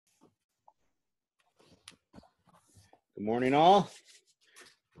Good morning, all.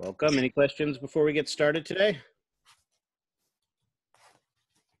 Welcome. Any questions before we get started today?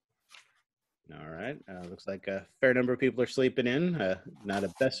 All right. Looks like a fair number of people are sleeping in. Not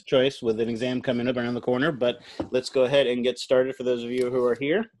a best choice with an exam coming up around the corner, but let's go ahead and get started for those of you who are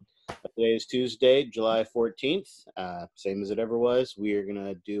here. Today is Tuesday, July 14th. Same as it ever was. We are going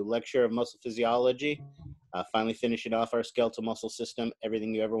to do lecture of muscle physiology, finally finishing off our skeletal muscle system,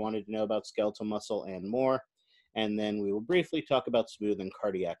 everything you ever wanted to know about skeletal muscle and more. And then we will briefly talk about smooth and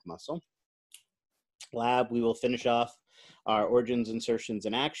cardiac muscle. Lab, we will finish off our origins, insertions,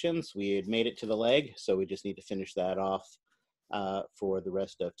 and actions. We had made it to the leg, so we just need to finish that off for the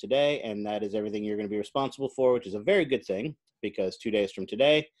rest of today. And that is everything you're going to be responsible for, which is a very good thing, because 2 days from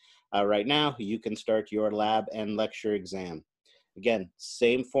today, right now, you can start your lab and lecture exam. Again,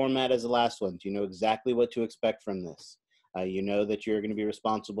 same format as the last one. You know exactly what to expect from this. You know that you're going to be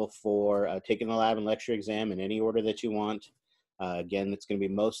responsible for taking the lab and lecture exam in any order that you want. Again, it's going to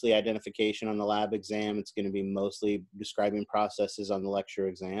be mostly identification on the lab exam. It's going to be mostly describing processes on the lecture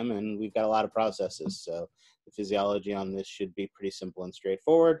exam, and we've got a lot of processes. So the physiology on this should be pretty simple and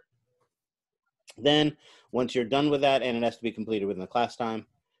straightforward. Then once you're done with that, and it has to be completed within the class time,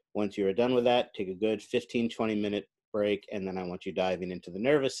 once you're done with that, take a good 15-20 minute break, and then I want you diving into the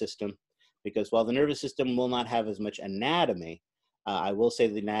nervous system, because while the nervous system will not have as much anatomy, I will say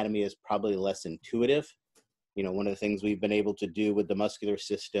the anatomy is probably less intuitive. You know, one of the things we've been able to do with the muscular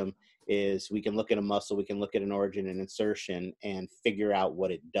system is we can look at a muscle, we can look at an origin and insertion and figure out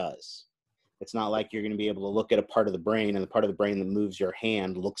what it does. It's not like you're going to be able to look at a part of the brain, and the part of the brain that moves your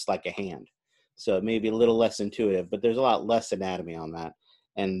hand looks like a hand. So it may be a little less intuitive, but there's a lot less anatomy on that.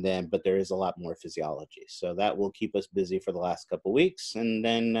 But there is a lot more physiology. So that will keep us busy for the last couple weeks, and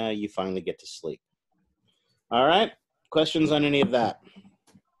then you finally get to sleep. All right, questions on any of that?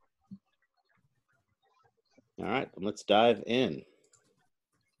 All right, let's dive in.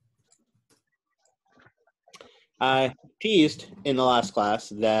 I teased in the last class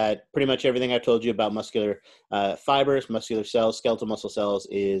that pretty much everything I told you about muscular fibers, muscular cells, skeletal muscle cells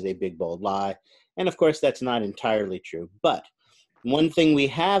is a big, bold lie. And of course, that's not entirely true. But one thing we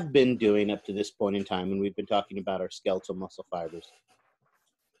have been doing up to this point in time, when we've been talking about our skeletal muscle fibers,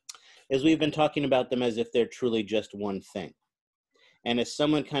 is we've been talking about them as if they're truly just one thing. And as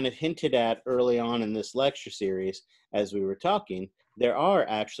someone kind of hinted at early on in this lecture series, as we were talking, there are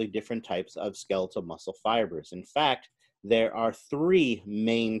actually different types of skeletal muscle fibers. In fact, there are 3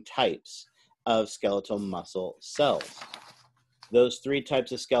 main types of skeletal muscle cells. Those 3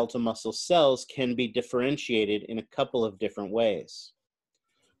 types of skeletal muscle cells can be differentiated in a couple of different ways.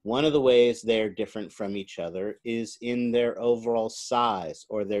 One of the ways they're different from each other is in their overall size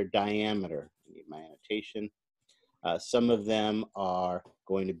or their diameter. I need my annotation. Some of them are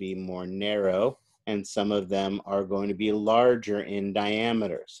going to be more narrow, and some of them are going to be larger in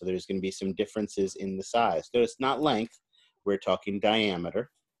diameter. So there's going to be some differences in the size. Notice not length, we're talking diameter.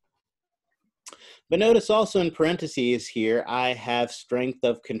 But notice also in parentheses here, I have strength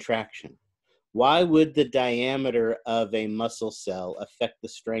of contraction. Why would the diameter of a muscle cell affect the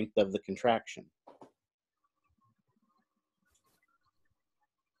strength of the contraction?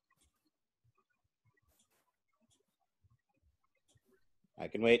 I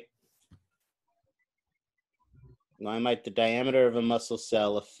can wait. Why might the diameter of a muscle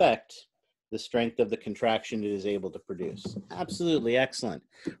cell affect the strength of the contraction it is able to produce? Absolutely, excellent,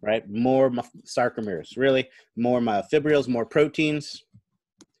 right? More sarcomeres, really, more myofibrils, more proteins,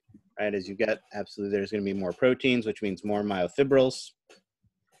 right? As you get, absolutely, there's going to be more proteins, which means more myofibrils,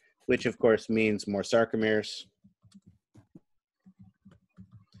 which of course means more sarcomeres.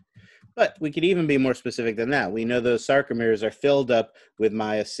 But we could even be more specific than that. We know those sarcomeres are filled up with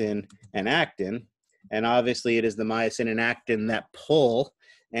myosin and actin, and obviously it is the myosin and actin that pull.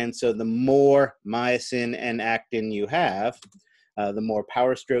 And so the more myosin and actin you have, the more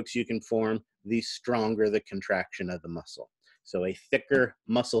power strokes you can form, the stronger the contraction of the muscle. So a thicker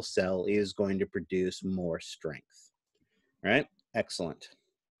muscle cell is going to produce more strength. All right, excellent.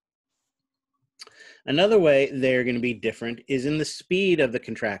 Another way they're going to be different is in the speed of the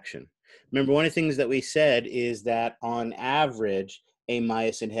contraction. Remember, one of the things that we said is that on average, a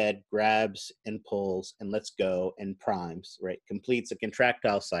myosin head grabs and pulls and lets go and primes, right? Completes a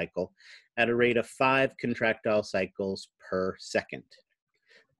contractile cycle at a rate of 5 contractile cycles per second.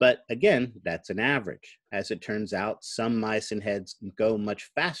 But again, that's an average. As it turns out, some myosin heads go much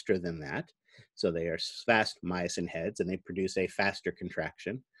faster than that. So they are fast myosin heads and they produce a faster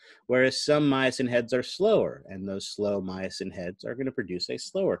contraction, whereas some myosin heads are slower, and those slow myosin heads are going to produce a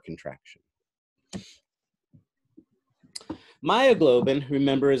slower contraction. Myoglobin,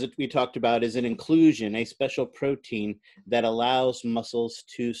 remember, as we talked about, is an inclusion, a special protein that allows muscles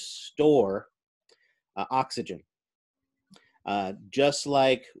to store oxygen. Just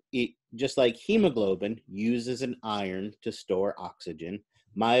like hemoglobin uses an iron to store oxygen,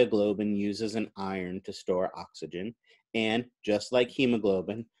 myoglobin uses an iron to store oxygen. And just like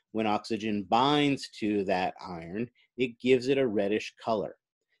hemoglobin, when oxygen binds to that iron, it gives it a reddish color.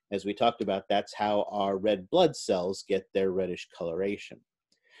 As we talked about, that's how our red blood cells get their reddish coloration.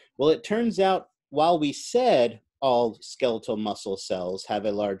 Well, it turns out, while we said all skeletal muscle cells have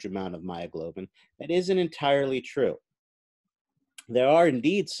a large amount of myoglobin, that isn't entirely true. There are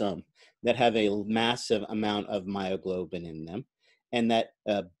indeed some that have a massive amount of myoglobin in them, and that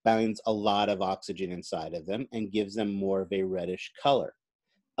binds a lot of oxygen inside of them and gives them more of a reddish color.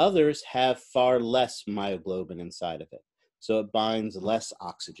 Others have far less myoglobin inside of it, so it binds less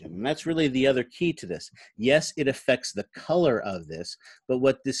oxygen. And that's really the other key to this. Yes, it affects the color of this, but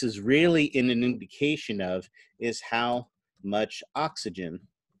what this is really an indication of is how much oxygen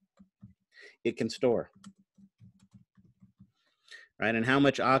it can store. Right? And how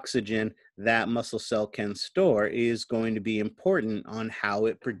much oxygen that muscle cell can store is going to be important on how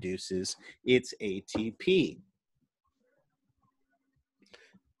it produces its ATP.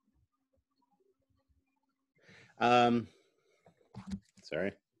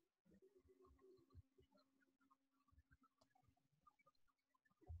 Sorry.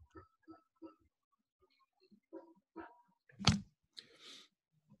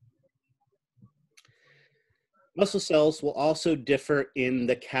 Muscle cells will also differ in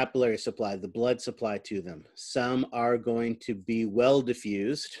the capillary supply, the blood supply to them. Some are going to be well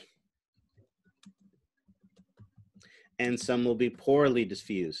diffused, and some will be poorly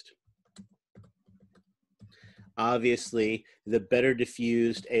diffused. Obviously, the better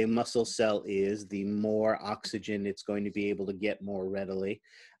diffused a muscle cell is, the more oxygen it's going to be able to get more readily.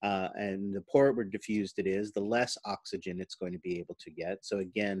 And the poorer diffused it is, the less oxygen it's going to be able to get. So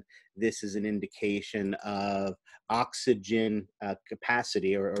again, this is an indication of oxygen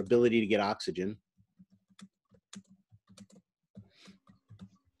capacity or ability to get oxygen.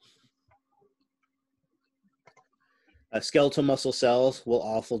 Skeletal muscle cells will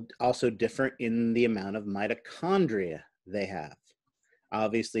also differ in the amount of mitochondria they have.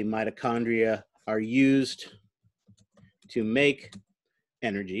 Obviously, mitochondria are used to make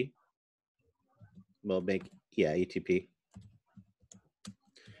energy, ATP,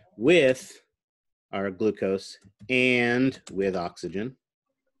 with our glucose and with oxygen.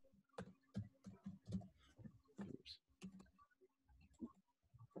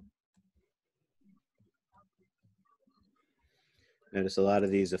 Notice a lot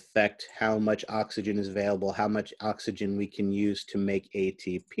of these affect how much oxygen is available, how much oxygen we can use to make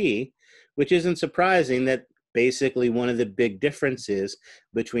ATP, which isn't surprising that basically one of the big differences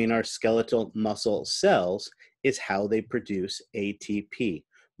between our skeletal muscle cells is how they produce ATP.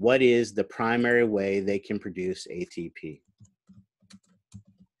 What is the primary way they can produce ATP?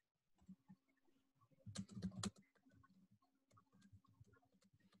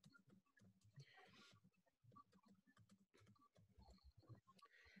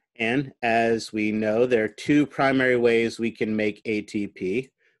 And as we know, there are two primary ways we can make ATP,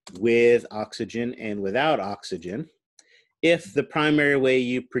 with oxygen and without oxygen. If the primary way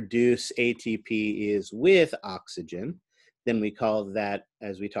you produce ATP is with oxygen, then we call that,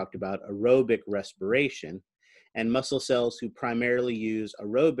 as we talked about, aerobic respiration. And muscle cells who primarily use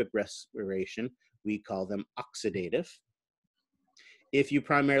aerobic respiration, we call them oxidative. If you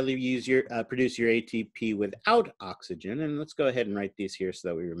primarily produce your ATP without oxygen, and let's go ahead and write these here so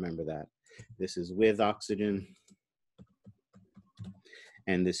that we remember that. This is with oxygen,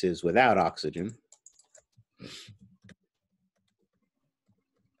 and this is without oxygen.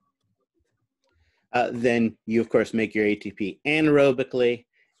 Then you, of course, make your ATP anaerobically,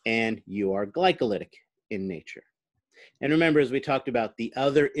 and you are glycolytic in nature. And remember, as we talked about, the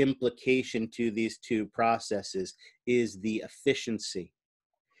other implication to these two processes is the efficiency.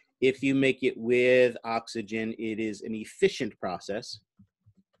 If you make it with oxygen, it is an efficient process.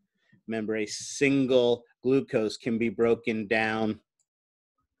 Remember, a single glucose can be broken down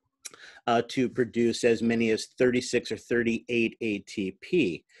to produce as many as 36 or 38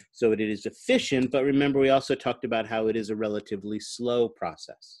 ATP. So it is efficient, but remember, we also talked about how it is a relatively slow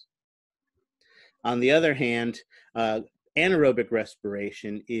process. On the other hand, anaerobic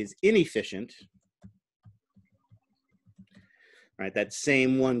respiration is inefficient. Right, that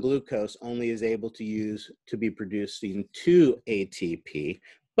same one glucose only is able to be producing 2 ATP,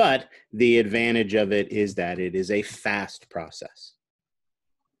 but the advantage of it is that it is a fast process.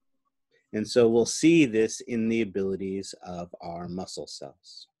 And so we'll see this in the abilities of our muscle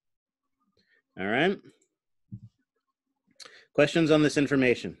cells. All right. Questions on this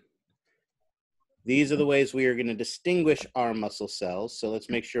information? These are the ways we are going to distinguish our muscle cells. So let's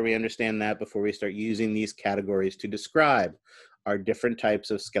make sure we understand that before we start using these categories to describe our different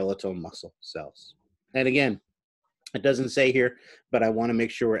types of skeletal muscle cells. And again, it doesn't say here, but I want to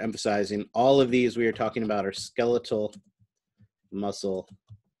make sure we're emphasizing all of these we are talking about are skeletal muscle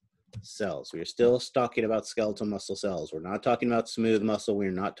cells. We are still talking about skeletal muscle cells. We're not talking about smooth muscle.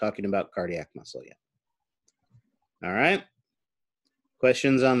 We're not talking about cardiac muscle yet. All right.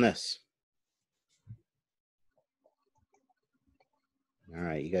 Questions on this? All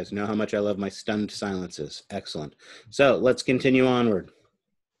right. You guys know how much I love my stunned silences. Excellent. So let's continue onward.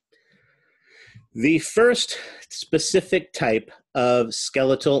 The first specific type of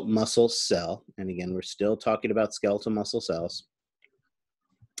skeletal muscle cell, and again, we're still talking about skeletal muscle cells,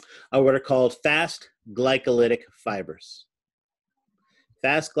 are what are called fast glycolytic fibers.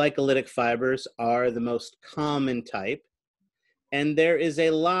 Fast glycolytic fibers are the most common type, and there is a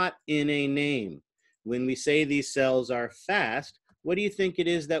lot in a name. When we say these cells are fast, what do you think it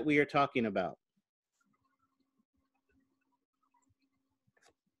is that we are talking about?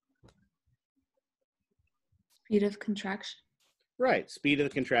 Speed of contraction. Right, speed of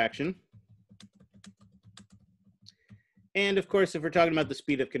the contraction. And of course, if we're talking about the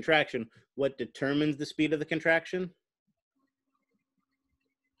speed of contraction, what determines the speed of the contraction?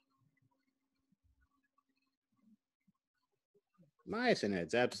 Myosin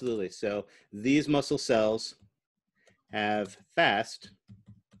heads, absolutely. So these muscle cells have fast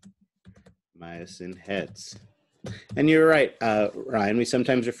myosin heads. And you're right, Ryan, we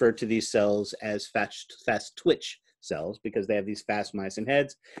sometimes refer to these cells as fast twitch cells because they have these fast myosin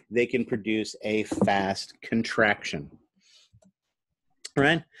heads. They can produce a fast contraction.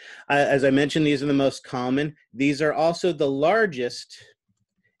 Right? As I mentioned, these are the most common. These are also the largest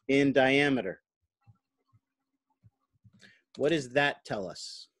in diameter. What does that tell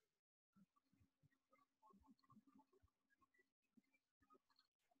us?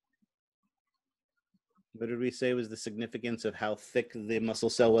 What did we say was the significance of how thick the muscle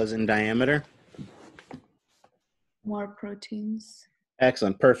cell was in diameter? More proteins.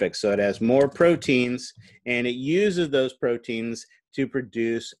 Excellent, perfect. So it has more proteins, and it uses those proteins to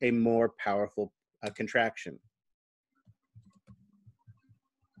produce a more powerful contraction.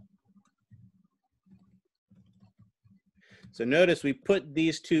 So notice we put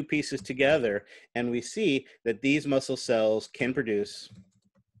these two pieces together, and we see that these muscle cells can produce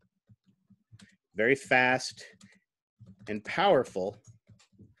very fast and powerful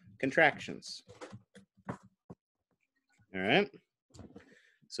contractions. All right?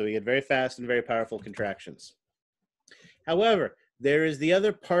 So we get very fast and very powerful contractions. However, there is the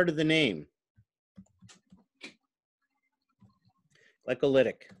other part of the name,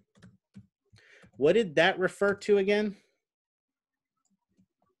 glycolytic. What did that refer to again?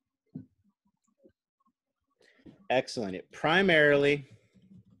 Excellent. It primarily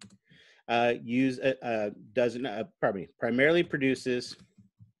primarily produces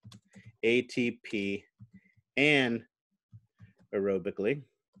ATP and aerobically,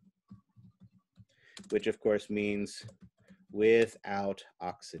 which of course means without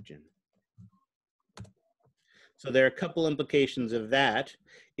oxygen. So there are a couple implications of that.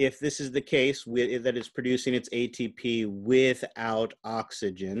 If this is the case that it's producing its ATP without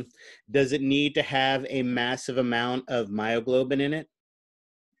oxygen, does it need to have a massive amount of myoglobin in it?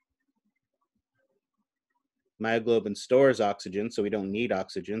 Myoglobin stores oxygen, so we don't need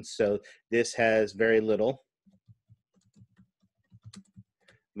oxygen. So this has very little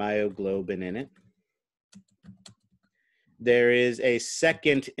myoglobin in it. There is a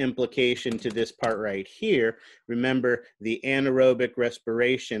second implication to this part right here. Remember the anaerobic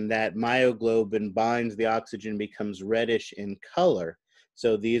respiration, that myoglobin binds the oxygen, becomes reddish in color.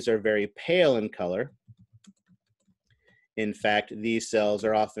 So these are very pale in color. In fact, these cells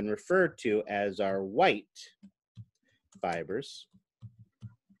are often referred to as our white fibers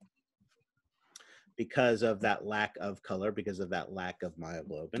because of that lack of color, because of that lack of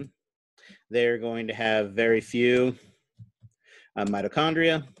myoglobin. They're going to have very few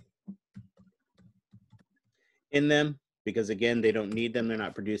mitochondria in them because, again, they don't need them. They're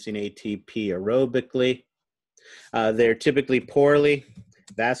not producing ATP aerobically. They're typically poorly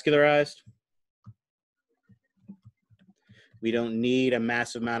vascularized. We don't need a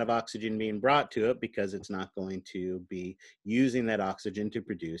massive amount of oxygen being brought to it because it's not going to be using that oxygen to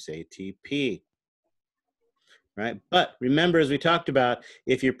produce ATP. Right? But remember, as we talked about,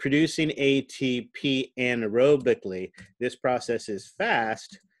 if you're producing ATP anaerobically, this process is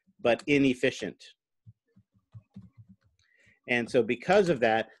fast, but inefficient. And so because of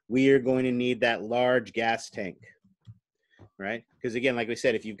that, we are going to need that large gas tank, right? Because again, like we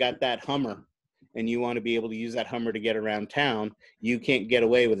said, if you've got that Hummer and you want to be able to use that Hummer to get around town, you can't get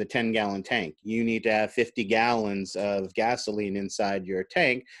away with a 10-gallon tank. You need to have 50 gallons of gasoline inside your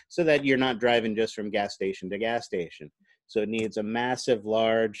tank so that you're not driving just from gas station to gas station. So it needs a massive,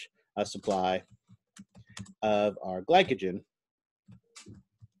 large supply of our glycogen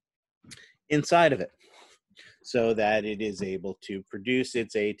inside of it so that it is able to produce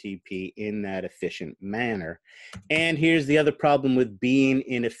its ATP in that efficient manner. And here's the other problem with being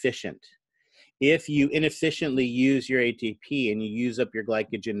inefficient. If you inefficiently use your ATP and you use up your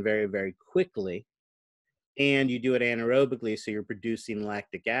glycogen very, very quickly, and you do it anaerobically, so you're producing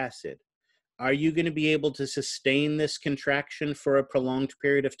lactic acid, are you going to be able to sustain this contraction for a prolonged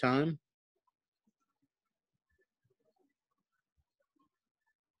period of time?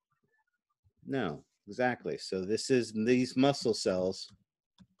 No, exactly. So these muscle cells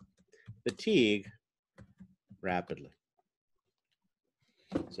fatigue rapidly.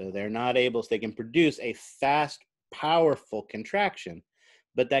 So they're not able, so they can produce a fast, powerful contraction,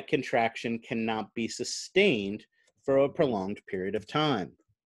 but that contraction cannot be sustained for a prolonged period of time.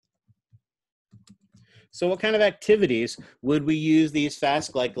 So what kind of activities would we use these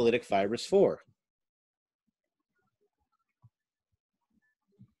fast glycolytic fibers for?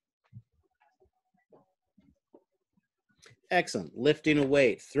 Excellent. Lifting a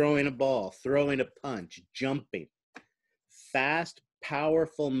weight, throwing a ball, throwing a punch, jumping. Fast,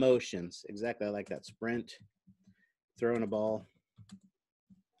 powerful motions. Exactly, I like that. Sprint, throwing a ball,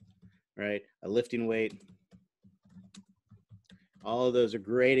 right? A lifting weight. All of those are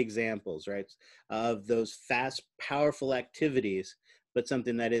great examples, right, of those fast, powerful activities, but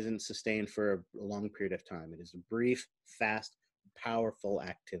something that isn't sustained for a long period of time. It is a brief, fast, powerful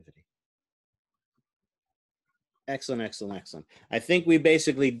activity. Excellent, excellent, excellent. I think we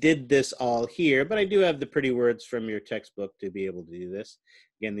basically did this all here, but I do have the pretty words from your textbook to be able to do this.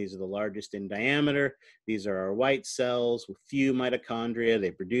 Again, these are the largest in diameter. These are our white cells with few mitochondria. They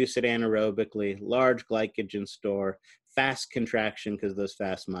produce it anaerobically, large glycogen store, fast contraction because of those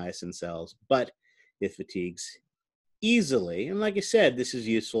fast myosin cells, but it fatigues easily. And like I said, this is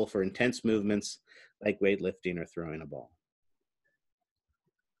useful for intense movements like weightlifting or throwing a ball.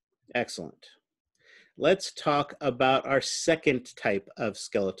 Excellent. Let's talk about our second type of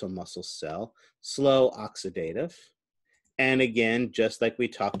skeletal muscle cell, slow oxidative. And again, just like we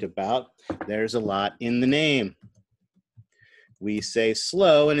talked about, there's a lot in the name. We say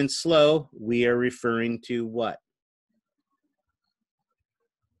slow, and in slow, we are referring to what?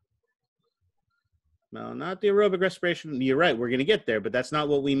 No, not the aerobic respiration. You're right, we're going to get there, but that's not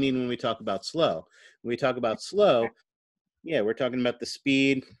what we mean when we talk about slow. When we talk about slow, yeah, we're talking about the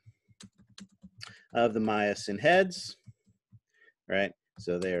speed of the myosin heads, right?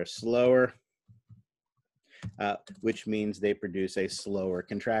 So they are slower, which means they produce a slower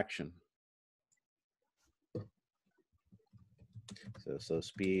contraction. So slow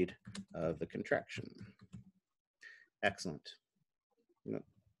speed of the contraction. Excellent.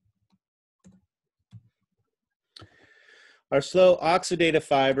 Our slow oxidative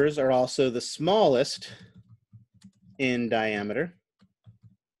fibers are also the smallest in diameter.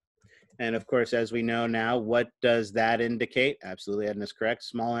 And of course, as we know now, what does that indicate? Absolutely, Edna is correct.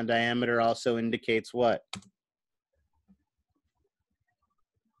 Small in diameter also indicates what?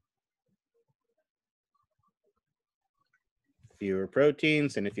 Fewer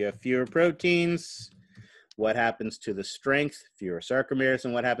proteins. And if you have fewer proteins, what happens to the strength? Fewer sarcomeres.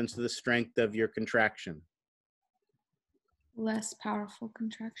 And what happens to the strength of your contraction? Less powerful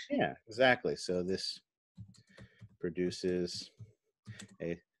contraction. Yeah, exactly. So this produces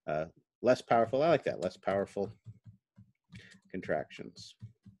a less powerful, I like that, less powerful contractions.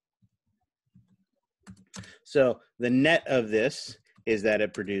 So the net of this is that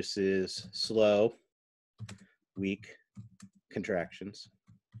it produces slow, weak contractions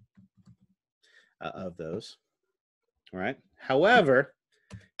of those. All right. However,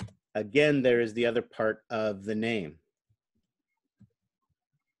 again, there is the other part of the name.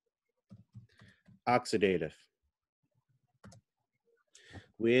 Oxidative.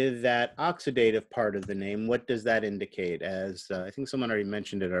 With that oxidative part of the name, what does that indicate? As I think someone already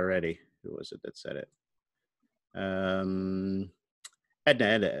mentioned it already. Who was it that said it?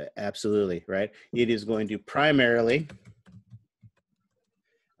 Edna, absolutely, right? It is going to primarily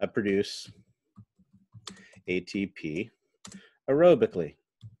produce ATP aerobically.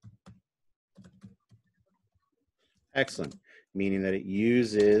 Excellent, meaning that it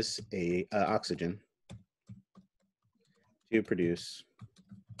uses oxygen to produce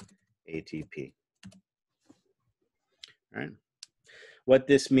ATP. All right. What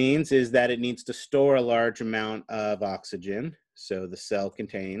this means is that it needs to store a large amount of oxygen. So the cell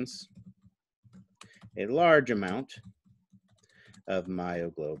contains a large amount of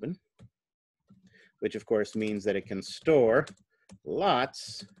myoglobin, which of course means that it can store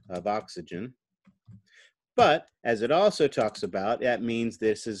lots of oxygen. But as it also talks about, that means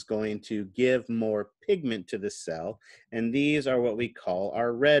this is going to give more pigment to the cell, and these are what we call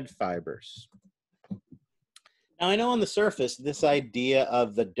our red fibers. Now, I know on the surface, this idea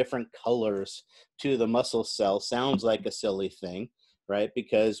of the different colors to the muscle cell sounds like a silly thing, right?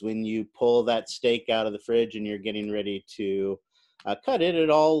 Because when you pull that steak out of the fridge and you're getting ready to cut it, it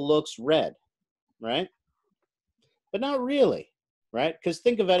all looks red, right? But not really, right? Because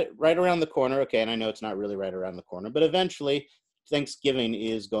think of it right around the corner. Okay, and I know it's not really right around the corner, but eventually Thanksgiving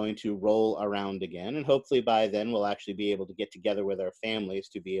is going to roll around again. And hopefully by then we'll actually be able to get together with our families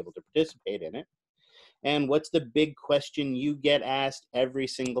to be able to participate in it. And what's the big question you get asked every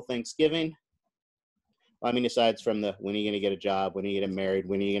single Thanksgiving? Well, I mean, aside from the when are you going to get a job, when are you going to get married,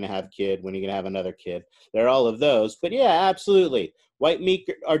 when are you going to have a kid, when are you going to have another kid? There are all of those. But yeah, absolutely. White meat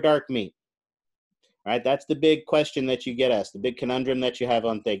or dark meat? All right, that's the big question that you get asked, the big conundrum that you have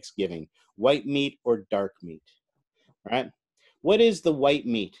on Thanksgiving. White meat or dark meat? All right. What is the white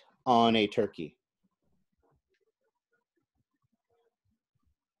meat on a turkey?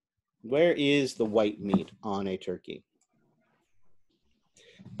 Where is the white meat on a turkey?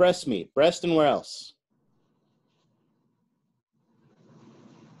 Breast meat. Breast and where else?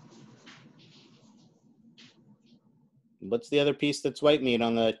 What's the other piece that's white meat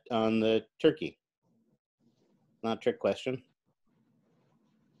on the turkey? Not a trick question.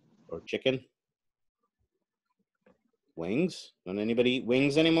 Or chicken? Wings? Don't anybody eat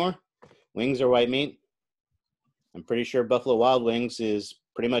wings anymore? Wings are white meat. I'm pretty sure Buffalo Wild Wings is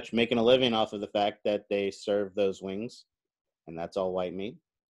pretty much making a living off of the fact that they serve those wings, and that's all white meat.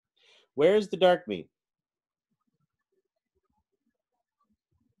 Where's the dark meat?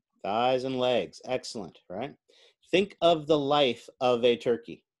 Thighs and legs. Excellent, right? Think of the life of a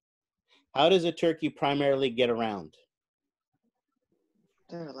turkey. How does a turkey primarily get around?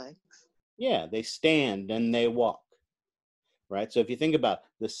 Their legs. Yeah, they stand and they walk, right? So if you think about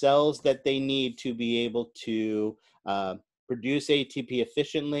the cells that they need to be able to produce ATP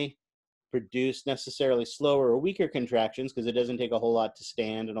efficiently, produce necessarily slower or weaker contractions, because it doesn't take a whole lot to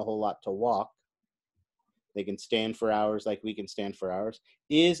stand and a whole lot to walk. They can stand for hours like we can stand for hours.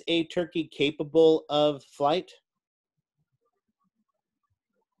 Is a turkey capable of flight?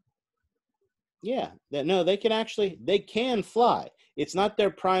 Yeah, no, they can fly. It's not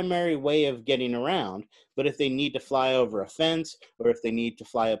their primary way of getting around, but if they need to fly over a fence or if they need to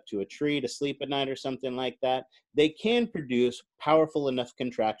fly up to a tree to sleep at night or something like that, they can produce powerful enough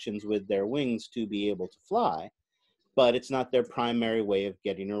contractions with their wings to be able to fly, but it's not their primary way of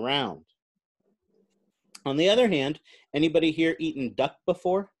getting around. On the other hand, anybody here eaten duck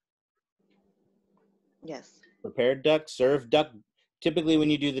before? Yes. Prepared duck, served duck. Typically when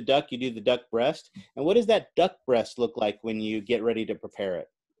you do the duck breast. And what does that duck breast look like when you get ready to prepare it?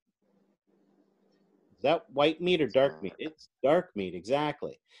 Is that white meat or dark meat? It's dark meat,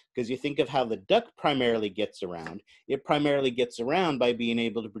 exactly. Because you think of how the duck primarily gets around. It primarily gets around by being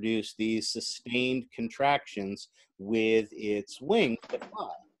able to produce these sustained contractions with its wings that fly.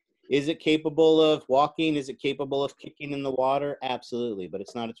 Is it capable of walking? Is it capable of kicking in the water? Absolutely, but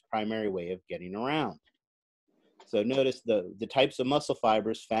it's not its primary way of getting around. So notice the types of muscle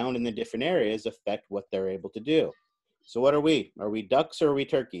fibers found in the different areas affect what they're able to do. So what are we? Are we ducks or are we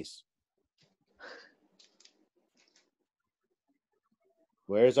turkeys?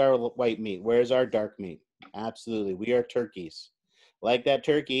 Where's our white meat? Where's our dark meat? Absolutely, we are turkeys. Like that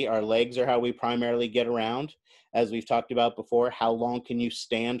turkey, our legs are how we primarily get around. As we've talked about before, how long can you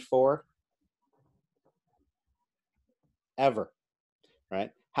stand for? Ever,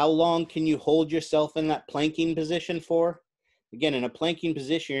 right? How long can you hold yourself in that planking position for? Again, in a planking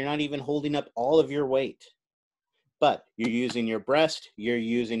position, you're not even holding up all of your weight, but you're using your breast, you're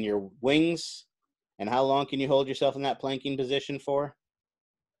using your wings. And how long can you hold yourself in that planking position for?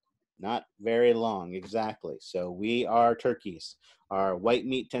 Not very long, exactly. So we are turkeys. Our white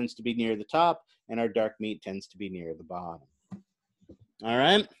meat tends to be near the top, and our dark meat tends to be near the bottom. All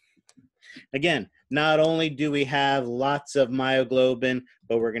right. Again, not only do we have lots of myoglobin,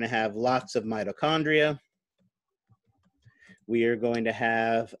 but we're going to have lots of mitochondria. We are going to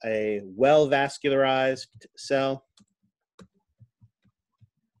have a well-vascularized cell.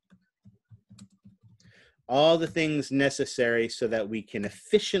 All the things necessary so that we can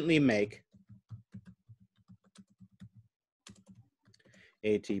efficiently make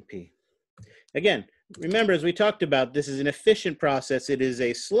ATP. Again, remember, as we talked about, this is an efficient process. It is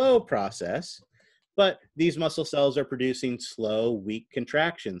a slow process, but these muscle cells are producing slow, weak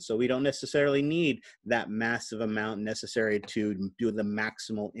contractions. So we don't necessarily need that massive amount necessary to do the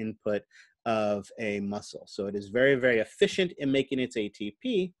maximal input of a muscle. So it is very, very efficient in making its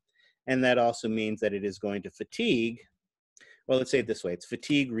ATP. And that also means that it is going to fatigue. Well, let's say it this way, it's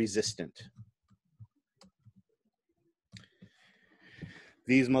fatigue resistant.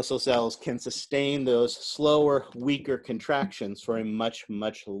 These muscle cells can sustain those slower, weaker contractions for a much,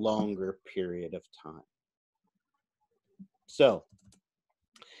 much longer period of time. So,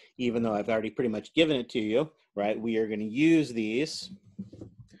 even though I've already pretty much given it to you, right, we are going to use these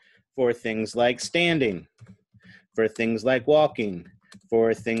for things like standing, for things like walking,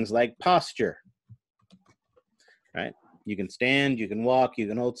 for things like posture, right? You can stand, you can walk, you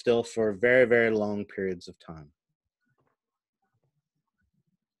can hold still for very, very long periods of time.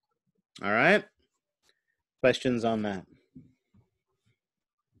 All right? Questions on that?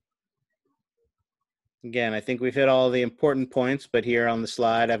 Again, I think we've hit all the important points, but here on the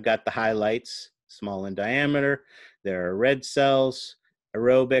slide, I've got the highlights, small in diameter. There are red cells,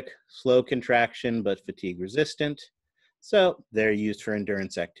 aerobic, slow contraction, but fatigue resistant. So they're used for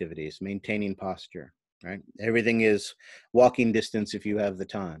endurance activities, maintaining posture, right? Everything is walking distance if you have the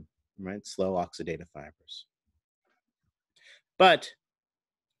time, right? Slow oxidative fibers. But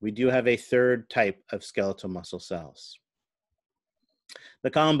we do have a third type of skeletal muscle cells.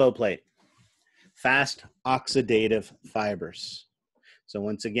 The combo plate, fast oxidative fibers. So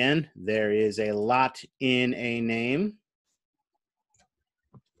once again, there is a lot in a name.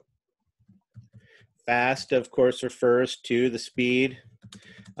 Fast, of course, refers to the speed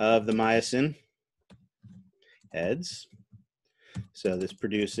of the myosin heads. So this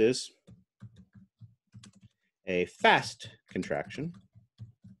produces a fast contraction.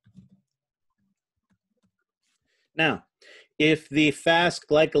 Now, if the fast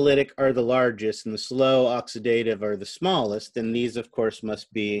glycolytic are the largest and the slow oxidative are the smallest, then these, of course,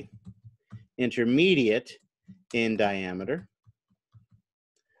 must be intermediate in diameter,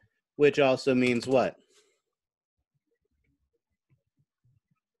 which also means what?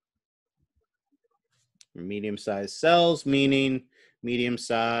 Medium-sized cells, meaning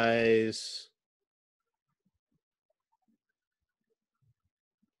medium-size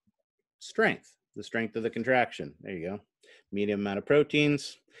strength, the strength of the contraction. There you go. Medium amount of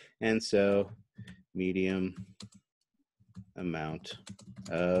proteins, and so medium amount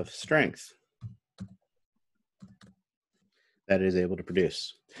of strength that it is able to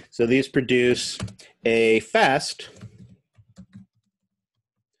produce. So these produce a fast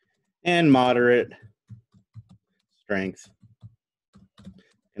and moderate strength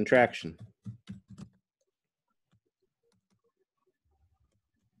contraction.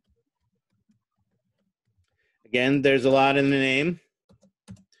 Again, there's a lot in the name,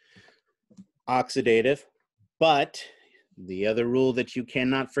 oxidative, but the other rule that you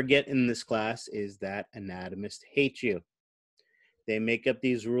cannot forget in this class is that anatomists hate you. They make up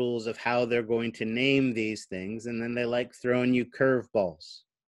these rules of how they're going to name these things, and then they like throwing you curveballs.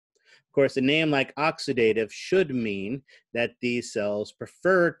 Of course, a name like oxidative should mean that these cells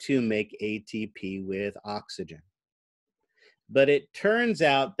prefer to make ATP with oxygen. But it turns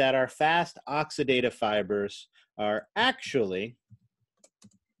out that our fast oxidative fibers are actually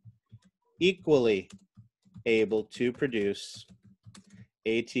equally able to produce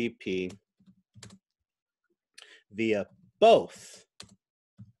ATP via both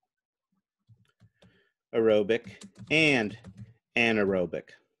aerobic and anaerobic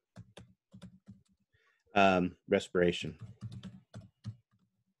respiration.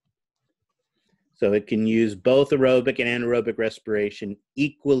 So it can use both aerobic and anaerobic respiration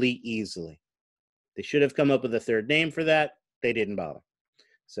equally easily. They should have come up with a third name for that. They didn't bother.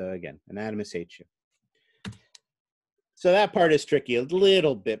 So again, anatomists hate you. So that part is tricky a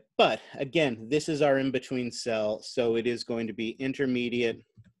little bit, but again, this is our in-between cell, so it is going to be intermediate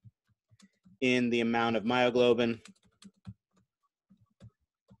in the amount of myoglobin.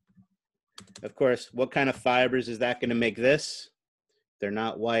 Of course, what kind of fibers is that going to make this? They're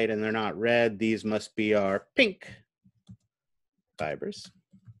not white and they're not red. These must be our pink fibers.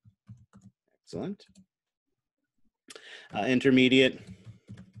 Excellent. Intermediate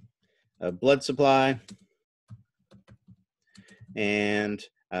blood supply and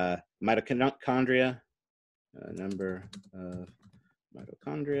mitochondria, number of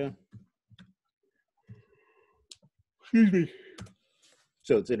mitochondria. Excuse me.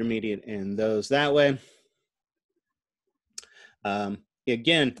 So it's intermediate in those that way.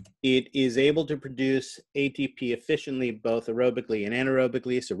 again, it is able to produce ATP efficiently, both aerobically and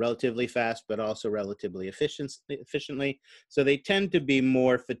anaerobically, so relatively fast, but also relatively efficiently. So they tend to be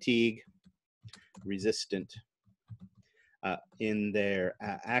more fatigue resistant in their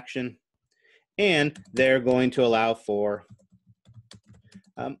action, and they're going to allow for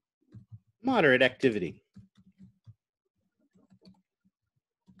moderate activity,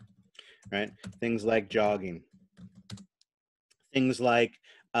 right? Things like jogging, things like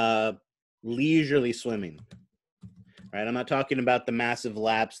leisurely swimming, right? I'm not talking about the massive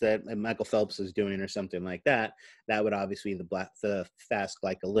laps that Michael Phelps is doing or something like that. That would obviously be the fast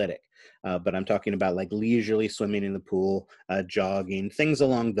glycolytic. But I'm talking about like leisurely swimming in the pool, jogging, things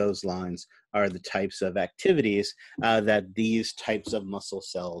along those lines are the types of activities that these types of muscle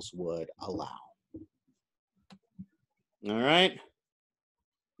cells would allow. All right.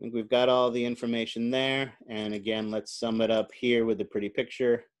 I think we've got all the information there. And again, let's sum it up here with a pretty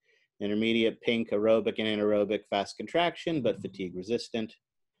picture. Intermediate pink, aerobic and anaerobic fast contraction, but fatigue resistant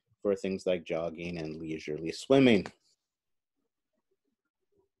for things like jogging and leisurely swimming.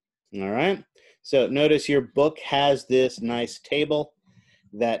 All right. So notice your book has this nice table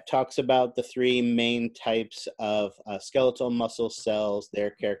that talks about the three main types of skeletal muscle cells,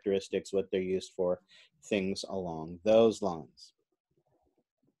 their characteristics, what they're used for, things along those lines.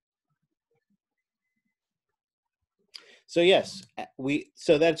 So yes,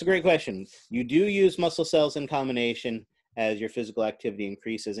 so that's a great question. You do use muscle cells in combination as your physical activity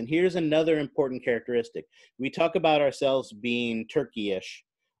increases. And here's another important characteristic. We talk about ourselves being turkey-ish,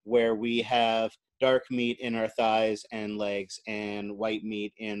 where we have dark meat in our thighs and legs and white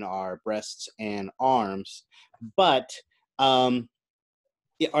meat in our breasts and arms. But are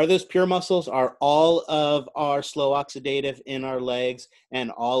those pure muscles? Are all of our slow oxidative in our legs and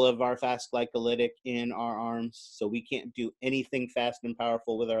all of our fast glycolytic in our arms? So we can't do anything fast and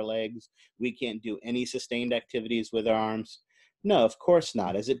powerful with our legs. We can't do any sustained activities with our arms. No, of course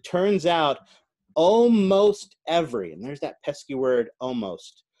not. As it turns out, almost every, and there's that pesky word,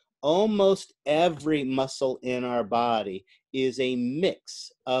 almost every muscle in our body is a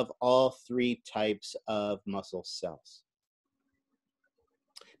mix of all three types of muscle cells.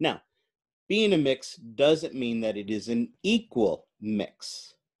 Now, being a mix doesn't mean that it is an equal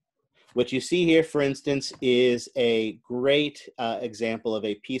mix. What you see here, for instance, is a great example of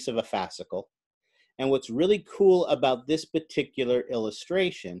a piece of a fascicle. And what's really cool about this particular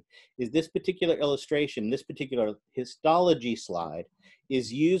illustration is this particular histology slide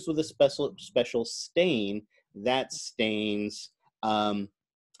is used with a special stain that stains myoglobin.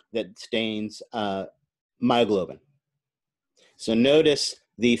 So notice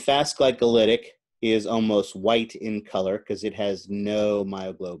the fast glycolytic is almost white in color because it has no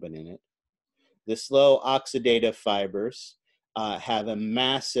myoglobin in it. The slow oxidative fibers have a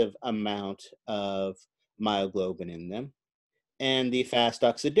massive amount of myoglobin in them. And the fast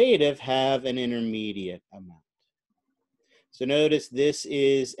oxidative have an intermediate amount. So notice this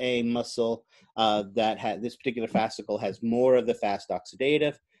is a muscle this particular fascicle has more of the fast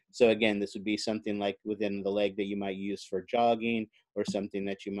oxidative. So again, this would be something like within the leg that you might use for jogging, or something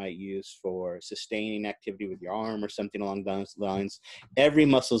that you might use for sustaining activity with your arm, or something along those lines. Every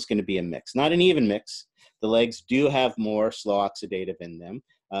muscle is going to be a mix, not an even mix. The legs do have more slow oxidative in them.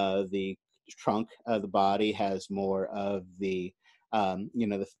 The trunk of the body has more of the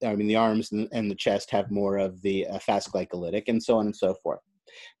the arms and the chest have more of the fast glycolytic, and so on and so forth.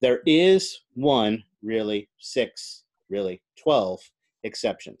 There is 12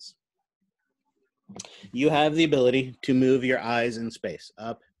 exceptions. You have the ability to move your eyes in space,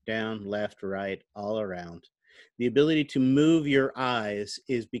 up, down, left, right, all around. The ability to move your eyes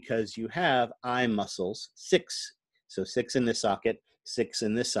is because you have eye muscles, 6. So 6 in this socket, 6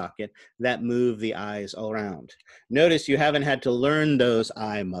 in this socket, that move the eyes all around. Notice you haven't had to learn those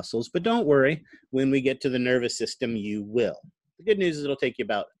eye muscles, but don't worry, when we get to the nervous system, you will. The good news is it'll take you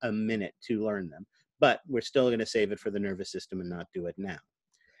about a minute to learn them, but we're still going to save it for the nervous system and not do it now.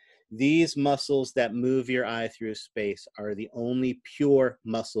 These muscles that move your eye through space are the only pure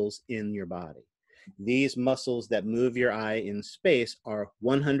muscles in your body. These muscles that move your eye in space are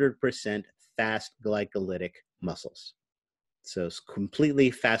 100% fast glycolytic muscles. So it's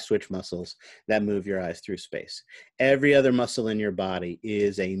completely fast twitch muscles that move your eyes through space. Every other muscle in your body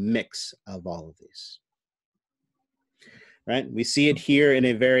is a mix of all of these. Right? We see it here in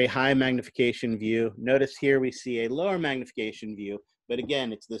a very high magnification view. Notice here we see a lower magnification view, but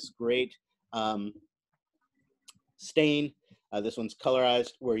again, it's this great stain. This one's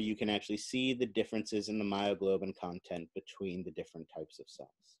colorized where you can actually see the differences in the myoglobin content between the different types of cells.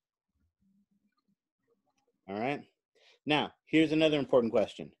 All right. Now, here's another important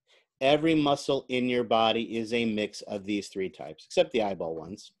question. Every muscle in your body is a mix of these three types, except the eyeball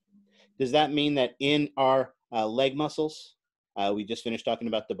ones. Does that mean that in our leg muscles, we just finished talking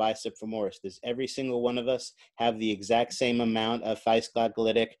about the bicep femoris, does every single one of us have the exact same amount of fast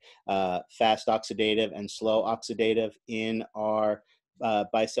glycolytic, fast oxidative, and slow oxidative in our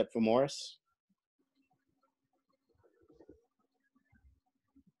bicep femoris?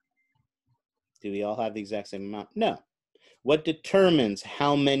 Do we all have the exact same amount? No. What determines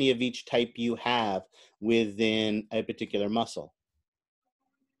how many of each type you have within a particular muscle?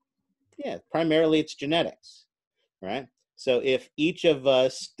 Yeah, primarily it's genetics, right? So if each of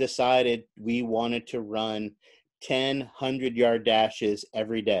us decided we wanted to run 10 100-yard dashes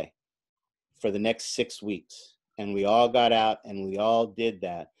every day for the next 6 weeks, and we all got out and we all did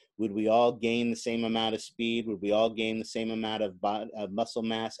that, would we all gain the same amount of speed? Would we all gain the same amount of muscle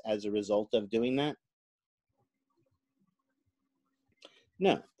mass as a result of doing that?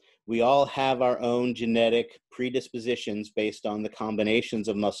 No. We all have our own genetic predispositions based on the combinations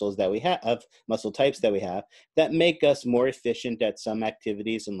of muscles that we have, of muscle types that we have, that make us more efficient at some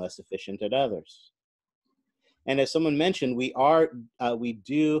activities and less efficient at others. And as someone mentioned, when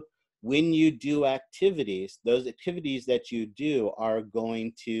you do activities, those activities that you do are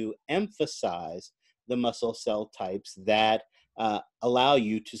going to emphasize the muscle cell types that allow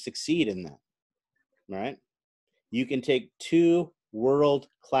you to succeed in them, right? You can take two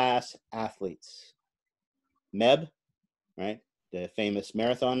world-class athletes, Meb, right, the famous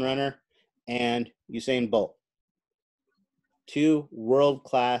marathon runner, and Usain Bolt. Two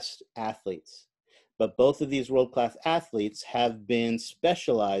world-class athletes. But both of these world-class athletes have been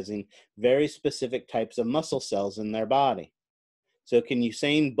specializing very specific types of muscle cells in their body. So can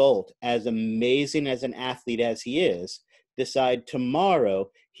Usain Bolt, as amazing as an athlete as he is, decide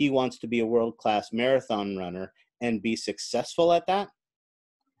tomorrow he wants to be a world-class marathon runner and be successful at that?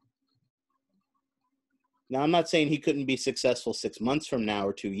 Now, I'm not saying he couldn't be successful 6 months from now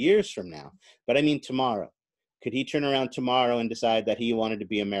or 2 years from now, but I mean tomorrow. Could he turn around tomorrow and decide that he wanted to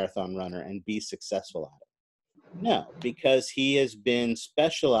be a marathon runner and be successful at it? No, because he has been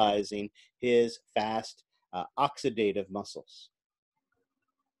specializing his fast oxidative muscles.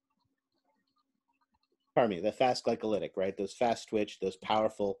 Pardon me, the fast glycolytic, right? Those fast twitch, those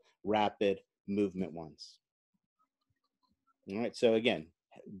powerful, rapid movement ones. All right, so again,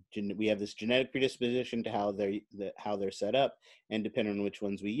 we have this genetic predisposition to how they're set up, and depending on which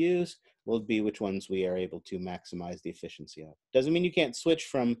ones we use will be which ones we are able to maximize the efficiency of. Doesn't mean you can't switch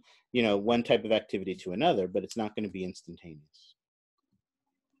from one type of activity to another, but it's not going to be instantaneous.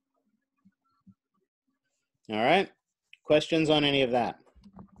 All right, questions on any of that?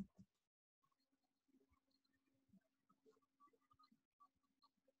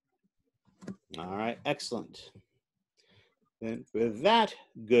 All right, excellent. And with that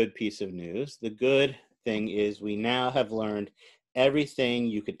good piece of news, the good thing is we now have learned everything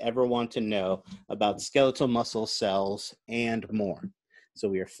you could ever want to know about skeletal muscle cells and more. So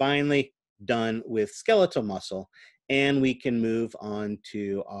we are finally done with skeletal muscle, and we can move on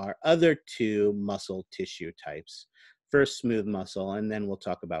to our other two muscle tissue types. First, smooth muscle, and then we'll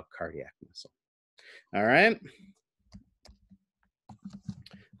talk about cardiac muscle. All right?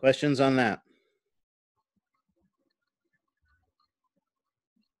 Questions on that?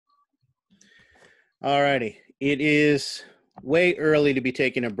 All righty. It is way early to be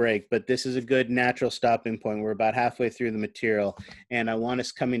taking a break, but this is a good natural stopping point. We're about halfway through the material, and I want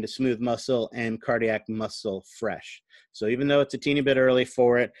us coming to smooth muscle and cardiac muscle fresh. So even though it's a teeny bit early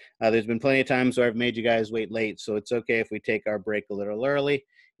for it, there's been plenty of times where I've made you guys wait late, so it's okay if we take our break a little early.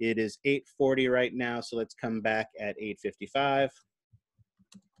 It is 8:40 right now, so let's come back at 8:55.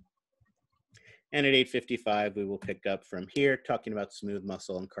 And at 8:55, we will pick up from here, talking about smooth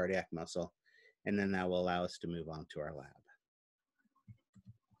muscle and cardiac muscle. And then that will allow us to move on to our lab.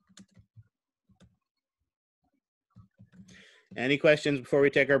 Any questions before we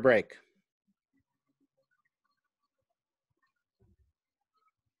take our break?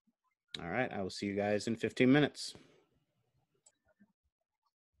 All right, I will see you guys in 15 minutes.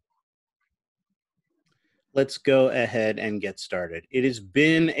 Let's go ahead and get started. It has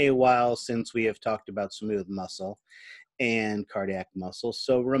been a while since we have talked about smooth muscle and cardiac muscle.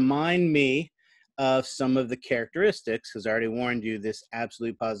 So remind me of some of the characteristics, because I already warned you this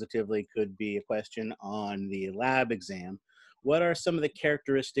absolutely positively could be a question on the lab exam. What are some of the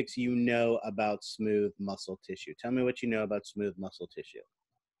characteristics you know about smooth muscle tissue? Tell me what you know about smooth muscle tissue.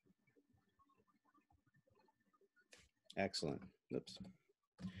 Excellent. Oops.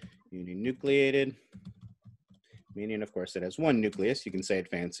 Uninucleated, meaning, of course, it has one nucleus. You can say it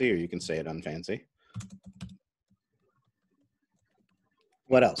fancy or you can say it unfancy.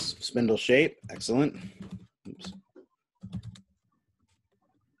 What else? Spindle shape, excellent. Oops.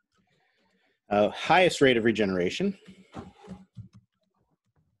 Highest rate of regeneration.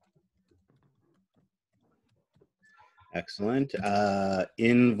 Excellent.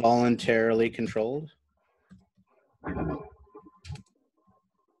 Involuntarily controlled.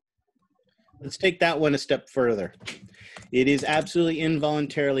 Let's take that one a step further. It is absolutely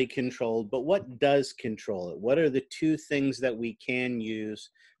involuntarily controlled, but what does control it? What are the two things that we can use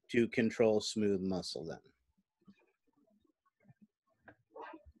to control smooth muscle then?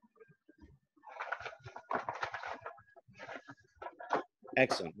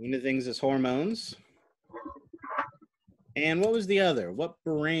 Excellent. One of the things is hormones. And what was the other? What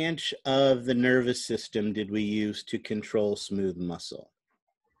branch of the nervous system did we use to control smooth muscle?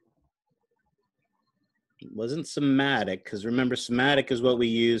 It wasn't somatic, because remember, somatic is what we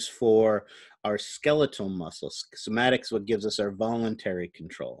use for our skeletal muscles. Somatic is what gives us our voluntary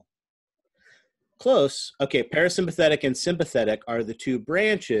control. Close. Okay, parasympathetic and sympathetic are the two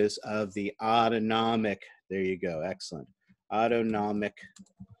branches of the autonomic. There you go. Excellent. Autonomic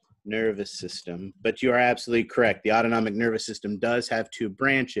nervous system. But you are absolutely correct. The autonomic nervous system does have two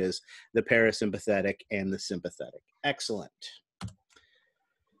branches, the parasympathetic and the sympathetic. Excellent.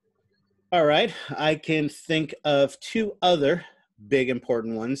 All right, I can think of two other big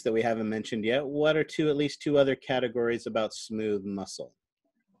important ones that we haven't mentioned yet. What are at least two other categories about smooth muscle?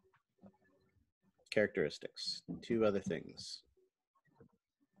 Characteristics, two other things.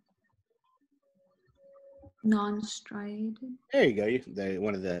 Non-striated. There you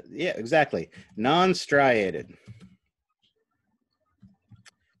go. Yeah, exactly. Non-striated.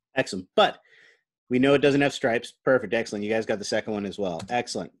 Excellent. But we know it doesn't have stripes. Perfect. Excellent. You guys got the second one as well.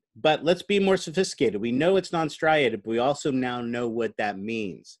 Excellent. But let's be more sophisticated. We know it's non-striated, but we also now know what that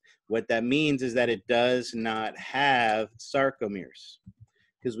means. What that means is that it does not have sarcomeres,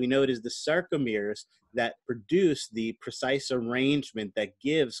 because we know it is the sarcomeres that produce the precise arrangement that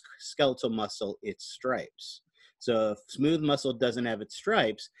gives skeletal muscle its stripes. So if smooth muscle doesn't have its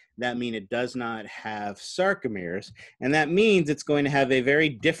stripes, that means it does not have sarcomeres, and that means it's going to have a very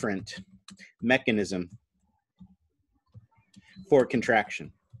different mechanism for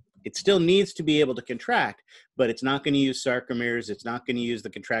contraction. It still needs to be able to contract, but it's not going to use sarcomeres. It's not going to use the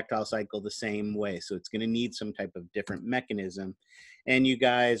contractile cycle the same way. So it's going to need some type of different mechanism. And you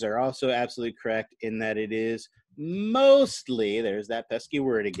guys are also absolutely correct in that it is mostly, there's that pesky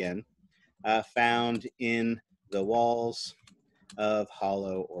word again, found in the walls of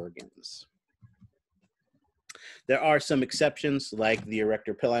hollow organs. There are some exceptions, like the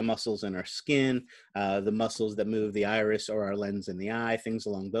erector pili muscles in our skin, the muscles that move the iris or our lens in the eye, things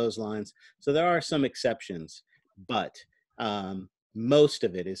along those lines. So there are some exceptions, but most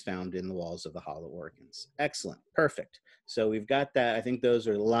of it is found in the walls of the hollow organs. Excellent. Perfect. So we've got that. I think those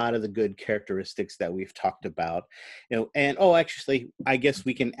are a lot of the good characteristics that we've talked about. And actually, I guess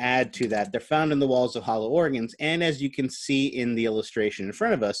we can add to that. They're found in the walls of hollow organs. And as you can see in the illustration in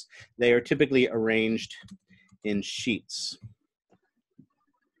front of us, they are typically arranged in sheets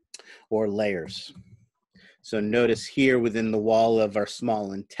or layers. So notice here within the wall of our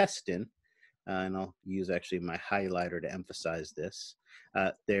small intestine, and I'll use actually my highlighter to emphasize this,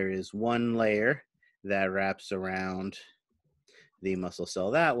 there is one layer that wraps around the muscle cell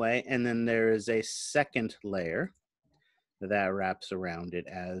that way, and then there is a second layer that wraps around it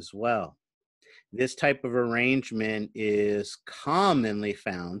as well. This type of arrangement is commonly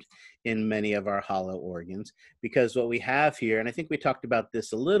found in many of our hollow organs, because what we have here, and I think we talked about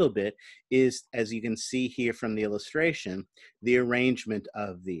this a little bit, is, as you can see here from the illustration, the arrangement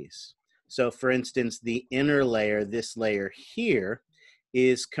of these. So for instance, the inner layer, this layer here,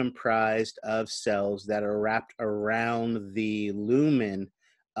 is comprised of cells that are wrapped around the lumen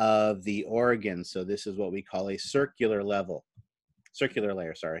of the organ. So this is what we call a circular layer,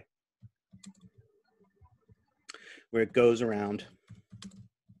 sorry, where it goes around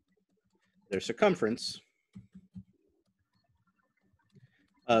their circumference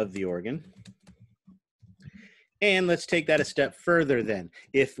of the organ. And let's take that a step further then.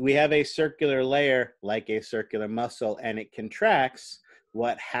 If we have a circular layer, like a circular muscle, and it contracts,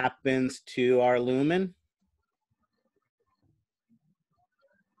 what happens to our lumen?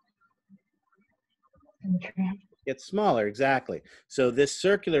 Gets smaller, exactly. So this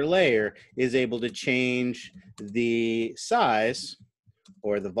circular layer is able to change the size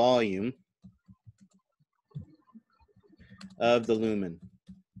or the volume of the lumen.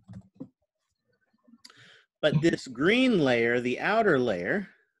 But this green layer, the outer layer,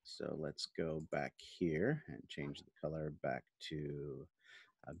 so let's go back here and change the color back to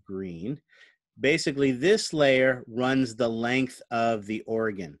green. basically this layer runs the length of the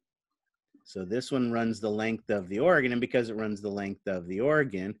organ. So this one runs the length of the organ, and because it runs the length of the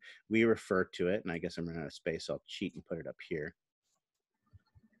organ, we refer to it, and I guess I'm running out of space, so I'll cheat and put it up here,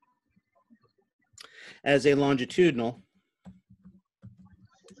 as a longitudinal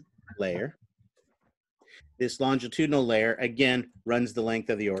layer. This longitudinal layer, again, runs the length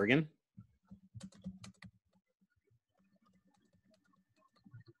of the organ.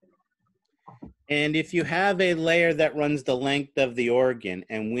 And if you have a layer that runs the length of the organ,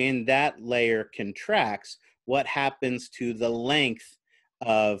 and when that layer contracts, what happens to the length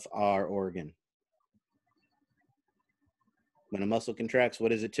of our organ? When a muscle contracts,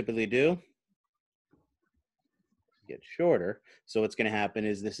 what does it typically do? Get shorter. So what's going to happen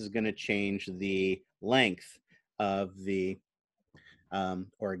is this is going to change the length of the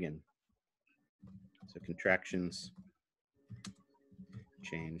organ. So contractions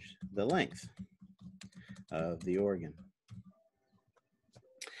change the length of the organ.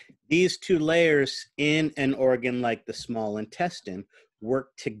 These two layers in an organ like the small intestine work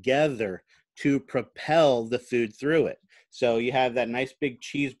together to propel the food through it. So you have that nice big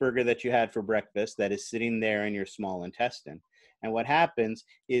cheeseburger that you had for breakfast that is sitting there in your small intestine. And what happens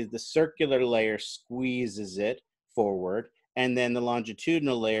is the circular layer squeezes it forward, and then the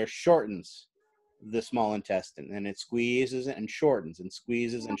longitudinal layer shortens the small intestine, and it squeezes and shortens and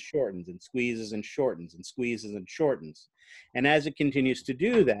squeezes and shortens and squeezes and shortens and squeezes and shortens. And as it continues to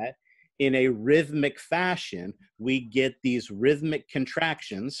do that in a rhythmic fashion, we get these rhythmic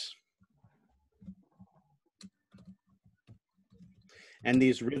contractions. And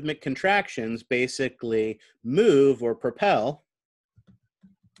these rhythmic contractions basically move or propel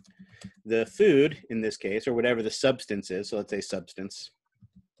the food, in this case, or whatever the substance is, so let's say substance,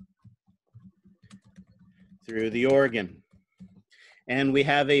 through the organ. And we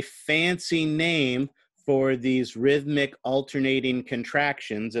have a fancy name for these rhythmic alternating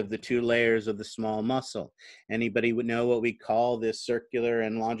contractions of the two layers of the small muscle. Anybody would know what we call this circular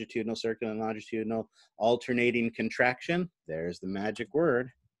and longitudinal alternating contraction? There's the magic word,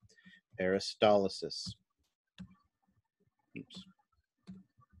 peristalsis. Oops.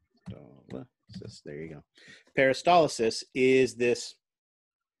 There you go. Peristalsis is this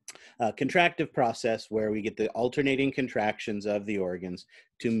contractive process where we get the alternating contractions of the organs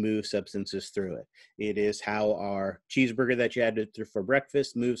to move substances through it. It is how our cheeseburger that you had for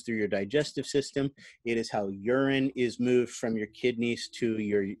breakfast moves through your digestive system. It is how urine is moved from your kidneys to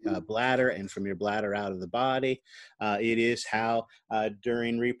your bladder, and from your bladder out of the body. It is how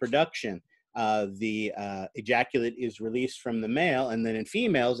during reproduction, the ejaculate is released from the male, and then in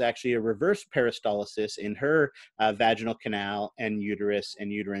females, actually a reverse peristalsis in her vaginal canal and uterus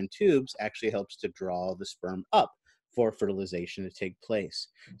and uterine tubes actually helps to draw the sperm up for fertilization to take place.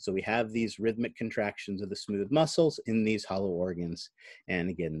 So we have these rhythmic contractions of the smooth muscles in these hollow organs. And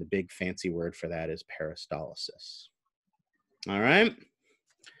again, the big fancy word for that is peristalsis. All right.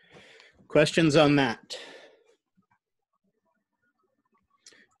 Questions on that?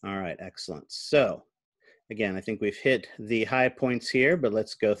 All right, excellent. So again, I think we've hit the high points here, but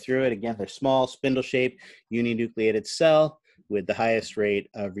let's go through it. Again, they're small, spindle-shaped, uninucleated cell with the highest rate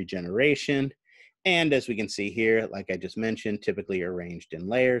of regeneration. And as we can see here, like I just mentioned, typically arranged in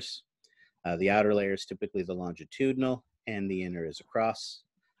layers. The outer layer is typically the longitudinal, and the inner is across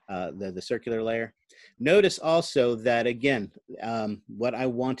the circular layer. Notice also that, again, what I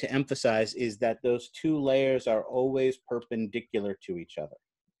want to emphasize is that those two layers are always perpendicular to each other.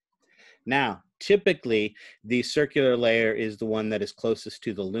 Now, typically, the circular layer is the one that is closest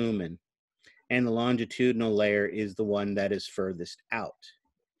to the lumen, and the longitudinal layer is the one that is furthest out,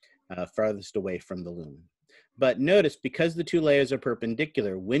 farthest away from the lumen. But notice, because the two layers are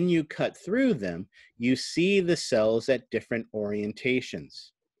perpendicular, when you cut through them, you see the cells at different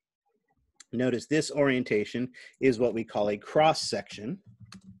orientations. Notice this orientation is what we call a cross-section,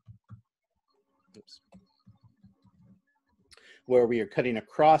 where we are cutting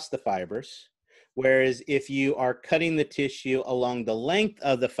across the fibers. Whereas if you are cutting the tissue along the length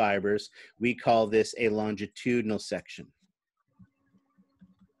of the fibers, we call this a longitudinal section.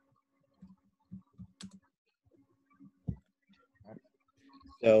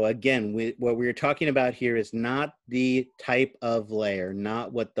 So again, what we're talking about here is not the type of layer,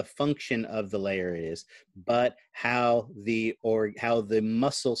 not what the function of the layer is, but how the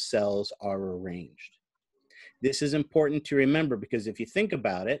muscle cells are arranged. This is important to remember, because if you think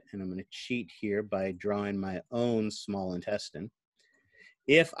about it, and I'm going to cheat here by drawing my own small intestine.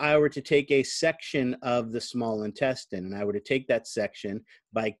 If I were to take a section of the small intestine, and I were to take that section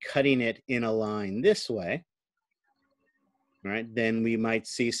by cutting it in a line this way, right? Then we might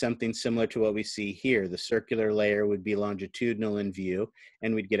see something similar to what we see here. The circular layer would be longitudinal in view,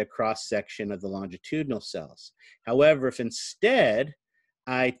 and we'd get a cross section of the longitudinal cells. However, if instead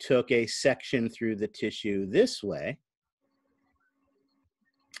I took a section through the tissue this way,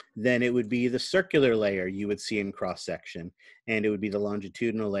 then it would be the circular layer you would see in cross section, and it would be the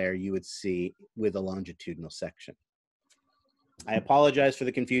longitudinal layer you would see with a longitudinal section. I apologize for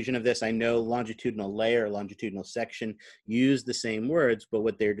the confusion of this. I know longitudinal layer, longitudinal section use the same words, but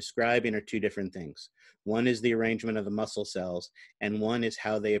what they're describing are two different things. One is the arrangement of the muscle cells, and one is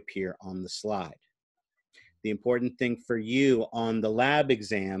how they appear on the slide. The important thing for you on the lab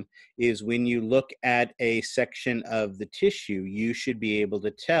exam is when you look at a section of the tissue, you should be able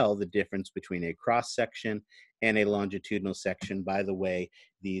to tell the difference between a cross section and a longitudinal section by the way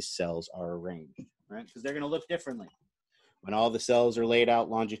these cells are arranged, right? Because they're going to look differently. When all the cells are laid out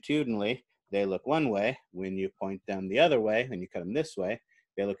longitudinally, they look one way. When you point them the other way, and you cut them this way,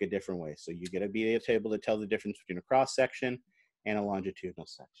 they look a different way. So you got to be able to tell the difference between a cross section and a longitudinal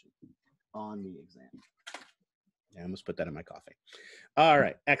section on the exam. I almost put that in my coffee. All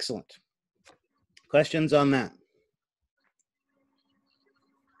right, excellent. Questions on that?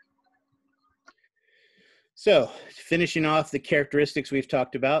 So finishing off the characteristics we've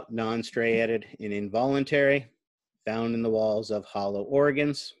talked about, non-striated and involuntary, found in the walls of hollow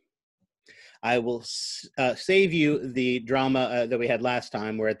organs. I will save you the drama that we had last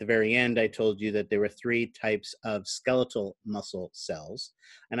time, where at the very end I told you that there were 3 types of skeletal muscle cells.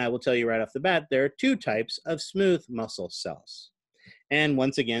 And I will tell you right off the bat, there are 2 types of smooth muscle cells. And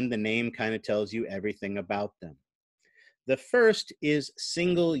once again, the name kind of tells you everything about them. The first is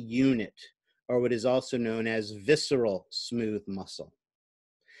single unit, or what is also known as visceral smooth muscle.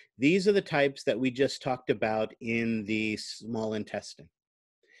 These are the types that we just talked about in the small intestine.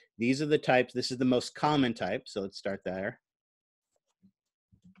 These are the types, this is the most common type, so let's start there.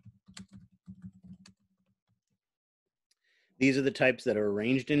 These are the types that are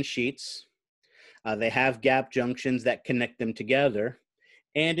arranged in sheets. They have gap junctions that connect them together.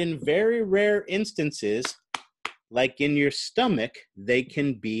 And in very rare instances, like in your stomach, they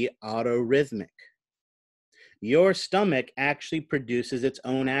can be autorhythmic. Your stomach actually produces its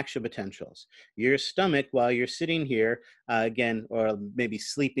own action potentials. Your stomach, while you're sitting here, again, or maybe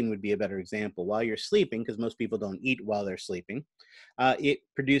sleeping would be a better example. While you're sleeping, because most people don't eat while they're sleeping, it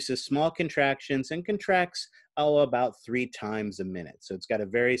produces small contractions and contracts about 3 times a minute. So it's got a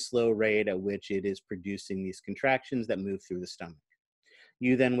very slow rate at which it is producing these contractions that move through the stomach.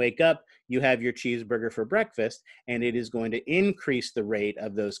 You then wake up, you have your cheeseburger for breakfast, and it is going to increase the rate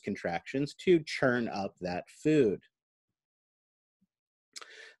of those contractions to churn up that food.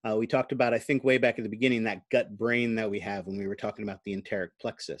 We talked about, I think way back at the beginning, that gut brain that we have when we were talking about the enteric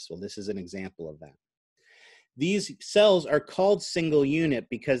plexus. Well, this is an example of that. These cells are called single unit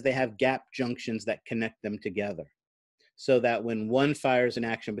because they have gap junctions that connect them together, so that when one fires an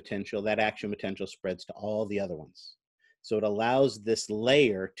action potential, that action potential spreads to all the other ones. So it allows this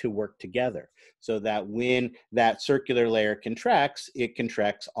layer to work together so that when that circular layer contracts, it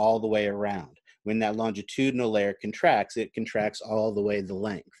contracts all the way around. When that longitudinal layer contracts, it contracts all the way the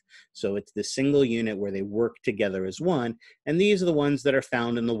length. So it's the single unit where they work together as one. And these are the ones that are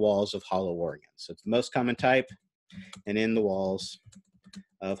found in the walls of hollow organs. So it's the most common type and in the walls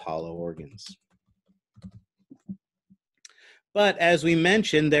of hollow organs. But as we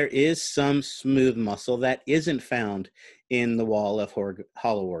mentioned, there is some smooth muscle that isn't found in the wall of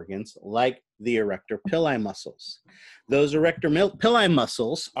hollow organs, like the erector pili muscles. Those erector pili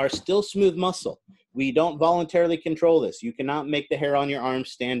muscles are still smooth muscle. We don't voluntarily control this. You cannot make the hair on your arm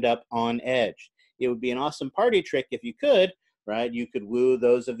stand up on edge. It would be an awesome party trick if you could, right? You could woo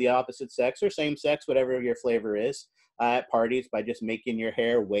those of the opposite sex or same sex, whatever your flavor is, at parties by just making your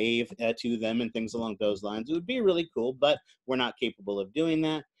hair wave to them and things along those lines. It would be really cool, but we're not capable of doing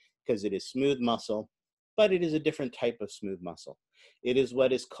that because it is smooth muscle, but it is a different type of smooth muscle. It is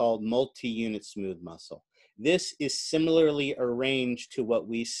what is called multi-unit smooth muscle. This is similarly arranged to what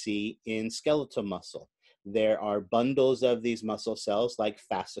we see in skeletal muscle. There are bundles of these muscle cells like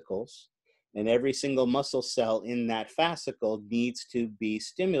fascicles, and every single muscle cell in that fascicle needs to be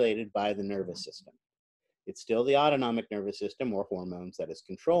stimulated by the nervous system. It's still the autonomic nervous system or hormones that is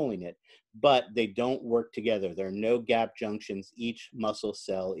controlling it, but they don't work together. There are no gap junctions. Each muscle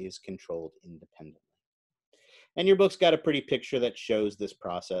cell is controlled independently. And your book's got a pretty picture that shows this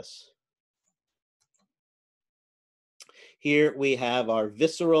process. Here we have our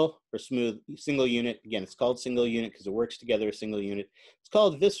visceral or smooth single unit. Again, it's called single unit because it works together as a single unit. It's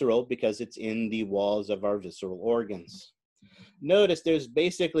called visceral because it's in the walls of our visceral organs. Notice there's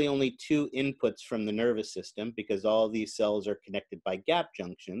basically only two inputs from the nervous system because all these cells are connected by gap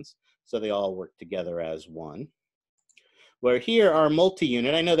junctions, so they all work together as one. Where here our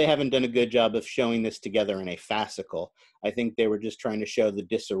multi-unit, I know they haven't done a good job of showing this together in a fascicle. I think they were just trying to show the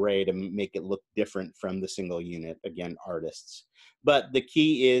disarray to make it look different from the single unit. Again, artists. But the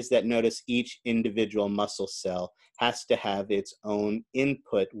key is that notice each individual muscle cell has to have its own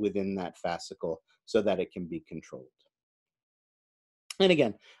input within that fascicle so that it can be controlled. And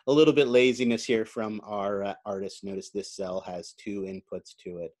again, a little bit laziness here from our artist. Notice this cell has two inputs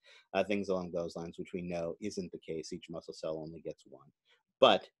to it, things along those lines, which we know isn't the case. Each muscle cell only gets one.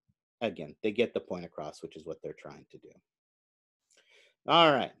 But again, they get the point across, which is what they're trying to do.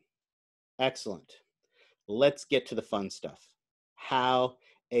 All right, excellent. Let's get to the fun stuff. How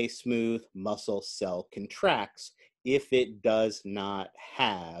a smooth muscle cell contracts if it does not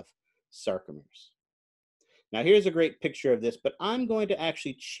have sarcomeres. Now here's a great picture of this, but I'm going to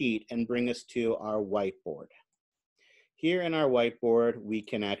actually cheat and bring us to our whiteboard. Here in our whiteboard, we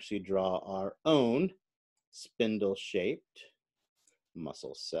can actually draw our own spindle-shaped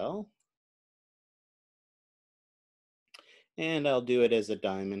muscle cell. And I'll do it as a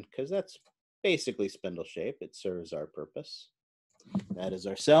diamond because that's basically spindle-shaped. It serves our purpose. That is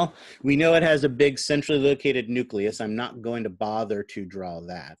our cell. We know it has a big centrally located nucleus. I'm not going to bother to draw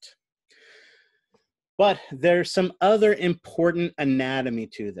that. But there's some other important anatomy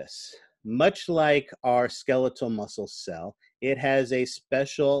to this. Much like our skeletal muscle cell, it has a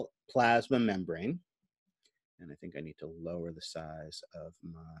special plasma membrane. And I think I need to lower the size of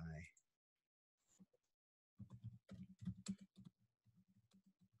my...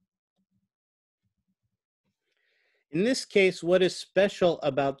 In this case, what is special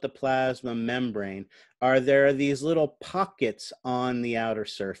about the plasma membrane are there are these little pockets on the outer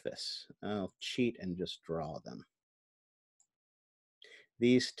surface. I'll cheat and just draw them.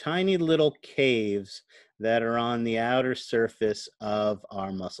 These tiny little caves that are on the outer surface of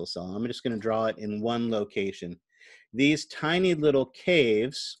our muscle cell. I'm just going to draw it in one location. These tiny little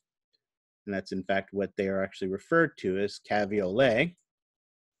caves, and that's in fact what they are actually referred to as caveolae.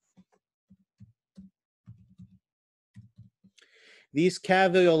 These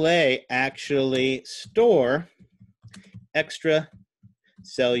caveolae actually store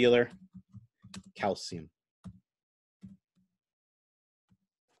extracellular calcium.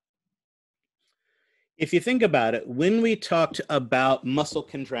 If you think about it, when we talked about muscle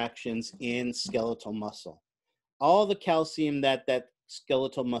contractions in skeletal muscle, all the calcium that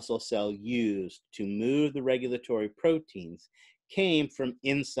skeletal muscle cell used to move the regulatory proteins came from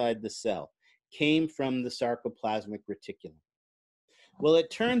inside the cell, came from the sarcoplasmic reticulum. Well,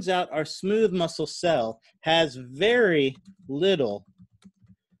 it turns out our smooth muscle cell has very little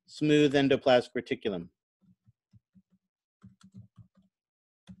smooth endoplasmic reticulum.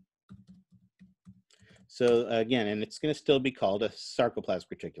 So again, and it's going to still be called a sarcoplasmic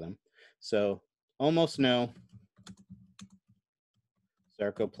reticulum. So almost no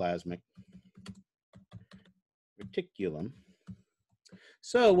sarcoplasmic reticulum.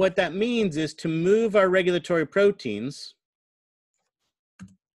 So what that means is to move our regulatory proteins,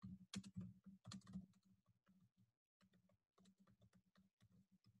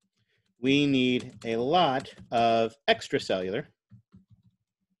 we need a lot of extracellular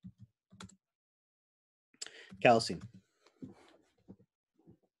calcium.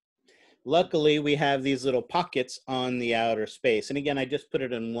 Luckily, we have these little pockets on the outer space. And again, I just put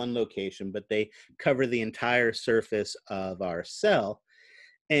it in one location, but they cover the entire surface of our cell.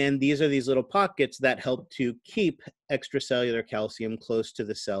 And these are these little pockets that help to keep extracellular calcium close to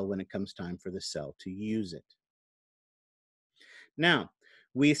the cell when it comes time for the cell to use it. Now,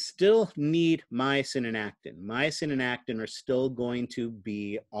 we still need myosin and actin. Myosin and actin are still going to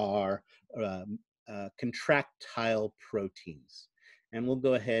be our contractile proteins. And we'll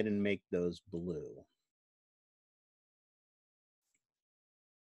go ahead and make those blue.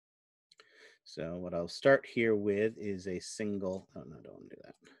 So what I'll start here with is a single, oh no, don't want to do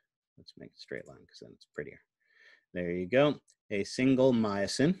that. Let's make a straight line because then it's prettier. There you go, a single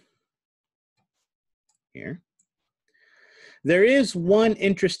myosin here. There is one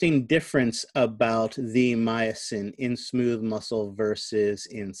interesting difference about the myosin in smooth muscle versus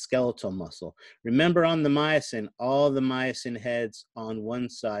in skeletal muscle. Remember on the myosin, all the myosin heads on one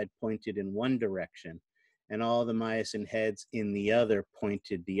side pointed in one direction, and all the myosin heads in the other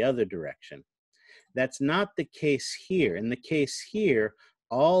pointed the other direction. That's not the case here. In the case here,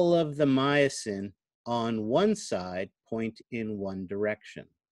 all of the myosin on one side point in one direction.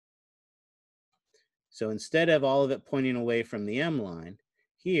 So instead of all of it pointing away from the M line,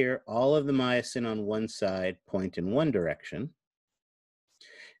 here, all of the myosin on one side point in one direction,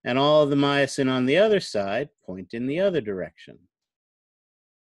 And all of the myosin on the other side point in the other direction.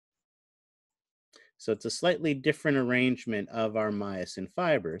 So it's a slightly different arrangement of our myosin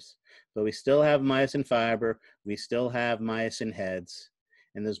fibers, but we still have myosin fiber, we still have myosin heads,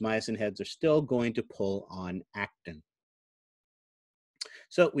 and those myosin heads are still going to pull on actin.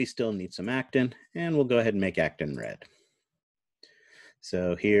 So we still need some actin, and we'll go ahead and make actin red.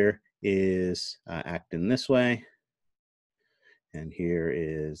 So here is actin this way, and here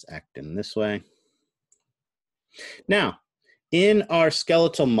is actin this way. Now, in our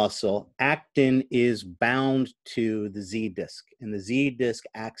skeletal muscle, actin is bound to the Z disc, and the Z disc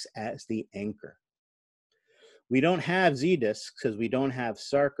acts as the anchor. We don't have Z discs because we don't have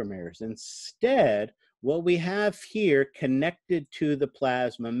sarcomeres. Instead, what we have here connected to the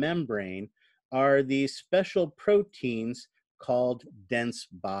plasma membrane are these special proteins called dense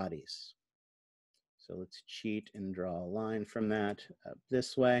bodies. So let's cheat and draw a line from that up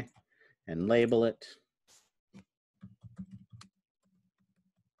this way and label it.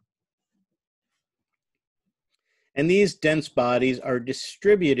 And these dense bodies are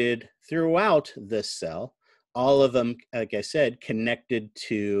distributed throughout this cell, all of them, like I said, connected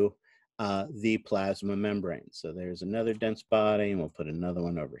to the plasma membrane. So there's another dense body, and we'll put another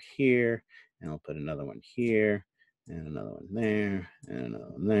one over here, and we'll put another one here, and another one there, and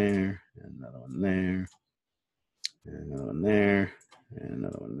another one there, and another one there, and another one there, and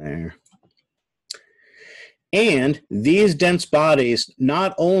another one there. And these dense bodies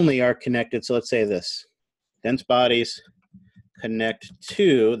not only are connected, so let's say this, dense bodies connect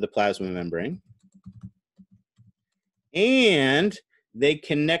to the plasma membrane, and they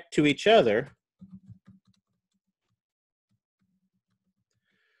connect to each other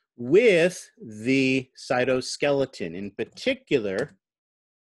with the cytoskeleton, in particular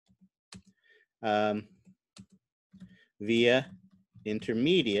via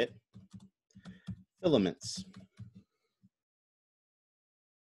intermediate filaments.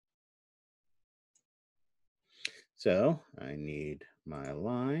 So I need my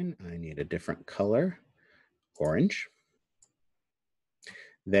line, I need a different color, orange.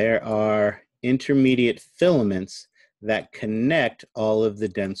 There are intermediate filaments that connect all of the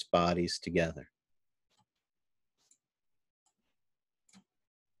dense bodies together.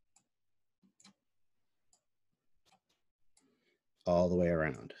 All the way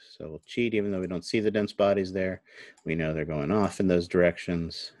around. So we'll cheat even though we don't see the dense bodies there. We know they're going off in those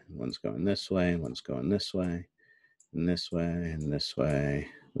directions. One's going this way, one's going this way, and this way, and this way.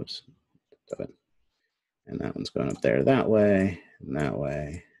 Whoops. And that one's going up there that way, and that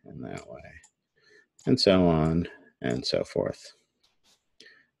way, and that way, and so on and so forth.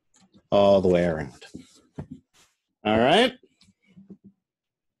 All the way around. All right.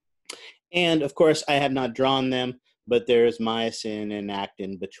 And of course, I have not drawn them, but there's myosin and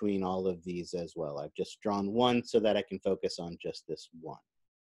actin between all of these as well. I've just drawn one so that I can focus on just this one.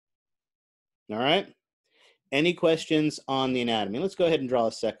 All right. Any questions on the anatomy? Let's go ahead and draw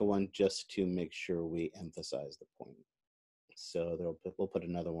a second one just to make sure we emphasize the point. So we'll put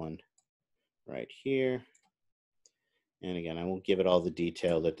another one right here. And again, I won't give it all the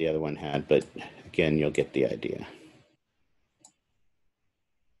detail that the other one had, but again, you'll get the idea.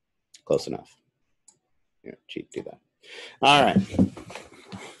 Close enough. Here, cheat, do that. All right.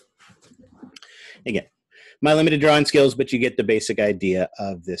 Again, my limited drawing skills, but you get the basic idea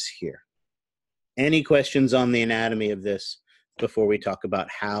of this here. Any questions on the anatomy of this before we talk about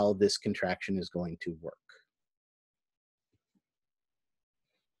how this contraction is going to work?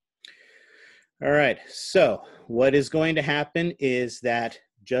 All right, so what is going to happen is that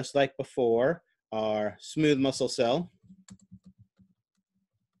just like before, our smooth muscle cell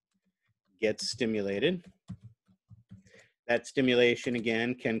gets stimulated. That stimulation,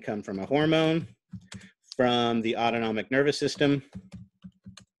 again, can come from a hormone, from the autonomic nervous system,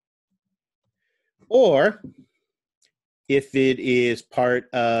 or if it is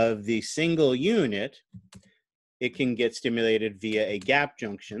part of the single unit, it can get stimulated via a gap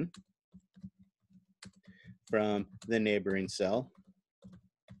junction from the neighboring cell.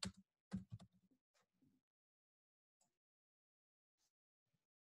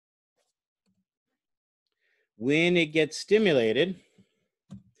 When it gets stimulated,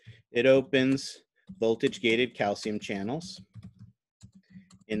 it opens voltage-gated calcium channels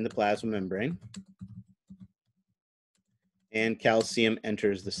in the plasma membrane, and calcium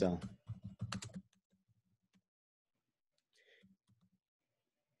enters the cell.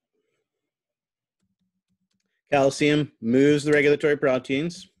 Calcium moves the regulatory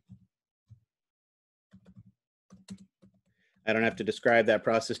proteins I don't have to describe that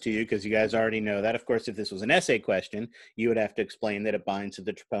process to you because you guys already know that. Of course, if this was an essay question, you would have to explain that it binds to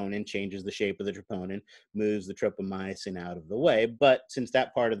the troponin, changes the shape of the troponin, moves the tropomyosin out of the way. But since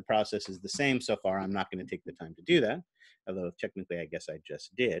that part of the process is the same so far, I'm not going to take the time to do that, although technically I guess I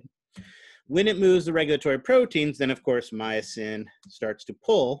just did. When it moves the regulatory proteins, then of course myosin starts to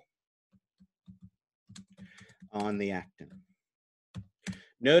pull on the actin.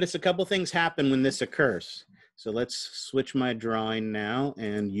 Notice a couple things happen when this occurs. So let's switch my drawing now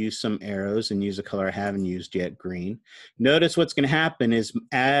and use some arrows and use a color I haven't used yet, green. Notice what's going to happen is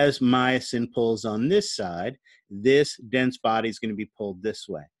as myosin pulls on this side, this dense body is going to be pulled this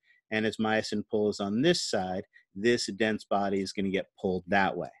way. And as myosin pulls on this side, this dense body is going to get pulled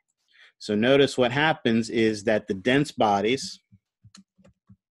that way. So notice what happens is that the dense bodies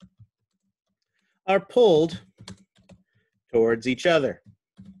are pulled towards each other.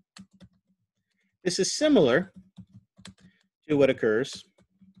 This is similar to what occurs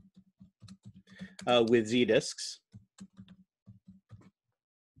with Z-discs.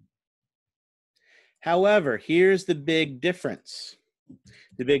 However, here's the big difference.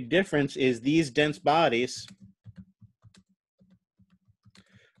 The big difference is these dense bodies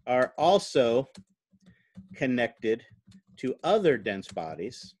are also connected to other dense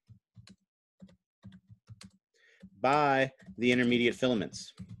bodies by the intermediate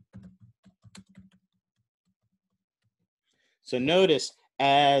filaments. So notice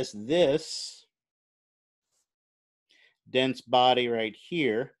as this dense body right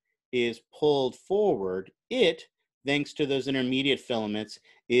here is pulled forward, it, thanks to those intermediate filaments,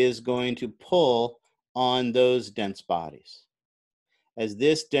 is going to pull on those dense bodies. As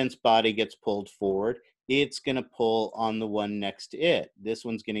this dense body gets pulled forward, it's going to pull on the one next to it. This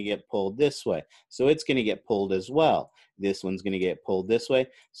one's going to get pulled this way. So it's going to get pulled as well. This one's going to get pulled this way.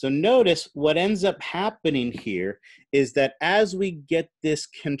 So notice what ends up happening here is that as we get this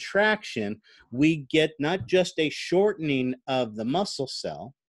contraction, we get not just a shortening of the muscle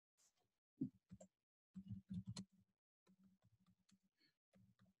cell,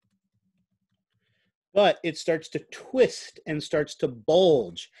 but it starts to twist and starts to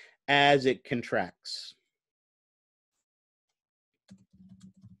bulge as it contracts.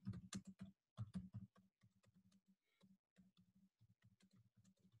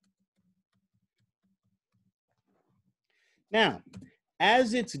 Now,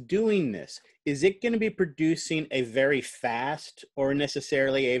 as it's doing this, is it going to be producing a very fast or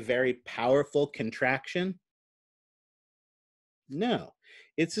necessarily a very powerful contraction? No,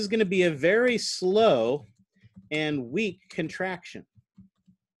 it's going to be a very slow and weak contraction.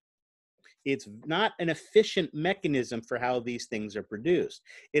 It's not an efficient mechanism for how these things are produced.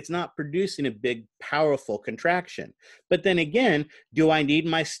 It's not producing a big, powerful contraction. But then again, do I need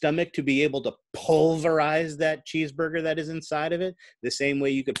my stomach to be able to pulverize that cheeseburger that is inside of it the same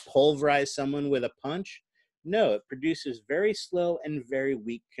way you could pulverize someone with a punch? No, it produces very slow and very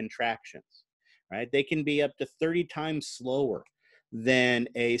weak contractions, right? They can be up to 30 times slower than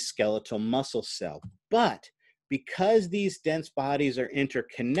a skeletal muscle cell. But because these dense bodies are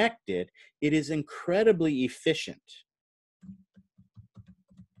interconnected, it is incredibly efficient.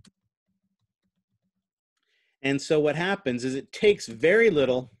 And so what happens is it takes very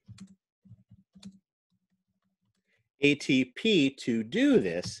little ATP to do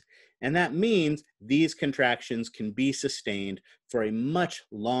this, and that means these contractions can be sustained for a much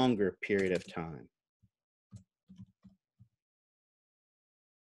longer period of time.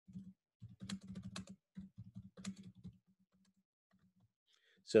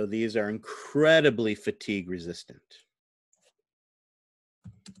 So these are incredibly fatigue resistant.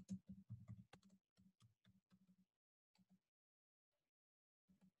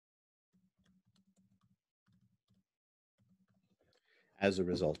 As a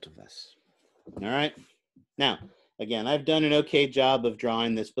result of this. All right. Now, again, I've done an okay job of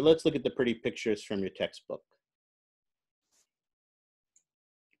drawing this, but let's look at the pretty pictures from your textbook.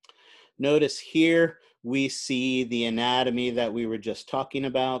 Notice here we see the anatomy that we were just talking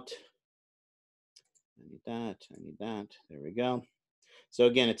about. I need that. There we go. So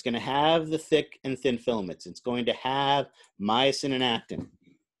again, it's going to have the thick and thin filaments. It's going to have myosin and actin.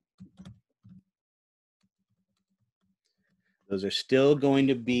 Those are still going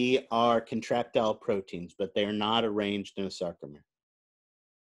to be our contractile proteins, but they are not arranged in a sarcomere.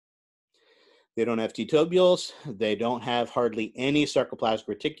 They don't have T-tubules. They don't have hardly any sarcoplasmic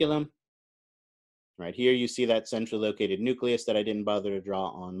reticulum. Right here, you see that centrally located nucleus that I didn't bother to draw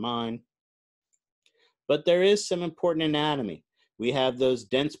on mine. But there is some important anatomy. We have those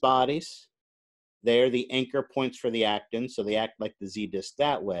dense bodies. They're the anchor points for the actin, so they act like the Z-disc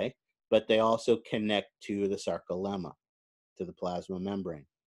that way, but they also connect to the sarcolemma. to the plasma membrane.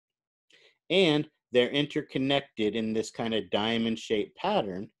 And they're interconnected in this kind of diamond-shaped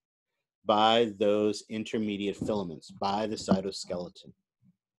pattern by those intermediate filaments, by the cytoskeleton.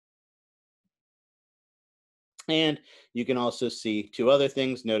 And you can also see two other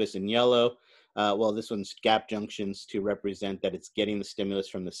things. Notice in yellow, well, this one's gap junctions to represent that it's getting the stimulus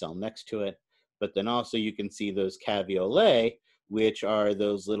from the cell next to it. But then also you can see those caveolae, which are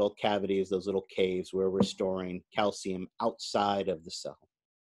those little cavities, those little caves where we're storing calcium outside of the cell.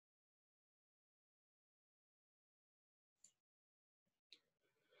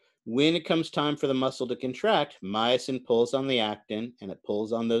 When it comes time for the muscle to contract, myosin pulls on the actin and it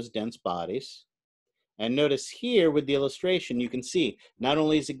pulls on those dense bodies. And notice here with the illustration, you can see not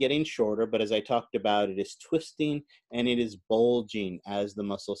only is it getting shorter, but as I talked about, it is twisting and it is bulging as the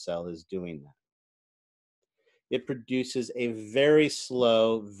muscle cell is doing that. It produces a very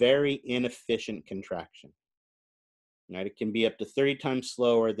slow, very inefficient contraction. Right? It can be up to 30 times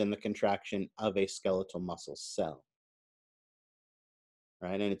slower than the contraction of a skeletal muscle cell.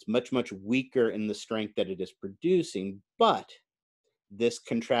 Right? And it's much, much weaker in the strength that it is producing, but this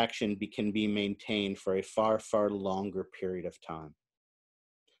contraction can be maintained for a far, far longer period of time.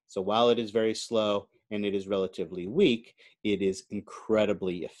 So while it is very slow and it is relatively weak, it is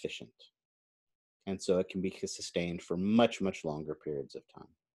incredibly efficient. And so it can be sustained for much, much longer periods of time.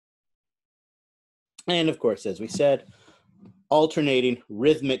 And of course, as we said, alternating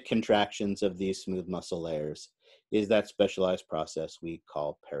rhythmic contractions of these smooth muscle layers is that specialized process we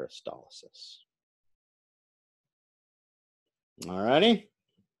call peristalsis. All righty.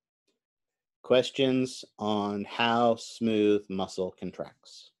 Questions on how smooth muscle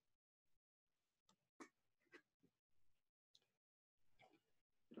contracts?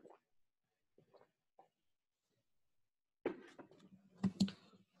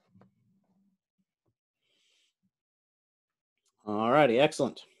 All righty,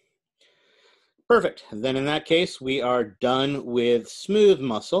 excellent. Perfect. Then in that case, we are done with smooth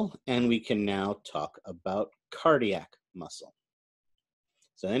muscle, and we can now talk about cardiac muscle.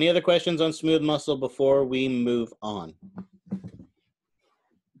 So any other questions on smooth muscle before we move on?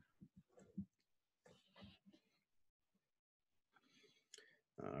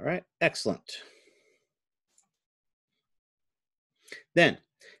 All right, excellent. Then,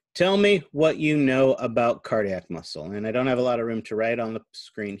 tell me what you know about cardiac muscle. And I don't have a lot of room to write on the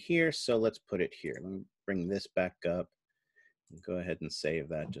screen here, so let's put it here. Let me bring this back up. Go ahead and save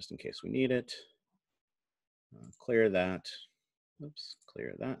that just in case we need it. Clear that. Oops,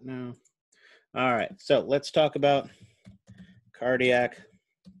 clear that now. All right, so let's talk about cardiac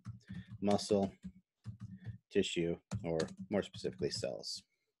muscle tissue, or more specifically cells.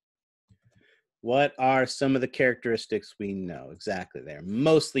 What are some of the characteristics we know? Exactly, they're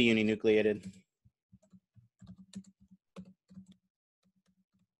mostly uninucleated.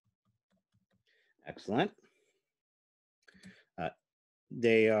 Excellent.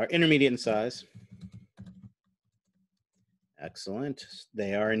 They are intermediate in size. Excellent.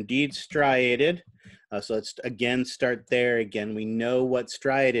 They are indeed striated. So let's again start there. Again, we know what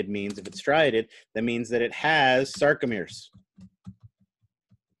striated means. If it's striated, that means that it has sarcomeres.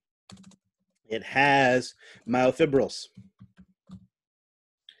 It has myofibrils.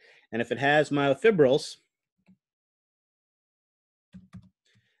 And if it has myofibrils,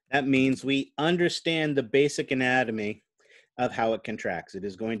 that means we understand the basic anatomy of how it contracts. It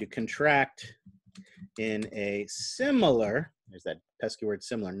is going to contract in a similar, there's that pesky word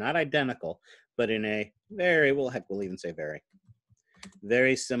similar, not identical, but in a very, well, heck, we'll even say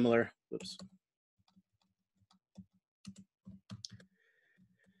very similar, whoops,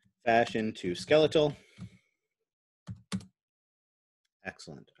 fashion to skeletal.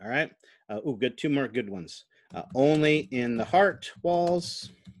 Excellent. All right. Good. Two more good ones. Only in the heart walls.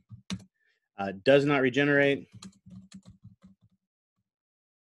 Does not regenerate.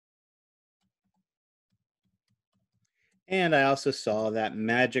 And I also saw that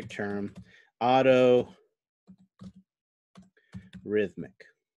magic term, autorhythmic.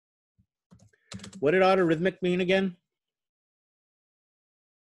 What did autorhythmic mean again?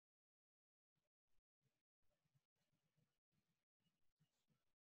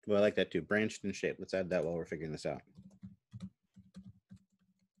 Well, I like that too. Branched in shape. Let's add that while we're figuring this out.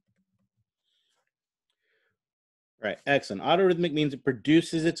 Right, excellent. Autorhythmic means it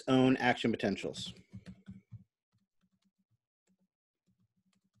produces its own action potentials.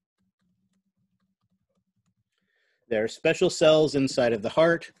 There are special cells inside of the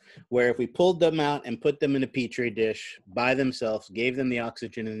heart where if we pulled them out and put them in a petri dish by themselves, gave them the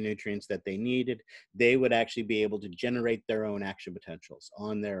oxygen and the nutrients that they needed, they would actually be able to generate their own action potentials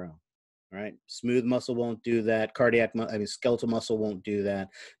on their own. right? Smooth muscle won't do that. Skeletal muscle won't do that,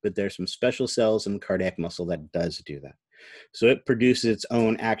 but there's some special cells in cardiac muscle that does do that. So it produces its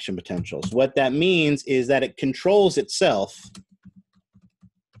own action potentials. What that means is that it controls itself.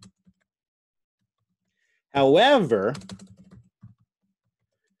 However,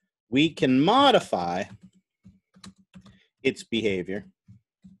 we can modify its behavior.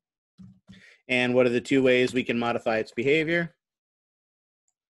 And what are the two ways we can modify its behavior?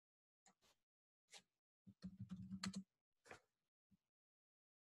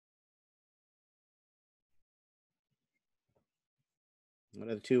 What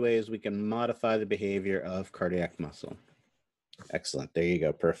are the two ways we can modify the behavior of cardiac muscle? Excellent. There you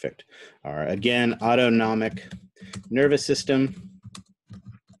go. Perfect. All right. Again, autonomic nervous system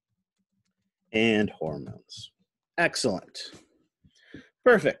and hormones. Excellent.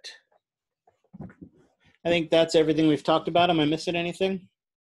 Perfect. I think that's everything we've talked about. Am I missing anything?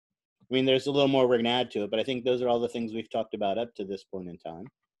 I mean, there's a little more we're going to add to it, but I think those are all the things we've talked about up to this point in time.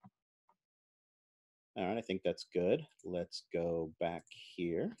 All right, I think that's good. Let's go back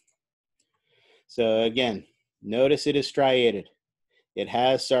here. So again, notice it is striated. It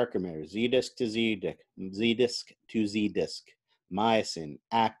has sarcomeres, Z disc to Z disc, Z disc to Z disc, myosin,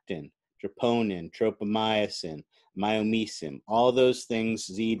 actin, troponin, tropomyosin, myomysin, all those things,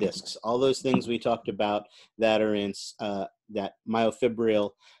 Z discs, all those things we talked about that are in that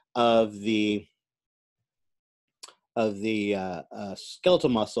myofibril of the skeletal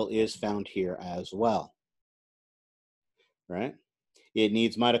muscle is found here as well, right? It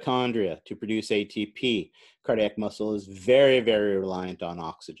needs mitochondria to produce ATP. Cardiac muscle is very, very reliant on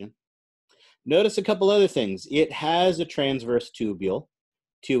oxygen. Notice a couple other things. It has a transverse tubule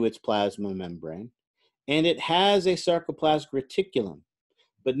to its plasma membrane, and it has a sarcoplasmic reticulum.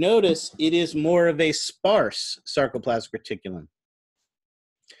 But notice it is more of a sparse sarcoplasmic reticulum.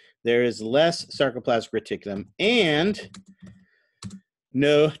 There is less sarcoplasmic reticulum and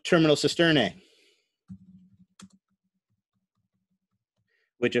no terminal cisternae,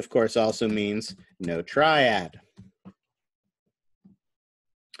 which of course also means no triad.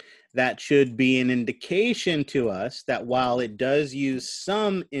 That should be an indication to us that while it does use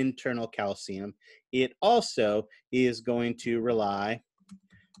some internal calcium, it also is going to rely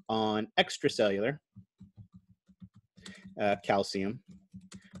on extracellular calcium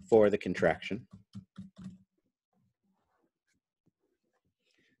for the contraction.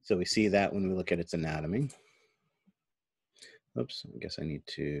 So we see that when we look at its anatomy. Oops, I guess I need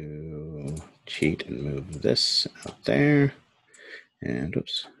to cheat and move this out there. And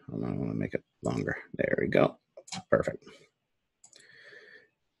oops, hold on, I want to make it longer. There we go. Perfect.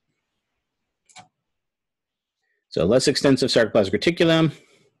 So less extensive sarcoplasmic reticulum,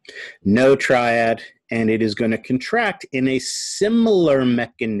 no triad, and it is going to contract in a similar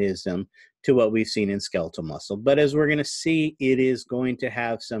mechanism to what we've seen in skeletal muscle. But as we're going to see, it is going to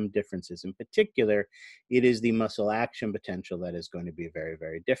have some differences. In particular, it is the muscle action potential that is going to be very,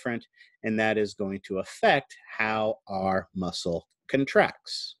 very different, and that is going to affect how our muscle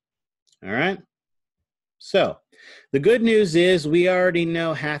contracts. All right? So the good news is we already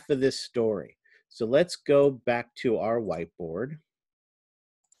know half of this story. So let's go back to our whiteboard,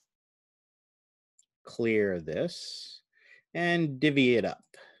 clear this, and divvy it up.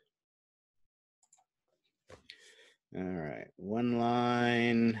 All right, one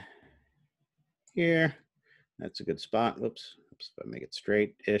line here. That's a good spot. Whoops, if I make it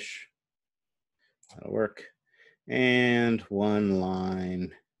straight-ish, that'll work. And one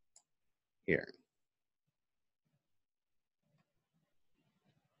line here.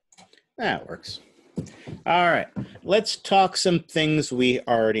 That works. All right, let's talk some things we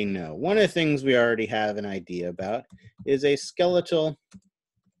already know. One of the things we already have an idea about is a skeletal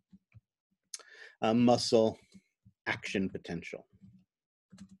muscle action potential.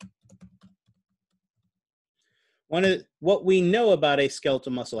 What we know about a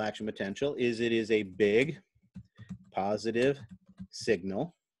skeletal muscle action potential is it is a big positive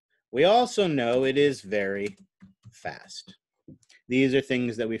signal. We also know it is very fast. These are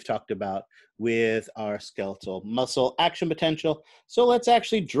things that we've talked about with our skeletal muscle action potential. So let's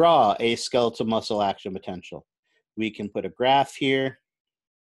actually draw a skeletal muscle action potential. We can put a graph here.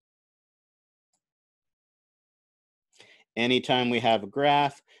 Anytime we have a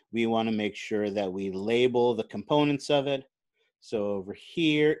graph, we want to make sure that we label the components of it. So over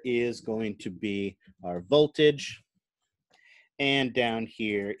here is going to be our voltage. And down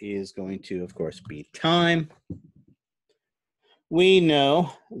here is going to, of course, be time. We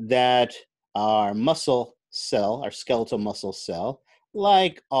know that our muscle cell, our skeletal muscle cell,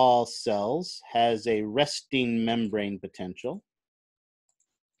 like all cells, has a resting membrane potential.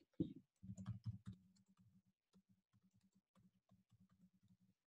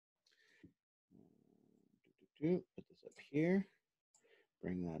 Put this up here.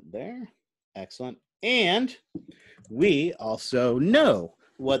 Bring that there. Excellent. And we also know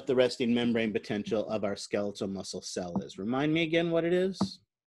what the resting membrane potential of our skeletal muscle cell is. Remind me again what it is.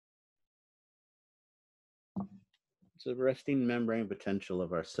 It's the resting membrane potential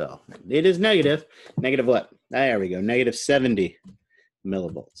of our cell. It is negative. Negative what? There we go. Negative 70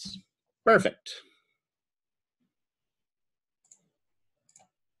 millivolts. Perfect.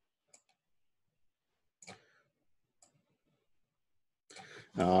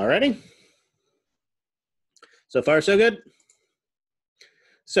 All righty. So far, so good.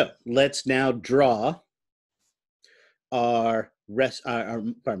 So let's now draw our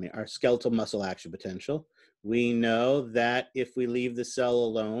skeletal muscle action potential. We know that if we leave the cell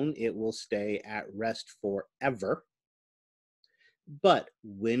alone, it will stay at rest forever. But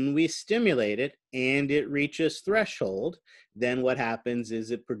when we stimulate it and it reaches threshold, then what happens is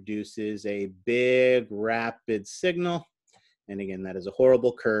it produces a big rapid signal. And again, that is a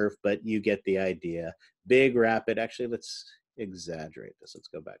horrible curve, but you get the idea. Big rapid, actually, let's exaggerate this. Let's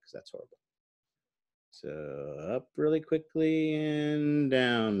go back because that's horrible. So up really quickly and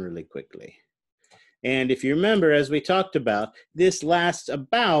down really quickly. And if you remember, as we talked about, this lasts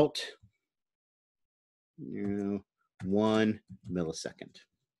about 1 millisecond.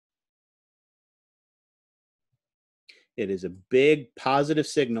 It is a big positive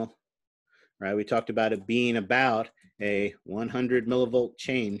signal, right? We talked about it being about a 100 millivolt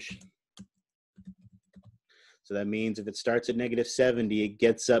change. So that means if it starts at negative 70, it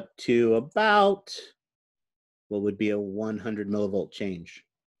gets up to about what would be a 100 millivolt change.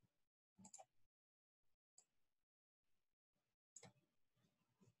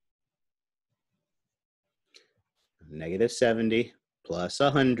 Negative 70 plus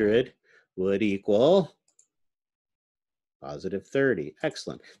 100 would equal positive 30.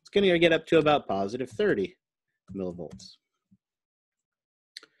 Excellent. It's going to get up to about positive 30 millivolts.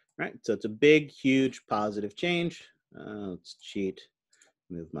 All right, so it's a big, huge positive change. Let's cheat.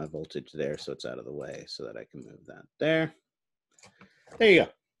 Move my voltage there so it's out of the way so that I can move that there. There you go.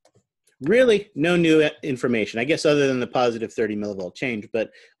 Really no new information, I guess, other than the positive 30 millivolt change,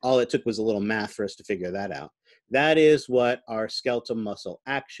 but all it took was a little math for us to figure that out. That is what our skeletal muscle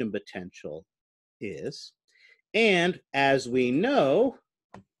action potential is. And as we know,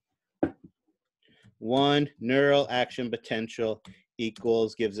 one neural action potential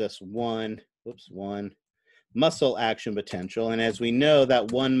gives us one muscle action potential. And as we know,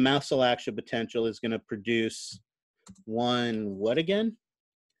 that one muscle action potential is going to produce one, what again?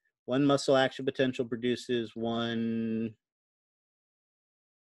 One muscle action potential produces one,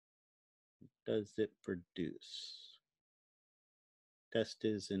 does it produce? Test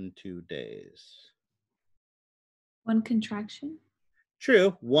is in 2 days. One contraction.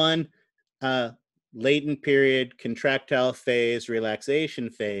 True, one latent period, contractile phase, relaxation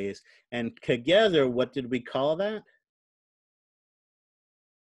phase, and together, what did we call that?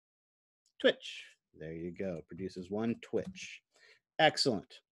 Twitch. There you go, produces one twitch.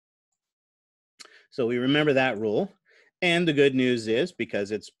 Excellent. So we remember that rule. And the good news is,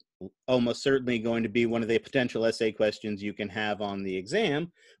 because it's almost certainly going to be one of the potential essay questions you can have on the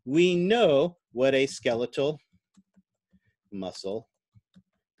exam, we know what a skeletal muscle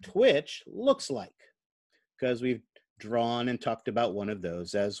twitch looks like, because we've drawn and talked about one of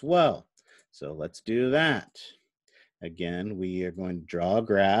those as well. So let's do that. Again, we are going to draw a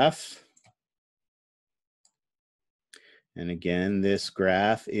graph. And again, this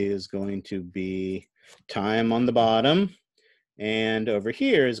graph is going to be time on the bottom. And over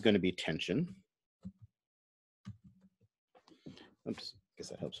here is going to be tension. Oops, I guess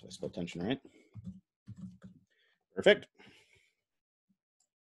that helps if I spell tension right. Perfect.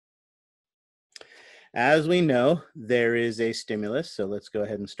 As we know, there is a stimulus. So let's go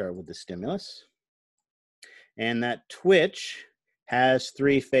ahead and start with the stimulus. And that twitch has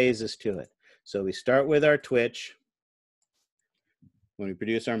 3 phases to it. So we start with our twitch. When we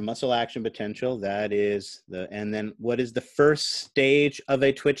produce our muscle action potential, that is and then what is the first stage of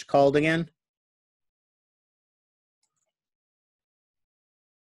a twitch called again?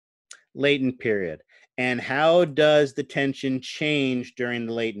 Latent period. And how does the tension change during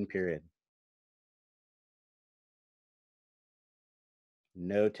the latent period?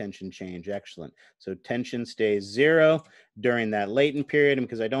 No tension change. Excellent. So tension stays 0 during that latent period. And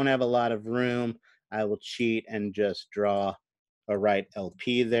because I don't have a lot of room, I will cheat and just draw a right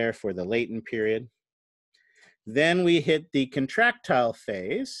LP there for the latent period. Then we hit the contractile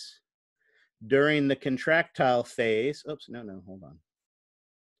phase. During the contractile phase, oops, no, hold on.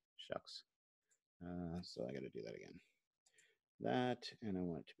 Shucks. So I got to do that again. That, and I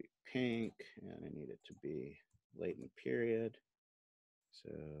want it to be pink, and I need it to be latent period. So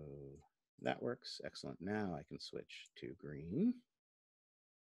that works. Excellent. Now I can switch to green.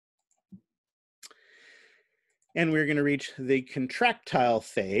 And we're going to reach the contractile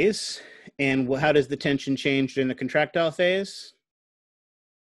phase. And how does the tension change during the contractile phase?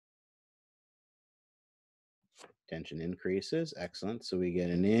 Tension increases. Excellent. So we get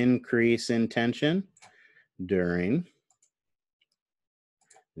an increase in tension during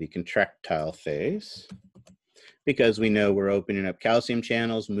the contractile phase, because we know we're opening up calcium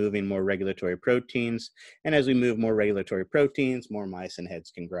channels, moving more regulatory proteins. And as we move more regulatory proteins, more myosin heads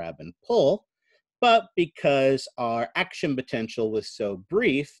can grab and pull. But because our action potential was so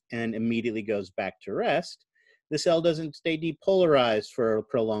brief and immediately goes back to rest, the cell doesn't stay depolarized for a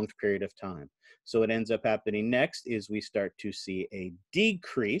prolonged period of time. So what ends up happening next is we start to see a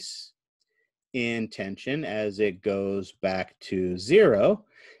decrease in tension as it goes back to 0.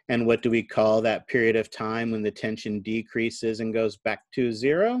 And what do we call that period of time when the tension decreases and goes back to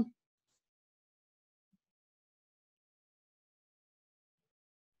 0?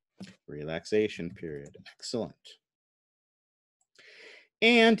 Relaxation period. Excellent.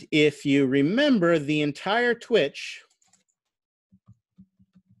 And if you remember, the entire twitch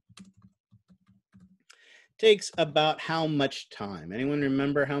takes about how much time? Anyone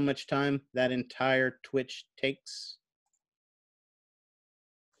remember how much time that entire twitch takes?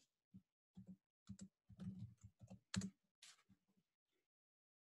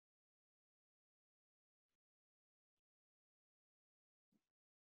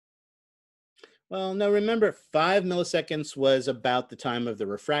 Well, no, remember 5 milliseconds was about the time of the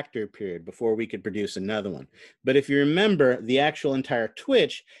refractory period before we could produce another one. But if you remember, the actual entire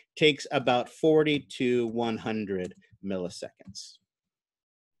twitch takes about 40 to 100 milliseconds.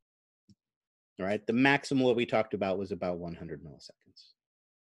 All right, the maximum what we talked about was about 100 milliseconds.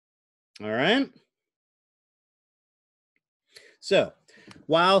 All right. So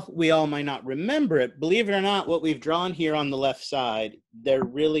while we all might not remember it, believe it or not, what we've drawn here on the left side, there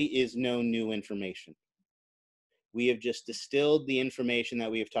really is no new information. We have just distilled the information that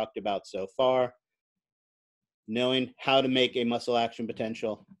we have talked about so far, knowing how to make a muscle action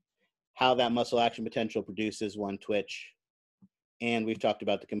potential, how that muscle action potential produces one twitch, and we've talked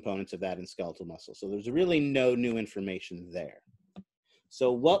about the components of that in skeletal muscle. So there's really no new information there.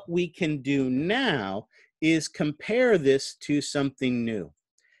 So what we can do now is compare this to something new.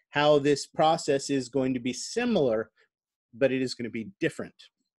 How this process is going to be similar, but it is going to be different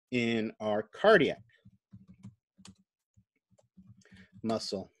in our cardiac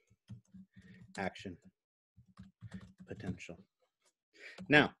muscle action potential.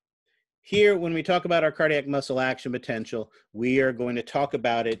 Now, here, when we talk about our cardiac muscle action potential, we are going to talk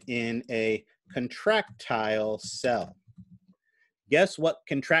about it in a contractile cell. Guess what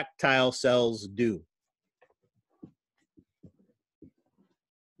contractile cells do?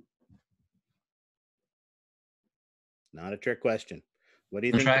 Not a trick question. What do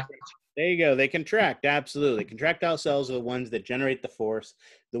you think? There you go. They contract. Absolutely. Contractile cells are the ones that generate the force,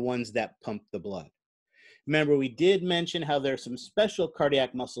 the ones that pump the blood. Remember, we did mention how there are some special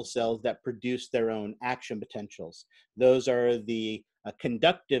cardiac muscle cells that produce their own action potentials. Those are the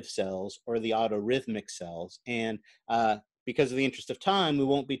conductive cells or the autorhythmic cells. And because of the interest of time, we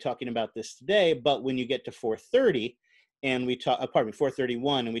won't be talking about this today, but when you get to 430, and we talk,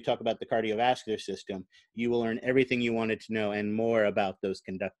 431, and we talk about the cardiovascular system, you will learn everything you wanted to know and more about those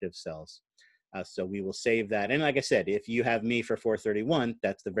conductive cells. So we will save that. And like I said, if you have me for 431,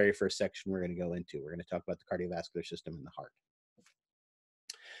 that's the very first section we're going to go into. We're going to talk about the cardiovascular system and the heart.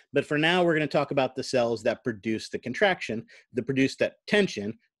 But for now, we're going to talk about the cells that produce the contraction, that produce that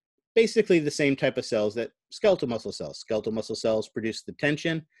tension, basically the same type of cells that skeletal muscle cells. Skeletal muscle cells produce the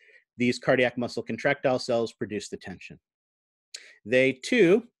tension. These cardiac muscle contractile cells produce the tension. They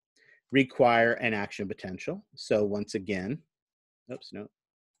too require an action potential. So once again, oops, no,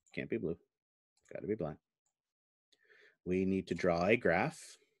 can't be blue. Got to be black. We need to draw a graph.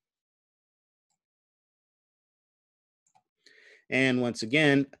 And once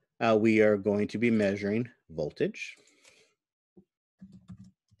again, we are going to be measuring voltage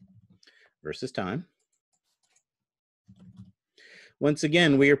versus time. Once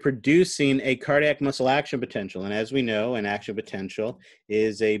again, we are producing a cardiac muscle action potential. And as we know, an action potential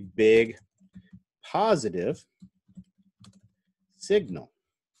is a big positive signal.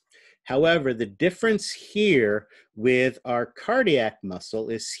 However, the difference here with our cardiac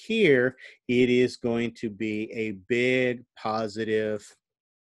muscle is here, it is going to be a big positive,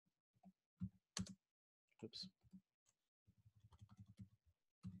 oops,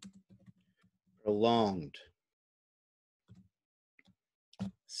 prolonged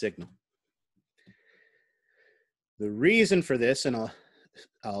signal. The reason for this, and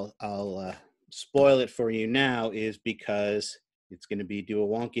I'll spoil it for you now, is because it's going to be do a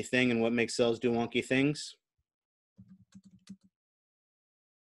wonky thing. And what makes cells do wonky things?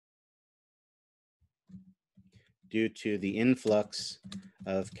 Due to the influx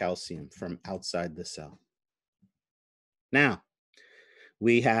of calcium from outside the cell. Now,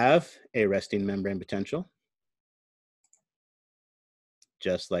 we have a resting membrane potential,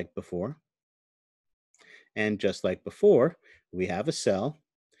 just like before. And just like before, we have a cell,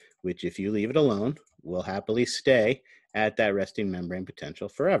 which if you leave it alone, will happily stay at that resting membrane potential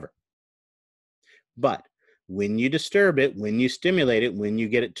forever. But when you disturb it, when you stimulate it, when you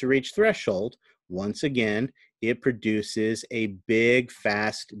get it to reach threshold, once again, it produces a big,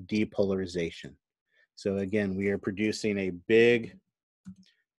 fast depolarization. So again, we are producing a big,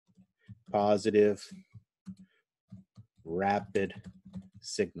 positive, rapid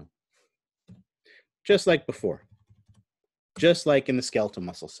signal. Just like before, just like in the skeletal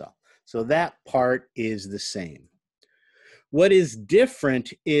muscle cell. So that part is the same. What is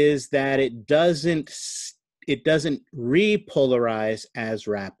different is that it doesn't repolarize as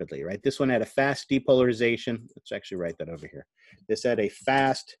rapidly, right? This one had a fast depolarization. Let's actually write that over here. This had a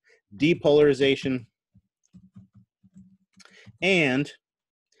fast depolarization and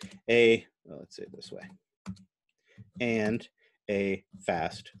let's say it this way, and a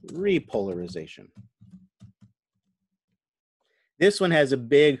fast repolarization. This one has a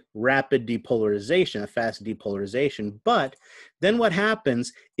big rapid depolarization, a fast depolarization, but then what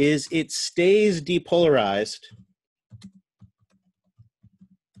happens is it stays depolarized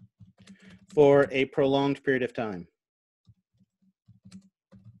for a prolonged period of time.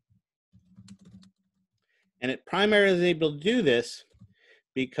 And it primarily is able to do this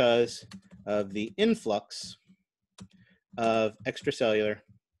because of the influx of extracellular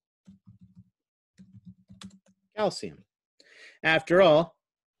calcium. After all,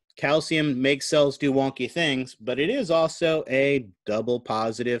 calcium makes cells do wonky things, but it is also a double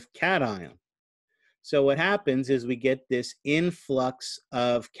positive cation. So what happens is we get this influx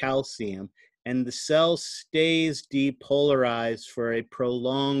of calcium and the cell stays depolarized for a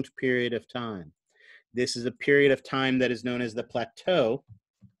prolonged period of time. This is a period of time that is known as the plateau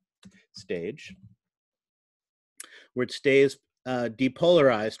stage, where it stays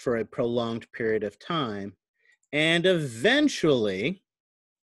depolarized for a prolonged period of time, and eventually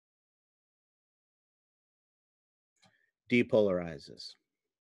depolarizes.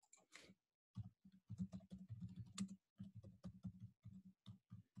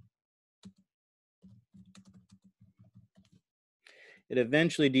 It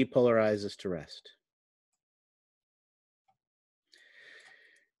eventually depolarizes to rest.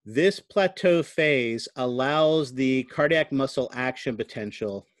 This plateau phase allows the cardiac muscle action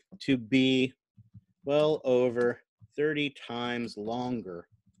potential to be well over 30 times longer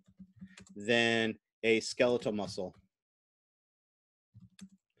than a skeletal muscle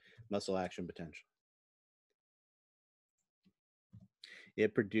action potential.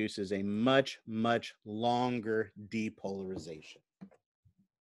 It produces a much, much longer depolarization.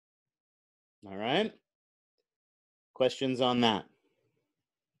 All right? Questions on that?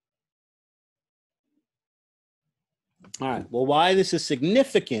 All right, well, why this is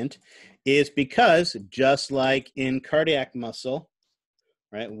significant is because just like in cardiac muscle,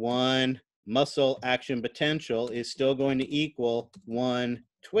 right, one muscle action potential is still going to equal one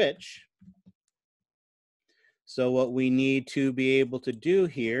twitch. So what we need to be able to do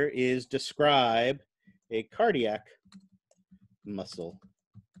here is describe a cardiac muscle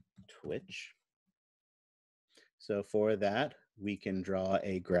twitch. So for that, we can draw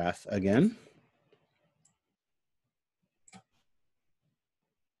a graph again.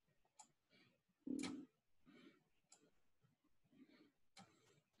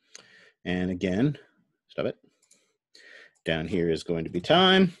 And again, stop it. Down here is going to be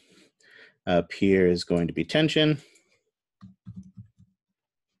time. Up here is going to be tension.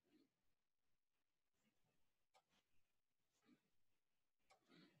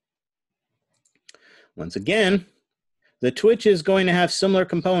 Once again, the twitch is going to have similar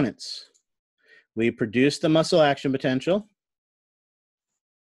components. We produce the muscle action potential.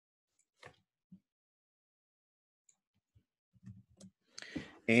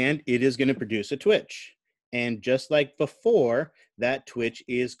 And it is going to produce a twitch. And just like before, that twitch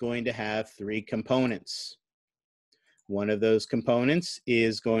is going to have three components. One of those components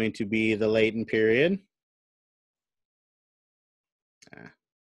is going to be the latent period.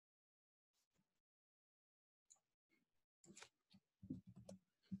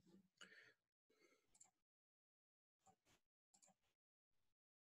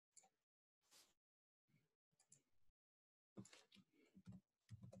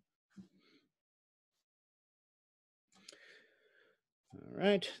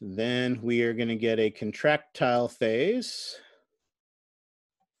 right, then we are going to get a contractile phase.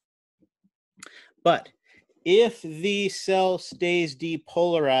 But if the cell stays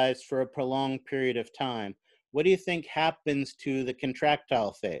depolarized for a prolonged period of time, what do you think happens to the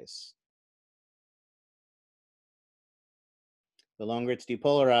contractile phase? The longer it's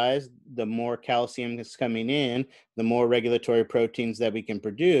depolarized, the more calcium is coming in, the more regulatory proteins that we can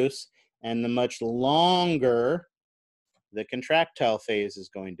produce, and the much longer the contractile phase is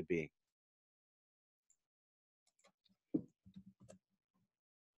going to be.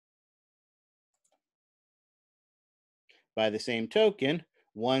 By the same token,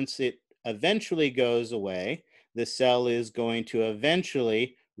 once it eventually goes away, the cell is going to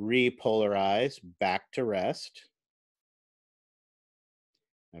eventually repolarize back to rest.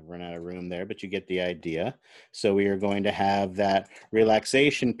 I've run out of room there, but you get the idea. So we are going to have that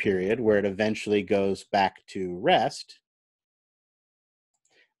relaxation period where it eventually goes back to rest.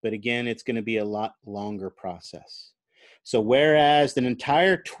 But again, it's going to be a lot longer process. So whereas an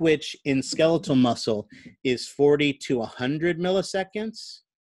entire twitch in skeletal muscle is 40 to 100 milliseconds,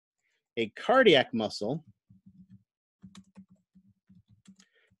 a cardiac muscle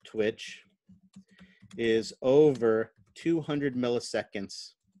twitch is over 200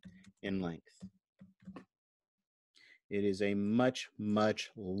 milliseconds in length. It is a much,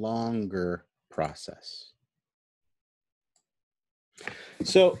 much longer process.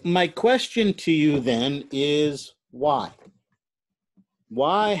 So my question to you then is why?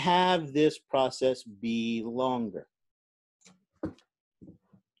 Why have this process be longer?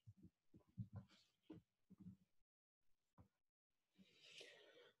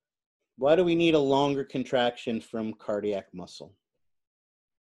 Why do we need a longer contraction from cardiac muscle?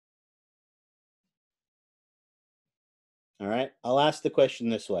 All right, I'll ask the question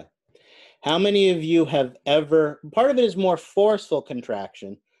this way. How many of you have ever, part of it is more forceful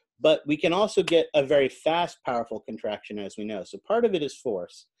contraction, but we can also get a very fast, powerful contraction, as we know. So part of it is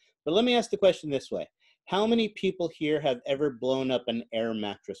force. But let me ask the question this way. How many people here have ever blown up an air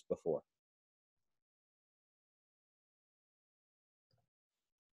mattress before?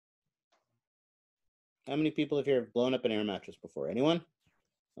 How many people here have blown up an air mattress before? Anyone?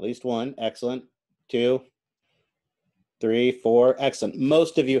 At least one. Excellent. 2, 3, 4. Excellent.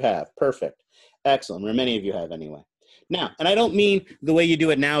 Most of you have. Perfect. Excellent. Or many of you have anyway. Now, and I don't mean the way you do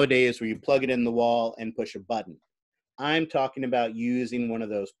it nowadays where you plug it in the wall and push a button. I'm talking about using one of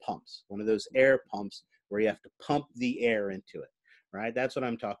those pumps, one of those air pumps where you have to pump the air into it, right? That's what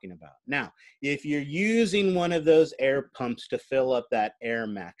I'm talking about. Now, if you're using one of those air pumps to fill up that air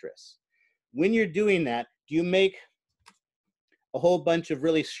mattress, when you're doing that, do you make a whole bunch of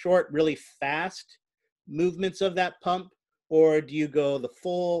really short, really fast movements of that pump, or do you go the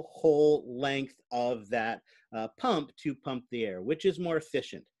full whole length of that pump to pump the air? Which is more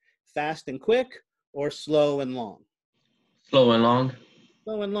efficient, fast and quick or slow and long? Slow and long.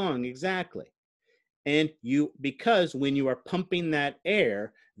 Slow and long, exactly. And because when you are pumping that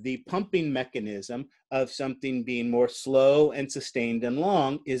air, the pumping mechanism of something being more slow and sustained and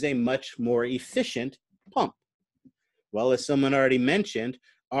long is a much more efficient pump. Well, as someone already mentioned,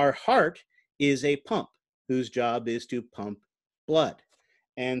 our heart is a pump whose job is to pump blood.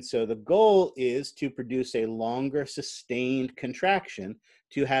 And so the goal is to produce a longer sustained contraction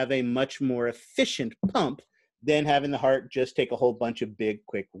to have a much more efficient pump than having the heart just take a whole bunch of big,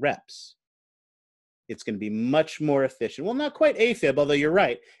 quick reps. It's going to be much more efficient. Well, not quite AFib, although you're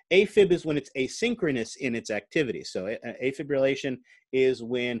right. AFib is when it's asynchronous in its activity. So afibrillation is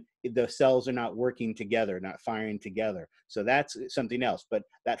when the cells are not working together, not firing together. So that's something else. But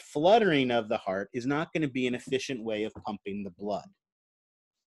that fluttering of the heart is not going to be an efficient way of pumping the blood.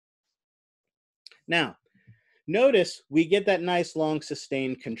 Now, notice we get that nice long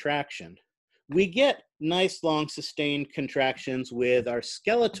sustained contraction. We get nice long sustained contractions with our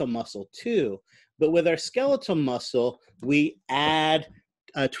skeletal muscle too, but with our skeletal muscle, we add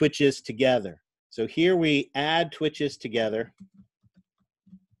twitches together. So here we add twitches together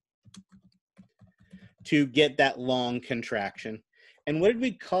to get that long contraction. And what did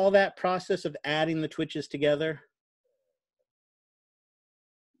we call that process of adding the twitches together?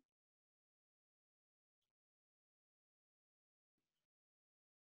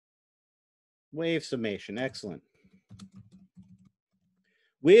 Wave summation. Excellent.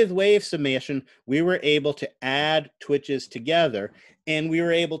 With wave summation, we were able to add twitches together, and we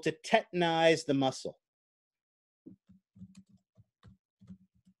were able to tetanize the muscle.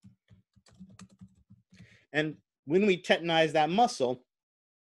 And when we tetanize that muscle,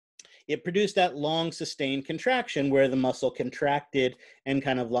 it produced that long sustained contraction where the muscle contracted and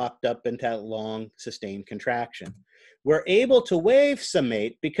kind of locked up into that long sustained contraction. we're able to wave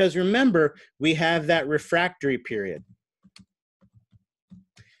summate because remember, we have that refractory period.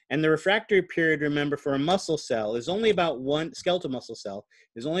 And the refractory period, remember, for a muscle cell is only about skeletal muscle cell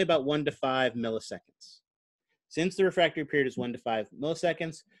is only about 1 to 5 milliseconds. Since the refractory period is 1 to 5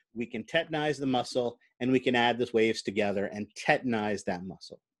 milliseconds, we can tetanize the muscle and we can add the waves together and tetanize that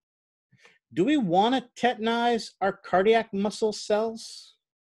muscle. Do we want to tetanize our cardiac muscle cells?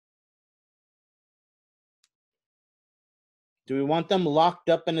 Do we want them locked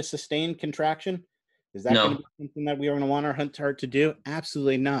up in a sustained contraction? Is that going to be something that we are going to want our heart to do?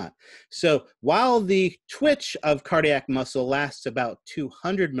 Absolutely not. So while the twitch of cardiac muscle lasts about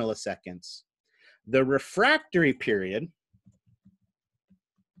 200 milliseconds, the refractory period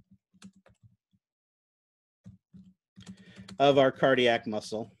of our cardiac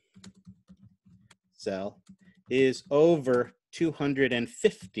muscle cell is over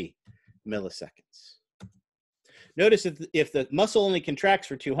 250 milliseconds. Notice if the muscle only contracts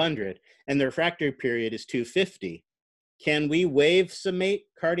for 200 and the refractory period is 250, can we wave summate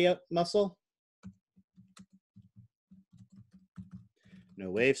cardiac muscle?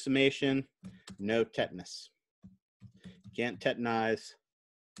 No wave summation, no tetanus. Can't tetanize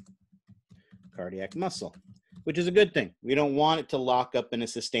cardiac muscle, which is a good thing. We don't want it to lock up in a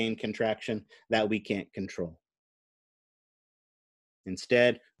sustained contraction that we can't control.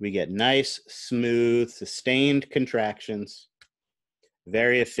 Instead, we get nice, smooth, sustained contractions,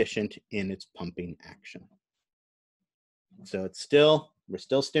 very efficient in its pumping action. So we're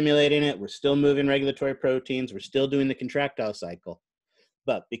still stimulating it, we're still moving regulatory proteins, we're still doing the contractile cycle.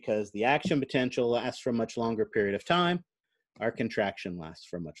 But because the action potential lasts for a much longer period of time, our contraction lasts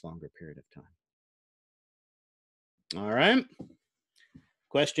for a much longer period of time. All right.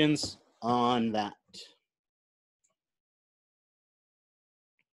 Questions on that?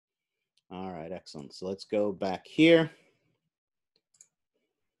 All right, excellent. So let's go back here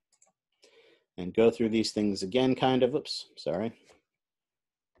and go through these things again, kind of. Oops, sorry.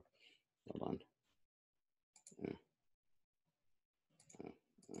 Hold on.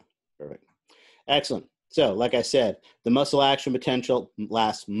 Perfect. Excellent. So like I said, the muscle action potential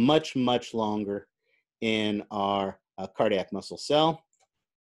lasts much, much longer in our cardiac muscle cell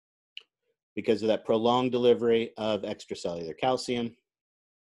because of that prolonged delivery of extracellular calcium.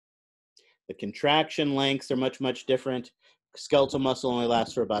 The contraction lengths are much, much different. Skeletal muscle only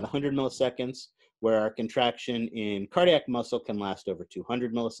lasts for about 100 milliseconds, where our contraction in cardiac muscle can last over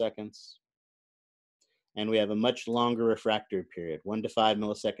 200 milliseconds. And we have a much longer refractory period, 1 to 5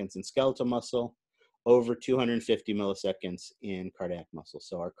 milliseconds in skeletal muscle, over 250 milliseconds in cardiac muscle.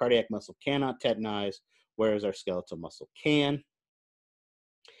 So our cardiac muscle cannot tetanize, whereas our skeletal muscle can.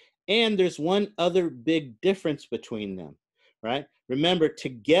 And there's one other big difference between them, right? Remember, to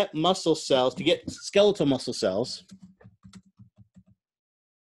get muscle cells, to get skeletal muscle cells,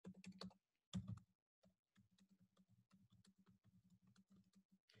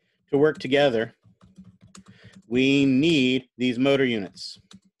 to work together, we need these motor units.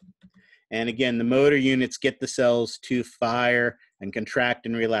 And again, the motor units get the cells to fire and contract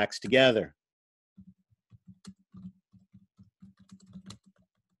and relax together.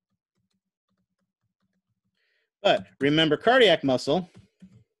 But remember, cardiac muscle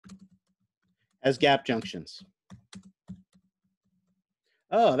has gap junctions.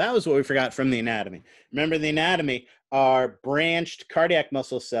 Oh, that was what we forgot from the anatomy. Remember, the anatomy, our branched cardiac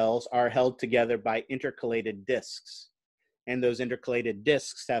muscle cells are held together by intercalated discs. And those intercalated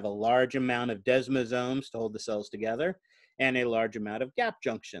discs have a large amount of desmosomes to hold the cells together and a large amount of gap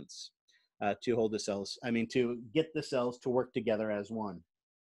junctions to hold the cells, to get the cells to work together as one.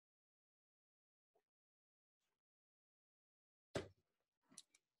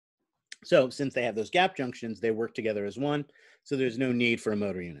 So since they have those gap junctions, they work together as one. So there's no need for a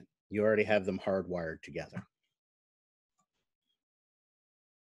motor unit. You already have them hardwired together.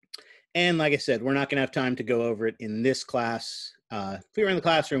 And like I said, we're not going to have time to go over it in this class. If we were in the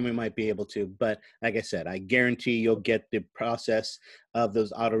classroom, we might be able to. But like I said, I guarantee you'll get the process of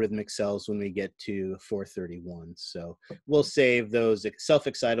those autorhythmic cells when we get to 431. So we'll save those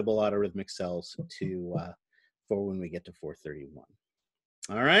self-excitable autorhythmic cells for when we get to 431.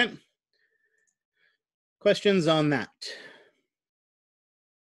 All right. Questions on that?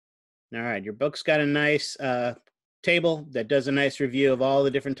 All right, your book's got a nice table that does a nice review of all the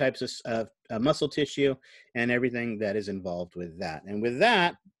different types of muscle tissue and everything that is involved with that. And with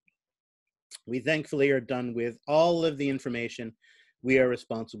that, we thankfully are done with all of the information we are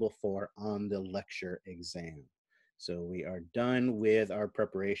responsible for on the lecture exam. So we are done with our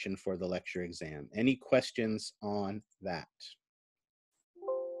preparation for the lecture exam. Any questions on that?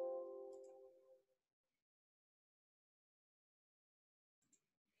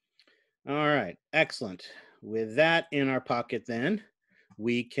 All right, excellent. With that in our pocket then,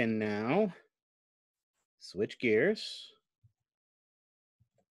 we can now switch gears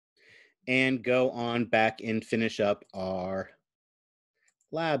and go on back and finish up our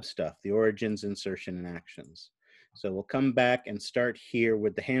lab stuff, the origins, insertion, and actions. So we'll come back and start here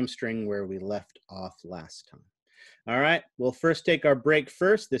with the hamstring where we left off last time. All right, we'll first take our break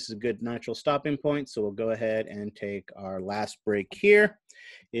first. This is a good natural stopping point, so we'll go ahead and take our last break here.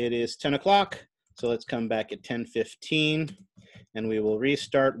 It is 10 o'clock, so let's come back at 10:15, and we will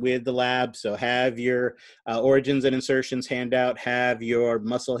restart with the lab. So have your origins and insertions handout, have your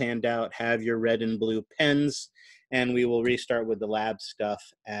muscle handout, have your red and blue pens, and we will restart with the lab stuff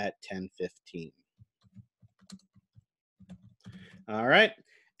at 10:15. All right,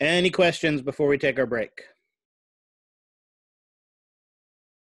 any questions before we take our break?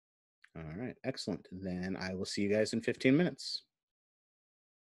 All right, excellent. Then I will see you guys in 15 minutes.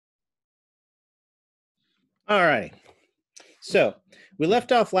 All right. So we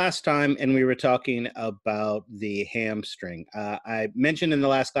left off last time and we were talking about the hamstring. I mentioned in the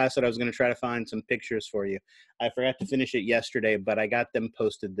last class that I was going to try to find some pictures for you. I forgot to finish it yesterday, but I got them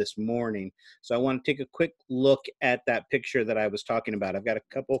posted this morning. So I want to take a quick look at that picture that I was talking about. I've got a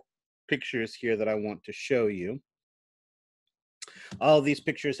couple pictures here that I want to show you. All of these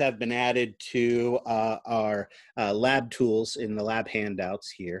pictures have been added to our lab tools in the lab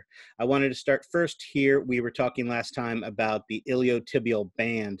handouts here. I wanted to start first here. We were talking last time about the iliotibial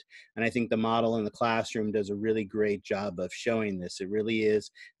band, and I think the model in the classroom does a really great job of showing this. It really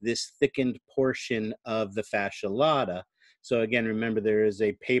is this thickened portion of the fascia lata. So again, remember there is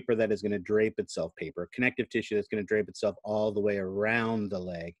a paper that is going to drape itself, connective tissue that's going to drape itself all the way around the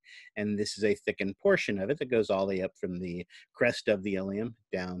leg. And this is a thickened portion of it that goes all the way up from the crest of the ilium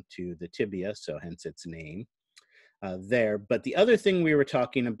down to the tibia, so hence its name there. But the other thing we were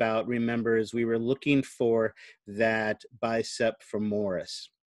talking about, remember, is we were looking for that bicep femoris.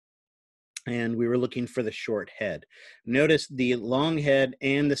 And we were looking for the short head. Notice the long head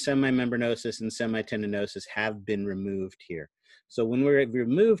and the semimembranosus and semitendinosus have been removed here. So when we're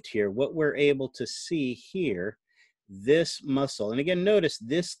removed here, what we're able to see here, this muscle, and again, notice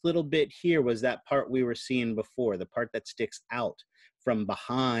this little bit here was that part we were seeing before, the part that sticks out from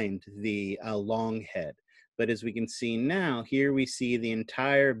behind the long head. But as we can see now, here we see the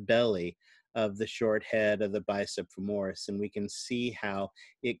entire belly of the short head of the bicep femoris, and we can see how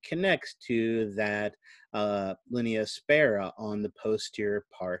it connects to that linea aspera on the posterior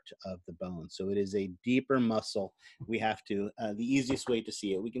part of the bone. So it is a deeper muscle. We have to, the easiest way to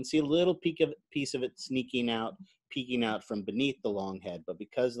see it, we can see a little piece of it sneaking out, peeking out from beneath the long head, but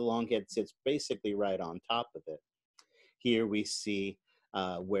because the long head sits basically right on top of it, here we see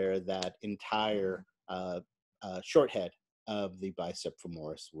where that entire short head of the bicep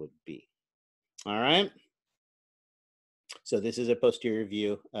femoris would be. All right. So this is a posterior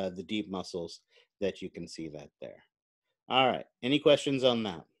view of the deep muscles that you can see that there. All right. Any questions on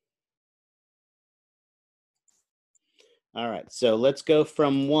that? All right. So let's go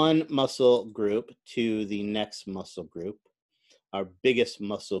from one muscle group to the next muscle group, our biggest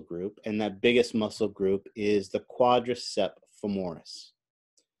muscle group. And that biggest muscle group is the quadricep femoris.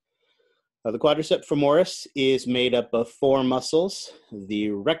 The quadricep femoris is made up of four muscles,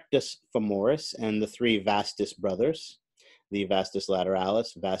 the rectus femoris and the three vastus brothers, the vastus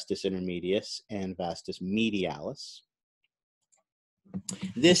lateralis, vastus intermedius, and vastus medialis.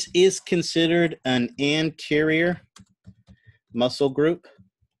 This is considered an anterior muscle group.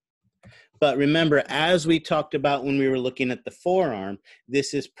 But remember, as we talked about when we were looking at the forearm,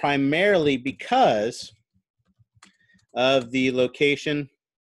 this is primarily because of the location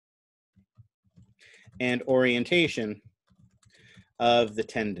and orientation of the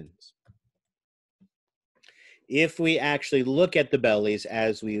tendons. If we actually look at the bellies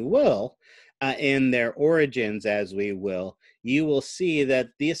as we will, and their origins as we will, you will see that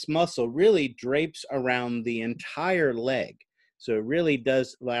this muscle really drapes around the entire leg. So it really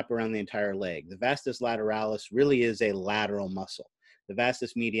does lap around the entire leg. The vastus lateralis really is a lateral muscle. The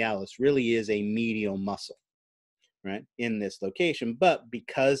vastus medialis really is a medial muscle, right, in this location. But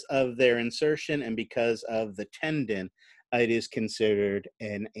because of their insertion and because of the tendon, it is considered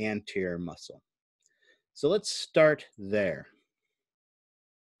an anterior muscle. So let's start there.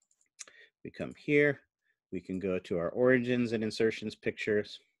 We come here, we can go to our origins and insertions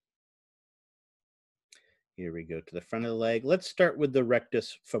pictures. Here we go to the front of the leg. Let's start with the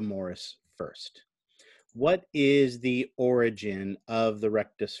rectus femoris first. What is the origin of the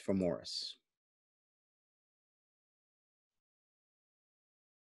rectus femoris?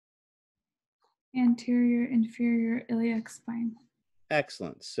 Anterior inferior iliac spine.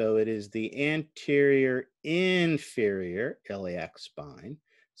 Excellent. So it is the anterior inferior iliac spine.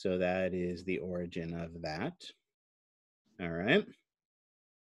 So that is the origin of that. All right.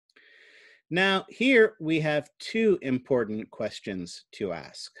 Now, here we have two important questions to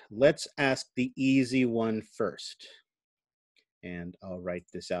ask. Let's ask the easy one first. And I'll write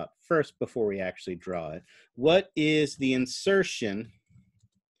this out first before we actually draw it. What is the insertion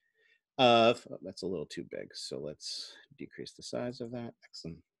of, oh, that's a little too big, so let's decrease the size of that.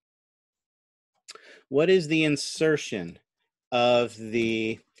 Excellent. What is the insertion of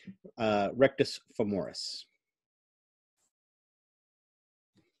the rectus femoris?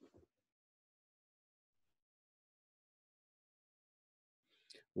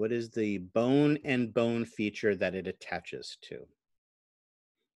 What is the bone and bone feature that it attaches to?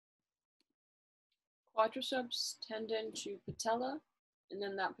 Quadriceps tendon to patella, and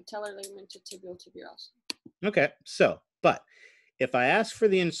then that patellar ligament to tibial tuberosity. Okay, so, but if I ask for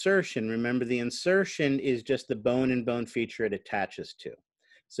the insertion, remember the insertion is just the bone and bone feature it attaches to.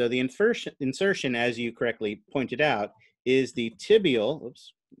 So the insertion, as you correctly pointed out, is the tibial,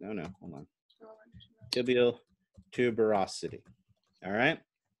 oops, no, hold on. Tibial tuberosity, all right?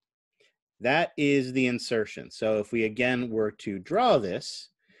 That is the insertion. So if we again were to draw this,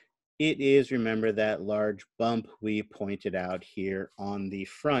 it is, remember, that large bump we pointed out here on the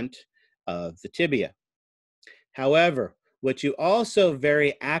front of the tibia. However, what you also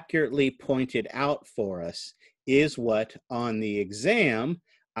very accurately pointed out for us is what on the exam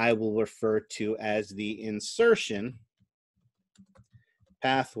I will refer to as the insertion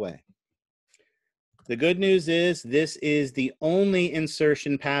pathway. The good news is this is the only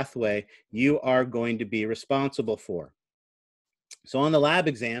insertion pathway you are going to be responsible for. So on the lab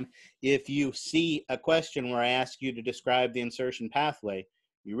exam, if you see a question where I ask you to describe the insertion pathway,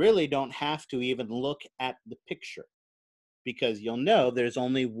 you really don't have to even look at the picture because you'll know there's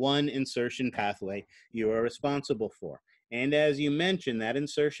only one insertion pathway you are responsible for. And as you mentioned, that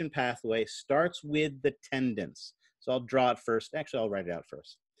insertion pathway starts with the tendons. So I'll draw it first. Actually, I'll write it out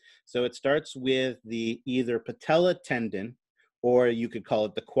first. So it starts with the either patella tendon, or you could call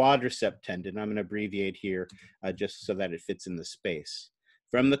it the quadricep tendon. I'm going to abbreviate here just so that it fits in the space.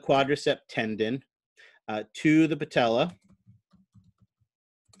 From the quadricep tendon to the patella,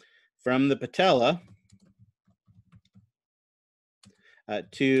 from the patella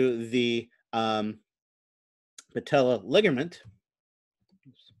to the patella ligament.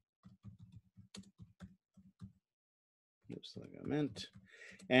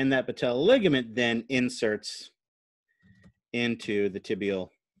 And that patella ligament then inserts into the tibial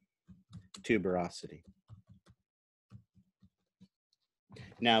tuberosity.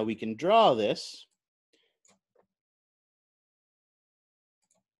 Now we can draw this.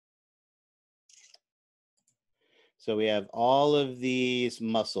 So we have all of these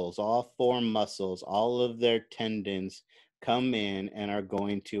muscles, all four muscles, all of their tendons come in and are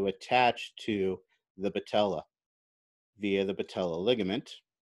going to attach to the patella via the patella ligament.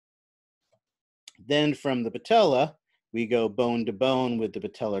 Then from the patella, we go bone to bone with the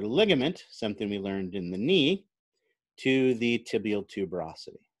patellar ligament, something we learned in the knee, to the tibial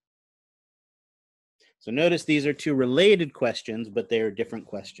tuberosity. So notice these are two related questions, but they are different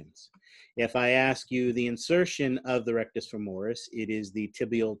questions. If I ask you the insertion of the rectus femoris, it is the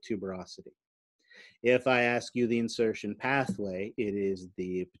tibial tuberosity. If I ask you the insertion pathway, it is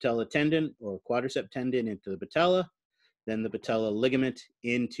the patella tendon or quadricep tendon into the patella, then the patella ligament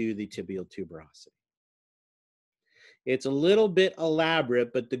into the tibial tuberosity. It's a little bit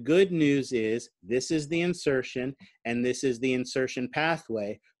elaborate, but the good news is this is the insertion and this is the insertion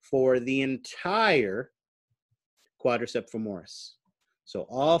pathway for the entire quadricep femoris. So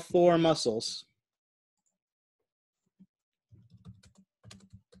all four muscles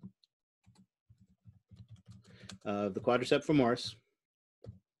of the quadricep femoris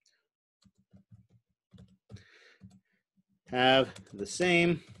have the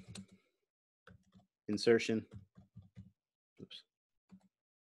same insertion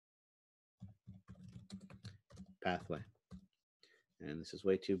pathway. And this is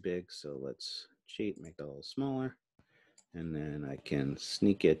way too big, so let's cheat, make it a little smaller. And then I can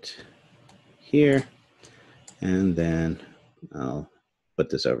sneak it here, and then I'll put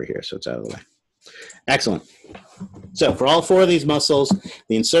this over here so it's out of the way. Excellent. So for all four of these muscles,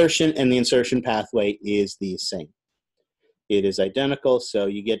 the insertion and the insertion pathway is the same. It is identical, so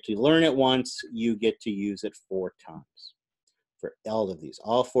you get to learn it once, you get to use it 4 times. For all of these,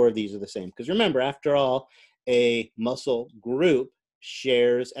 all 4 of these are the same. Because remember, after all, a muscle group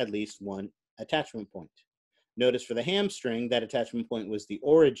shares at least one attachment point. Notice for the hamstring, that attachment point was the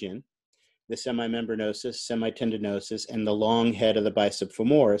origin. the semimembranosus, semitendinosus, and the long head of the bicep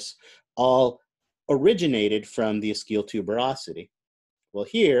femoris all originated from the ischial tuberosity. Well,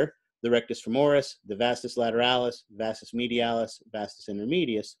 here, the rectus femoris, the vastus lateralis, vastus medialis, vastus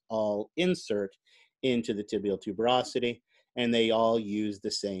intermedius all insert into the tibial tuberosity, and they all use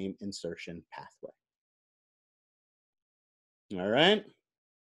the same insertion pathway. All right?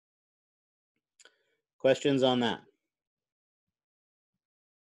 Questions on that?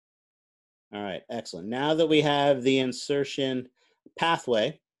 All right, excellent. Now that we have the insertion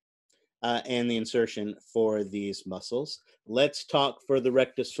pathway and the insertion for these muscles, let's talk for the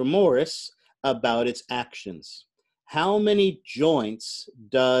rectus femoris about its actions. How many joints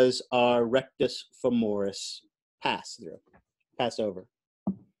does our rectus femoris pass over?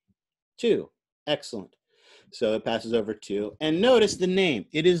 2. Excellent. So it passes over 2. And notice the name.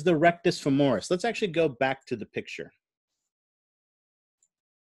 It is the rectus femoris. Let's actually go back to the picture.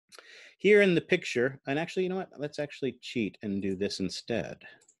 Here in the picture, and actually, you know what? Let's actually cheat and do this instead.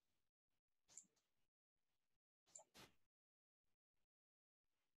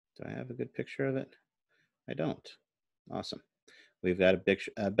 Do I have a good picture of it? I don't. Awesome. We've got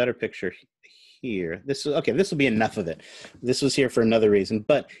a better picture here. This is okay. This will be enough of it. This was here for another reason.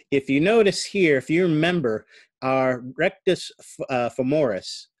 But if you notice here, if you remember, our rectus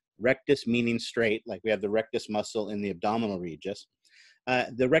femoris, rectus meaning straight, like we have the rectus muscle in the abdominal regions.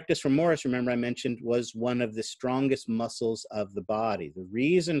 The rectus femoris, remember I mentioned, was one of the strongest muscles of the body. The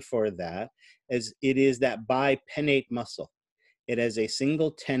reason for that is it is that bipennate muscle. It has a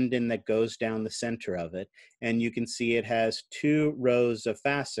single tendon that goes down the center of it, and you can see it has 2 rows of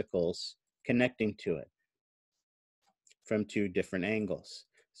fascicles connecting to it from 2 different angles.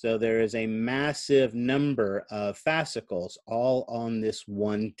 So there is a massive number of fascicles all on this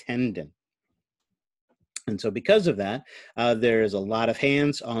one tendon. And so because of that, there is a lot of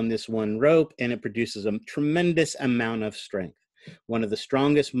hands on this one rope, and it produces a tremendous amount of strength. One of the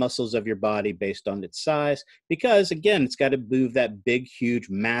strongest muscles of your body based on its size, because again, it's got to move that big,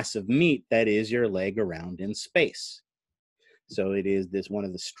 huge, massive meat that is your leg around in space. So it is one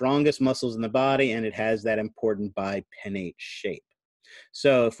of the strongest muscles in the body, and it has that important bipennate shape.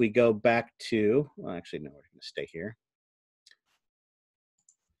 So if we go back to, well, actually, no, we're going to stay here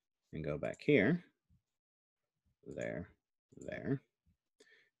and go back here, there,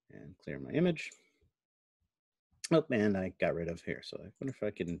 and clear my image. Oh, and I got rid of here. So I wonder if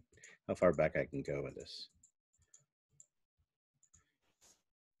I can, how far back I can go with this.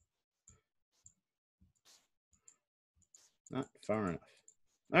 Not far enough.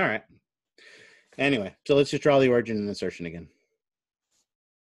 All right. Anyway, so let's just draw the origin and insertion again.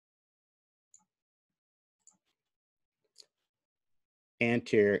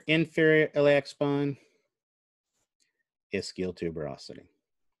 Anterior inferior iliac spine, ischial tuberosity.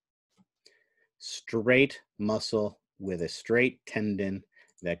 Straight muscle with a straight tendon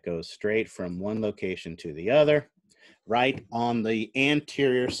that goes straight from one location to the other, right on the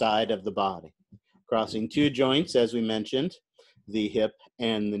anterior side of the body, crossing 2 joints, as we mentioned, the hip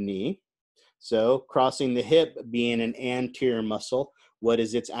and the knee. So crossing the hip being an anterior muscle, what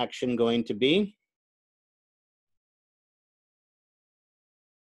is its action going to be?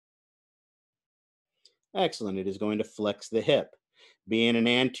 Excellent. It is going to flex the hip. Being an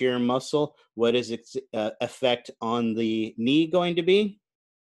anterior muscle, what is its effect on the knee going to be?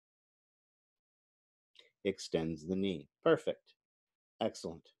 Extends the knee. Perfect.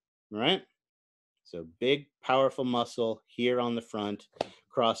 Excellent. All right. So big, powerful muscle here on the front,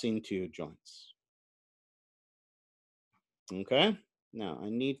 crossing 2 joints. Okay. Now I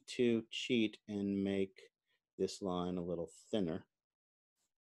need to cheat and make this line a little thinner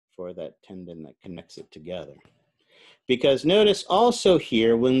for that tendon that connects it together. Because notice also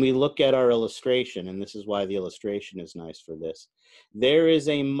here, when we look at our illustration, and this is why the illustration is nice for this, there is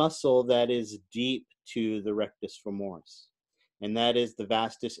a muscle that is deep to the rectus femoris, and that is the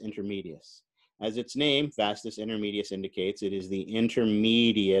vastus intermedius. As its name, vastus intermedius, indicates, it is the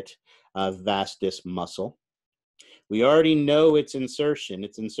intermediate vastus muscle. We already know its insertion.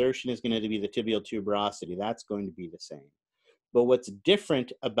 Its insertion is going to be the tibial tuberosity. That's going to be the same. But what's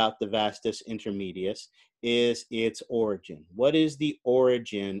different about the vastus intermedius is its origin. What is the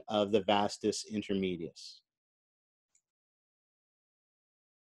origin of the vastus intermedius?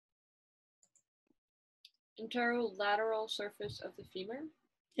 Interlateral surface of the femur.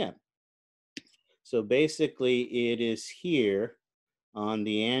 Yeah. So basically it is here on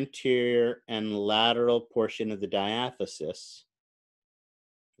the anterior and lateral portion of the diaphysis.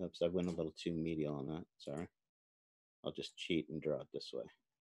 Oops, I went a little too medial on that, sorry. I'll just cheat and draw it this way.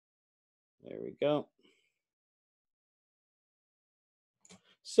 There we go.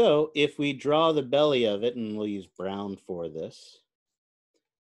 So if we draw the belly of it, and we'll use brown for this,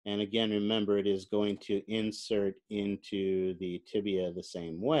 and again, remember it is going to insert into the tibia the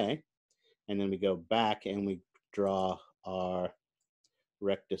same way, and then we go back and we draw our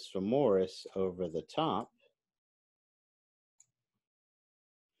rectus femoris over the top.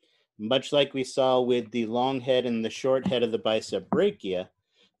 Much like we saw with the long head and the short head of the bicep brachia,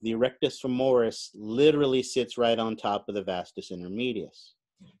 the rectus femoris literally sits right on top of the vastus intermedius.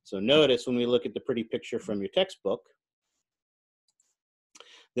 So notice when we look at the pretty picture from your textbook,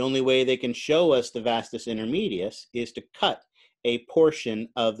 the only way they can show us the vastus intermedius is to cut a portion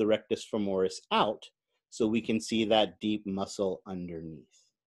of the rectus femoris out so we can see that deep muscle underneath.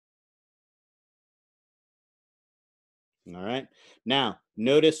 All right. Now,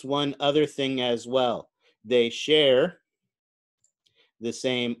 notice one other thing as well. They share the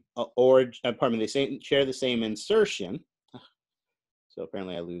same they share the same insertion. So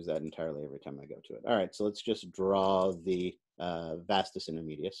apparently I lose that entirely every time I go to it. All right, so let's just draw the vastus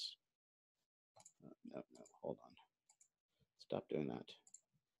intermedius. No, hold on. Stop doing that.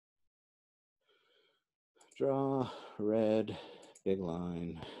 Draw, red, big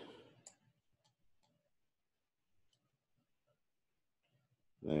line.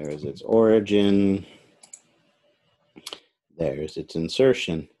 There's its origin. There's its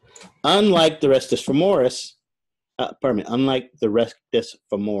insertion. Unlike the rectus femoris, unlike the rectus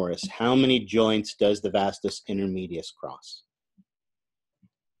femoris, how many joints does the vastus intermedius cross?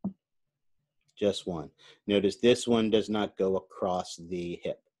 Just one. Notice this one does not go across the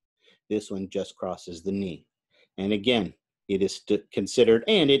hip. This one just crosses the knee. And again, it is considered,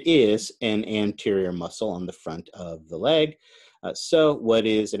 and it is, an anterior muscle on the front of the leg. So what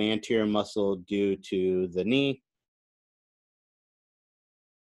is an anterior muscle do to the knee?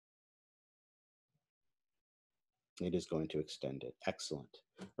 It is going to extend it. Excellent.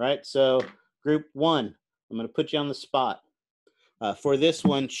 Right, so group one, I'm going to put you on the spot. For this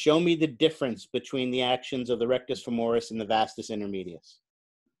one, show me the difference between the actions of the rectus femoris and the vastus intermedius.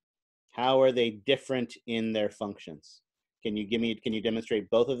 How are they different in their functions? Can you demonstrate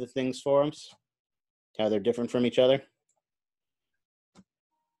both of the things for us? How they're different from each other?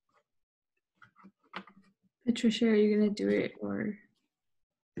 Patricia, are you gonna do it or?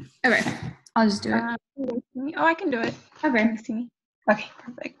 Okay, I'll just do it. Oh, I can do it. Okay. Can you see me? Okay,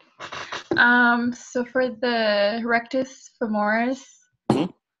 perfect. So for the rectus femoris,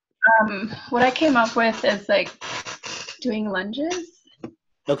 what I came up with is like doing lunges.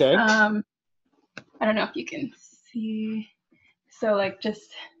 Okay. I don't know if you can see. So like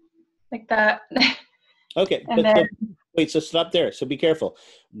just like that. Okay. And then, wait, so stop there. So be careful.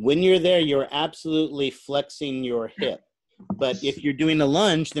 When you're there, you're absolutely flexing your hip. But if you're doing a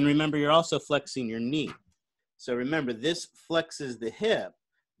lunge, then remember you're also flexing your knee. So remember, this flexes the hip,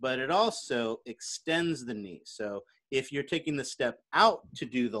 but it also extends the knee. So if you're taking the step out to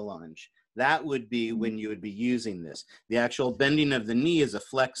do the lunge, that would be when you would be using this. The actual bending of the knee is a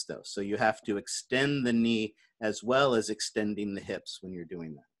flex though. So you have to extend the knee as well as extending the hips when you're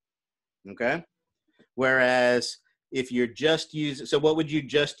doing that. Okay? Whereas if you're just using, so what would you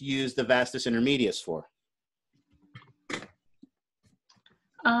just use the vastus intermedius for?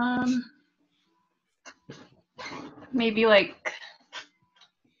 maybe like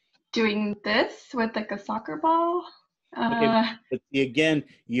doing this with like a soccer ball. Okay, but again,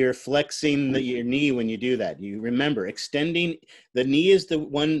 you're flexing your knee when you do that. You remember, extending the knee is the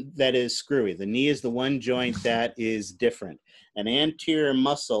one that is screwy. The knee is the one joint that is different. An anterior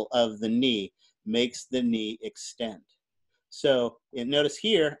muscle of the knee makes the knee extend. So notice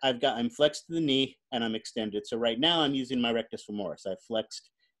here, I'm flexed to the knee and I'm extended. So right now I'm using my rectus femoris. I've flexed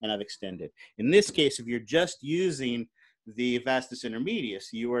and I've extended. In this case, if you're just using the vastus intermedius,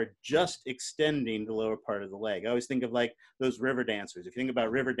 you are just extending the lower part of the leg. I always think of like those river dancers. If you think about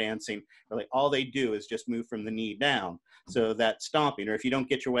river dancing, like all they do is just move from the knee down. So that stomping, or if you don't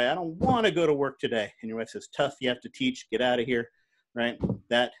get your way, I don't want to go to work today. And your wife says, tough, you have to teach, get out of here, right?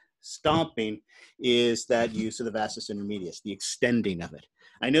 That stomping is that use of the vastus intermedius, the extending of it.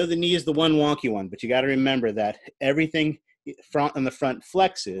 I know the knee is the one wonky one, but you got to remember that everything on the front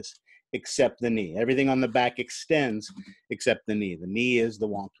flexes except the knee. Everything on the back extends except the knee. The knee is the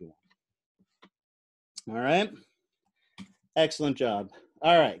wonky one. All right. Excellent job.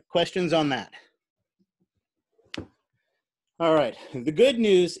 All right. Questions on that? All right. The good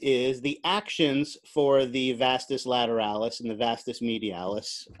news is the actions for the vastus lateralis and the vastus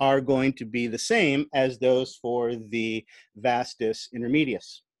medialis are going to be the same as those for the vastus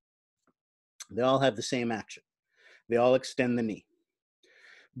intermedius. They all have the same action. They all extend the knee.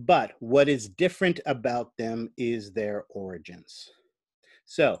 But what is different about them is their origins.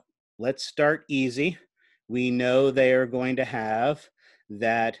 So let's start easy. We know they are going to have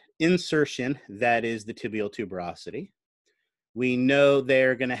that insertion, that is the tibial tuberosity. We know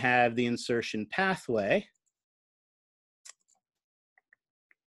they're going to have the insertion pathway.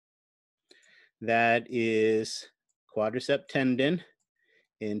 That is quadricep tendon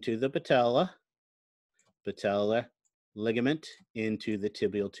into the patella, patella ligament into the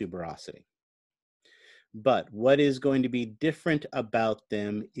tibial tuberosity. But what is going to be different about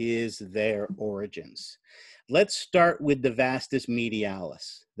them is their origins. Let's start with the vastus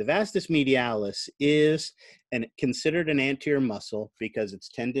medialis. The vastus medialis is considered an anterior muscle because its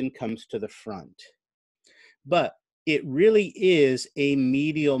tendon comes to the front. But it really is a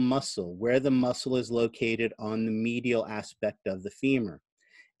medial muscle where the muscle is located on the medial aspect of the femur.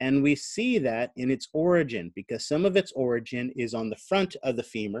 And we see that in its origin because some of its origin is on the front of the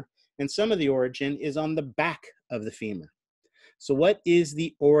femur and some of the origin is on the back of the femur. So what is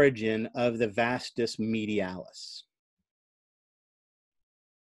the origin of the vastus medialis?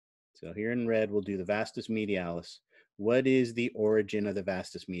 So here in red, we'll do the vastus medialis. What is the origin of the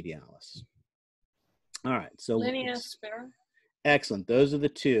vastus medialis? All right, so Linea aspera. Excellent. Those are the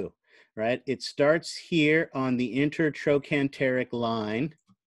two, right? It starts here on the intertrochanteric line,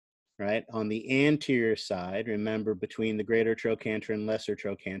 right? On the anterior side, remember between the greater trochanter and lesser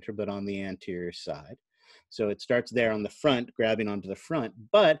trochanter, but on the anterior side. So it starts there on the front, grabbing onto the front,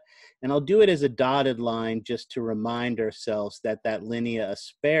 and I'll do it as a dotted line just to remind ourselves that that linea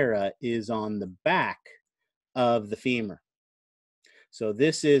aspera is on the back of the femur. So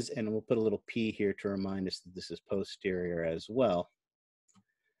this is, and we'll put a little P here to remind us that this is posterior as well.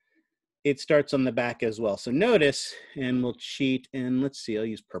 It starts on the back as well. So notice, and we'll cheat, and let's see, I'll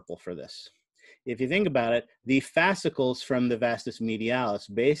use purple for this. If you think about it, the fascicles from the vastus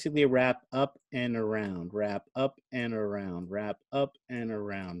medialis basically wrap up and around, wrap up and around, wrap up and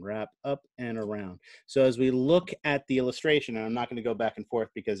around, wrap up and around. So as we look at the illustration, and I'm not going to go back and forth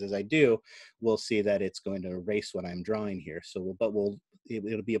because as I do, we'll see that it's going to erase what I'm drawing here. So,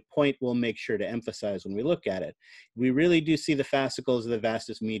 it'll be a point we'll make sure to emphasize when we look at it. We really do see the fascicles of the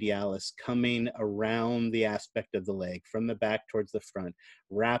vastus medialis coming around the aspect of the leg from the back towards the front,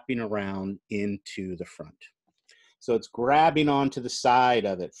 wrapping around into the front. So it's grabbing onto the side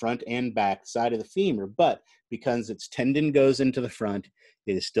of it, front and back, side of the femur, but because its tendon goes into the front,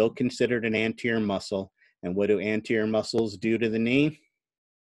 it is still considered an anterior muscle. And what do anterior muscles do to the knee?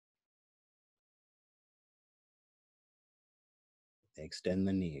 They extend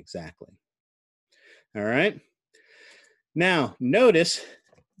the knee, exactly. All right. Now, notice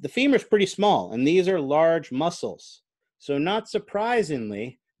the femur is pretty small, and these are large muscles. So not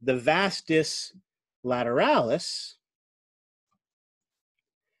surprisingly, the vastus lateralis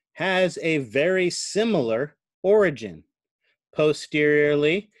has a very similar origin.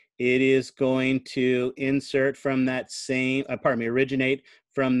 Posteriorly, it is going to insert from that same, originate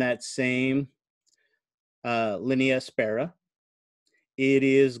from that same linea aspera. It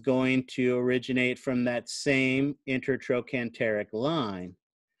is going to originate from that same intertrochanteric line.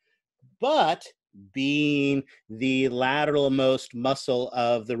 But being the lateralmost muscle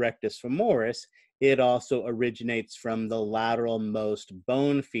of the rectus femoris, it also originates from the lateralmost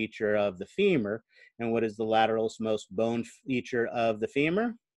bone feature of the femur. And what is the lateralmost bone feature of the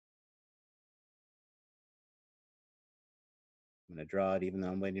femur? I'm going to draw it even though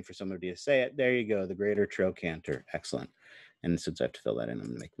I'm waiting for somebody to say it. There you go, the greater trochanter. Excellent. And since I have to fill that in, I'm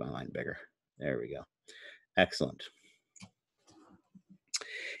going to make my line bigger. There we go. Excellent.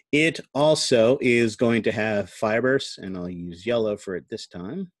 It also is going to have fibers, and I'll use yellow for it this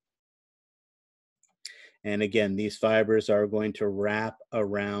time. And again, these fibers are going to wrap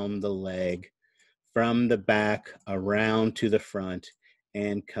around the leg from the back around to the front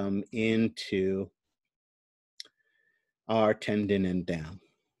and come into our tendon and down.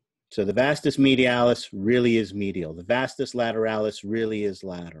 So the vastus medialis really is medial. The vastus lateralis really is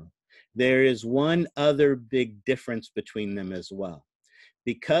lateral. There is one other big difference between them as well.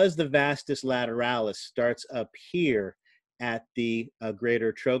 Because the vastus lateralis starts up here at the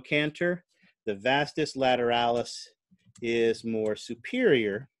greater trochanter, the vastus lateralis is more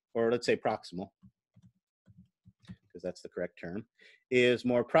superior, or let's say proximal, because that's the correct term, is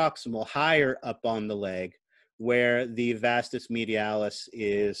more proximal, higher up on the leg, where the vastus medialis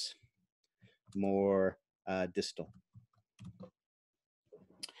is more distal.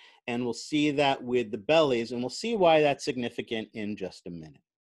 And we'll see that with the bellies, and we'll see why that's significant in just a minute.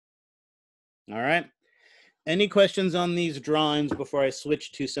 All right. Any questions on these drawings before I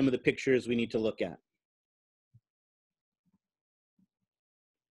switch to some of the pictures we need to look at?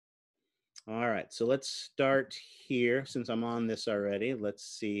 All right, so let's start here. Since I'm on this already, let's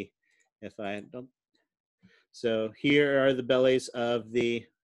see if I don't. So here are the bellies of the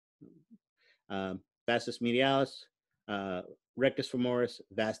vastus medialis, rectus femoris,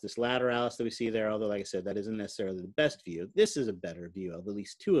 vastus lateralis that we see there, although like I said, that isn't necessarily the best view. This is a better view of at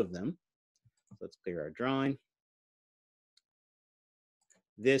least two of them. So let's clear our drawing.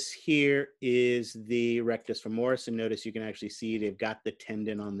 This here is the rectus femoris, and notice you can actually see they've got the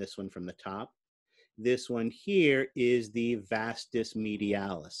tendon on this one from the top. This one here is the vastus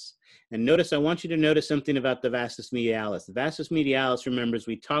medialis. And notice, I want you to notice something about the vastus medialis. The vastus medialis, remember, as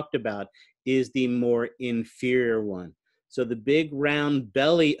we talked about, is the more inferior one. So the big round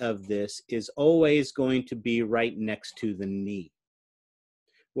belly of this is always going to be right next to the knee.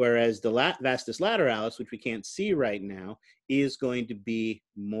 Whereas the vastus lateralis, which we can't see right now, is going to be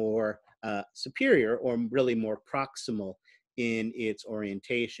more superior, or really more proximal in its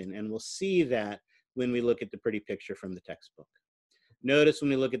orientation. And we'll see that when we look at the pretty picture from the textbook. Notice when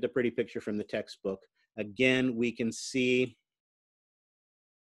we look at the pretty picture from the textbook, again, we can see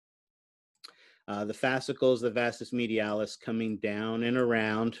the fascicles, the vastus medialis, coming down and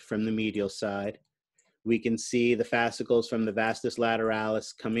around from the medial side. We can see the fascicles from the vastus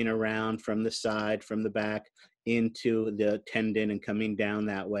lateralis coming around from the side, from the back, into the tendon and coming down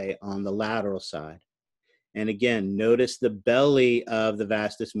that way on the lateral side. And again, notice the belly of the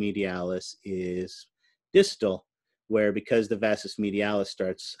vastus medialis is distal, where because the vastus medialis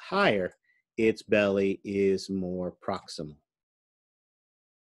starts higher, its belly is more proximal.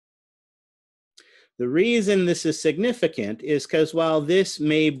 The reason this is significant is because while this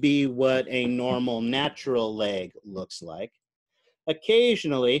may be what a normal natural leg looks like,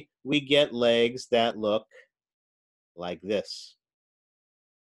 occasionally we get legs that look like this.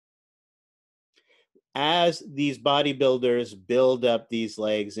 As these bodybuilders build up these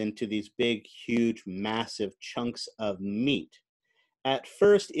legs into these big, huge, massive chunks of meat, at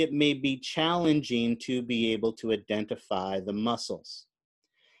first it may be challenging to be able to identify the muscles.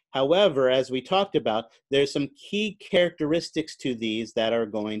 However, as we talked about, there's some key characteristics to these that are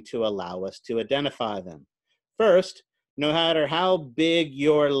going to allow us to identify them. First, no matter how big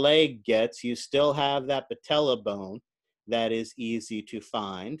your leg gets, you still have that patella bone that is easy to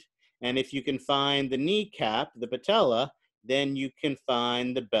find. And if you can find the kneecap, the patella, then you can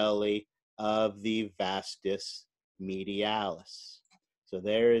find the belly of the vastus medialis. So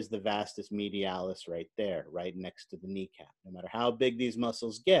there is the vastus medialis right there, right next to the kneecap. No matter how big these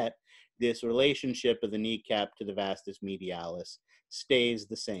muscles get, this relationship of the kneecap to the vastus medialis stays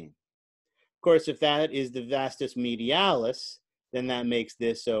the same. Of course, if that is the vastus medialis, then that makes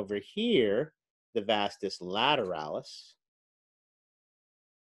this over here the vastus lateralis.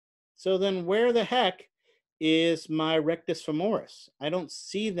 So then where the heck is my rectus femoris? I don't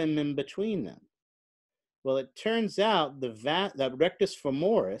see them in between them. Well, it turns out that rectus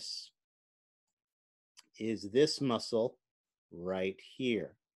femoris is this muscle right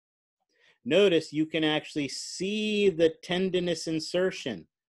here. Notice you can actually see the tendinous insertion.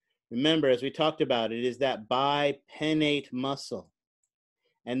 Remember, as we talked about, it is that bipennate muscle.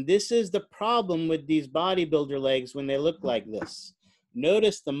 And this is the problem with these bodybuilder legs when they look like this.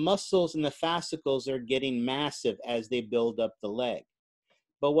 Notice the muscles and the fascicles are getting massive as they build up the leg.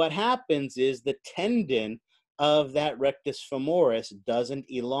 But what happens is the tendon of that rectus femoris doesn't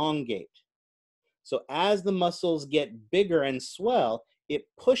elongate. So as the muscles get bigger and swell, it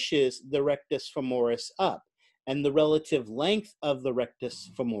pushes the rectus femoris up, and the relative length of the rectus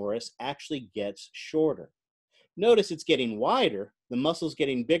femoris actually gets shorter. Notice it's getting wider, the muscle's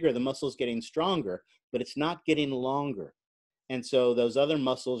getting bigger, the muscle's getting stronger, but it's not getting longer. And so those other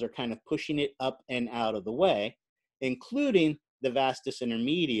muscles are kind of pushing it up and out of the way, including the vastus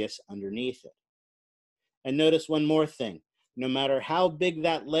intermedius underneath it. And notice one more thing. No matter how big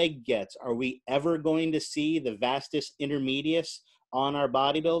that leg gets, are we ever going to see the vastus intermedius on our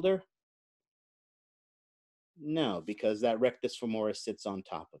bodybuilder? No, because that rectus femoris sits on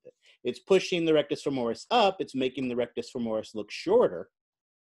top of it. It's pushing the rectus femoris up. It's making the rectus femoris look shorter,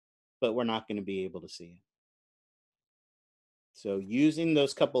 but we're not going to be able to see it. So using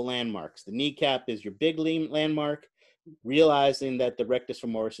those couple landmarks, the kneecap is your big landmark, realizing that the rectus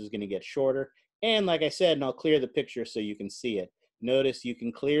femoris is going to get shorter. And like I said, and I'll clear the picture so you can see it. Notice you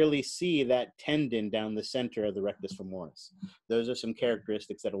can clearly see that tendon down the center of the rectus femoris. Those are some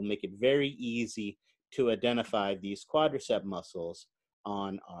characteristics that will make it very easy to identify these quadricep muscles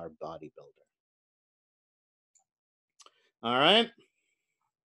on our bodybuilder. All right.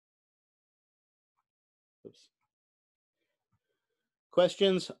 Oops.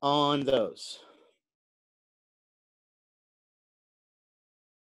 Questions on those?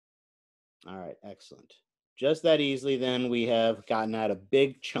 All right, excellent. Just that easily, then we have gotten out a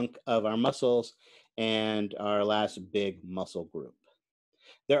big chunk of our muscles and our last big muscle group.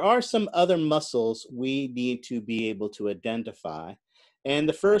 There are some other muscles we need to be able to identify. And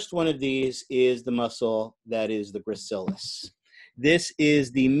the first one of these is the muscle that is the gracilis. This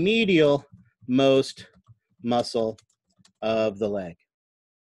is the medial most muscle of the leg,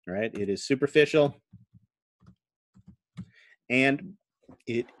 right? It is superficial and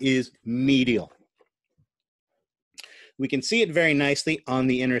it is medial. We can see it very nicely on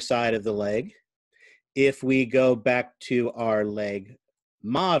the inner side of the leg. If we go back to our leg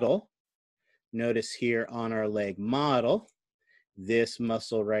model, notice here on our leg model, this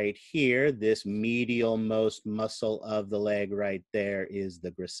muscle right here, this medial most muscle of the leg right there is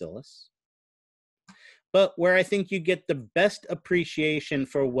the gracilis. But where I think you get the best appreciation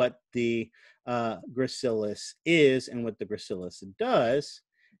for what the gracilis is and what the gracilis does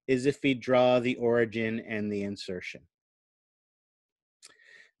is if we draw the origin and the insertion.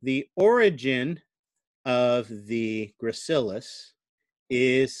 The origin of the gracilis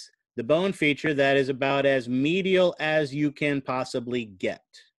is the bone feature that is about as medial as you can possibly get.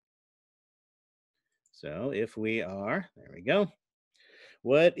 So if we are, there we go.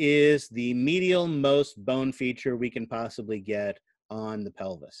 What is the medial most bone feature we can possibly get on the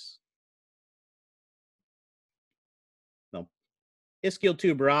pelvis? Well, ischial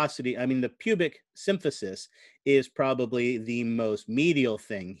tuberosity, I mean the pubic symphysis is probably the most medial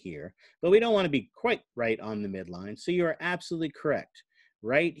thing here, but we don't want to be quite right on the midline. So you are absolutely correct.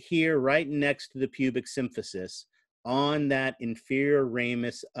 Right here, right next to the pubic symphysis, on that inferior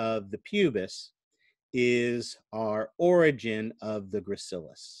ramus of the pubis, is our origin of the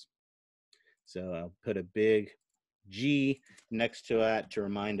gracilis. So I'll put a big G next to that to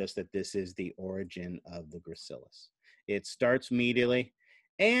remind us that this is the origin of the gracilis. It starts medially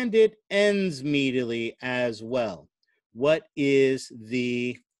and it ends medially as well. What is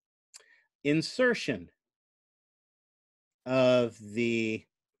the insertion of the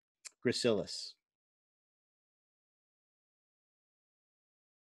gracilis?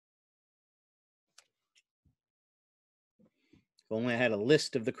 If only I had a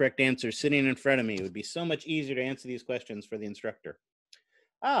list of the correct answers sitting in front of me, it would be so much easier to answer these questions for the instructor.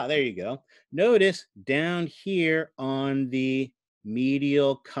 Ah, there you go. Notice down here on the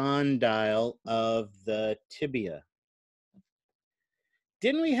medial condyle of the tibia.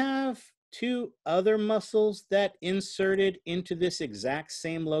 Didn't we have two other muscles that inserted into this exact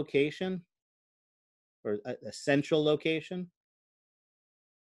same location? Or essential location?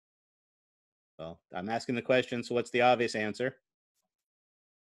 Well, I'm asking the question, so what's the obvious answer?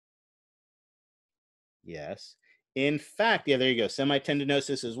 Yes. In fact, yeah, there you go.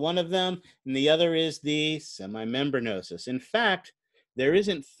 Semitendinosus is one of them, and the other is the semimembranosus. In fact, there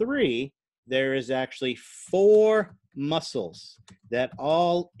isn't three, there is actually four muscles that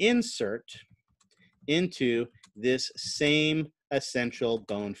all insert into this same essential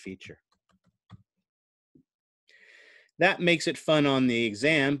bone feature. That makes it fun on the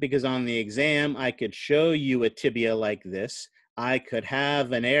exam, because on the exam, I could show you a tibia like this. I could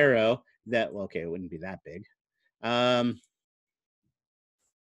have an arrow that, well, okay, it wouldn't be that big. I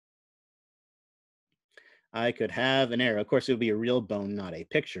could have an arrow. Of course, it would be a real bone, not a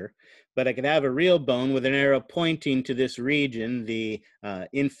picture. But I could have a real bone with an arrow pointing to this region, the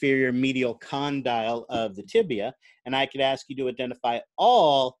inferior medial condyle of the tibia. And I could ask you to identify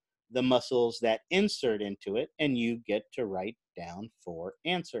all the muscles that insert into it, and you get to write down four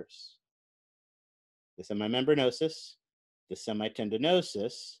answers. The semimembranosus, the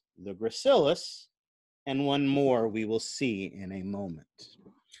semitendinosus, the gracilis, and one more we will see in a moment.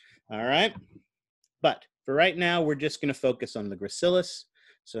 All right? But for right now, we're just going to focus on the gracilis.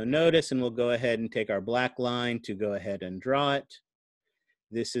 So notice, and we'll go ahead and take our black line to go ahead and draw it.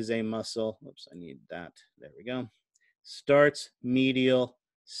 This is a muscle. Oops, I need that. There we go. Starts medial,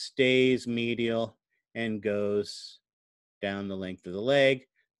 stays medial, and goes down the length of the leg.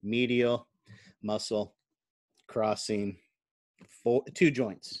 Medial muscle crossing two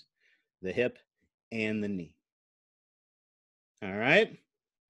joints, the hip and the knee. All right.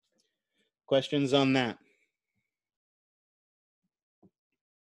 Questions on that?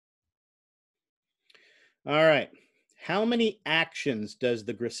 All right. How many actions does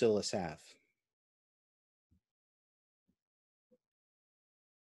the gracilis have?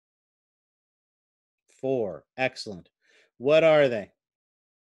 4. Excellent. What are they?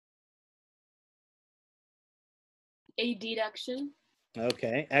 A deduction.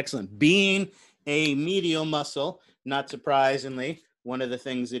 Okay, excellent. Being a medial muscle, not surprisingly, one of the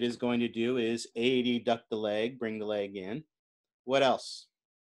things it is going to do is adduct the leg, bring the leg in. What else?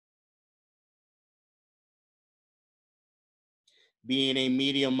 being a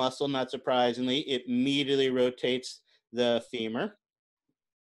medial muscle, not surprisingly, it medially rotates the femur.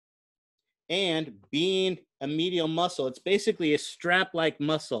 And being a medial muscle, it's basically a strap-like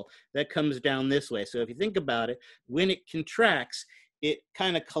muscle that comes down this way. So if you think about it, when it contracts, it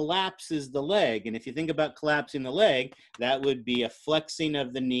kind of collapses the leg. And if you think about collapsing the leg, that would be a flexing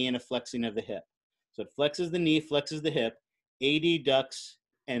of the knee and a flexing of the hip. So it flexes the knee, flexes the hip, adducts,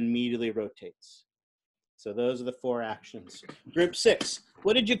 and medially rotates. So those are the 4 actions. Group 6,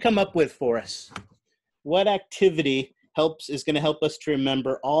 what did you come up with for us? What activity is going to help us to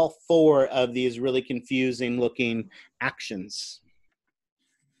remember all 4 of these really confusing looking actions?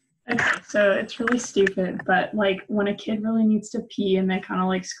 Okay, so it's really stupid, but like when a kid really needs to pee and they kind of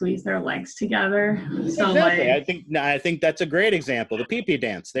like squeeze their legs together. So exactly. like, I think that's a great example. The pee-pee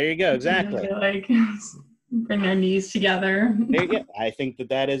dance. There you go. Exactly. Like bring their knees together. There you go. I think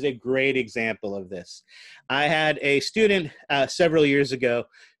that is a great example of this. I had a student several years ago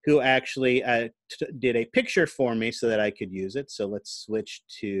who actually did a picture for me so that I could use it. So let's switch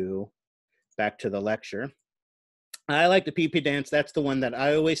back to the lecture. I like the pee-pee dance. That's the one that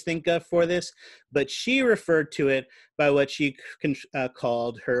I always think of for this, but she referred to it by what she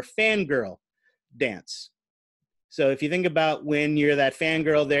called her fangirl dance. So if you think about when you're that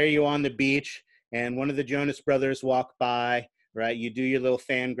fangirl, there you on the beach, and one of the Jonas Brothers walk by, right? You do your little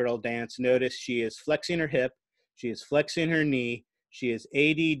fangirl dance. Notice she is flexing her hip, she is flexing her knee, she is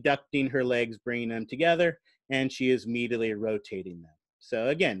adducting her legs, bringing them together, and she is medially rotating them. So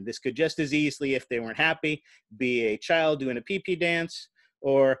again, this could just as easily, if they weren't happy, be a child doing a pee-pee dance,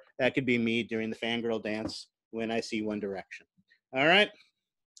 or that could be me doing the fangirl dance when I see One Direction. All right,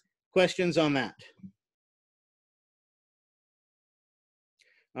 questions on that?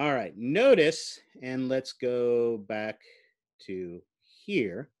 All right, notice, and let's go back to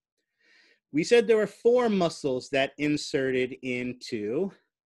here. We said there were 4 muscles that inserted into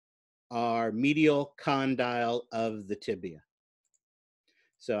our medial condyle of the tibia.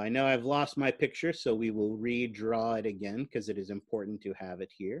 So I know I've lost my picture, so we will redraw it again because it is important to have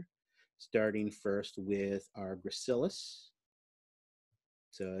it here. Starting first with our gracilis.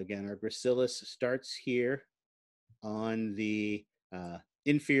 So again, our gracilis starts here on the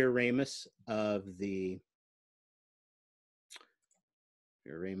inferior ramus of the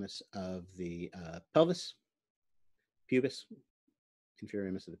pelvis, pubis, inferior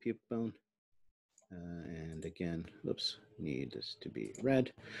ramus of the pubic bone. And again, whoops, need this to be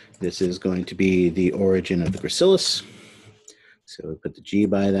red. This is going to be the origin of the gracilis. So we put the G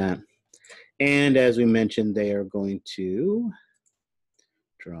by that. And as we mentioned, they are going to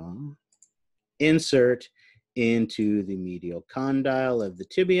insert into the medial condyle of the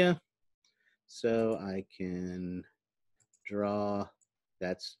tibia. So I can draw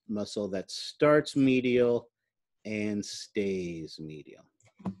that muscle that starts medial and stays medial.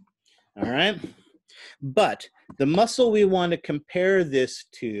 All right. But the muscle we want to compare this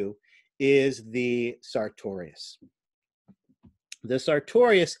to is the sartorius. The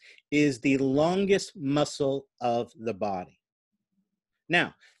sartorius is the longest muscle of the body.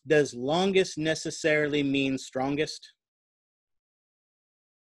 Now, does longest necessarily mean strongest?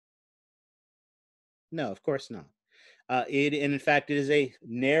 No, of course not. In fact, it is a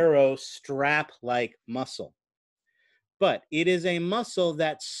narrow strap-like muscle. But it is a muscle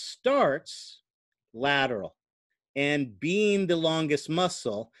that starts lateral. And being the longest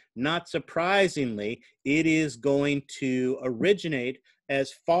muscle, not surprisingly, it is going to originate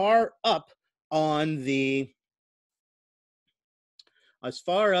as far up on the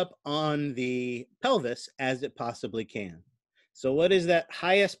pelvis as it possibly can. So what is that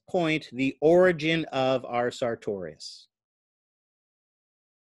highest point, the origin of our sartorius?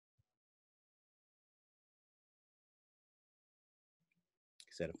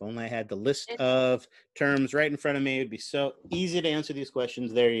 I said, if only I had the list of terms right in front of me, it'd be so easy to answer these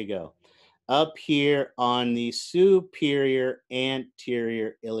questions. There you go. Up here on the superior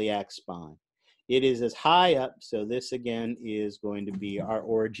anterior iliac spine. It is as high up, so this again is going to be our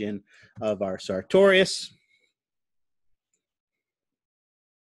origin of our sartorius.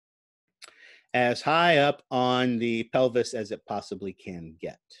 As high up on the pelvis as it possibly can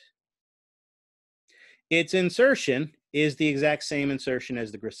get. Its insertion is the exact same insertion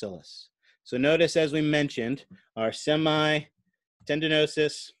as the gracilis. So notice, as we mentioned, our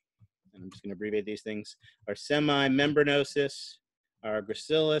semi-tendinosus, and I'm just going to abbreviate these things, our semi-membranosus, our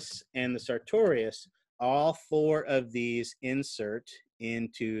gracilis, and the sartorius, all 4 of these insert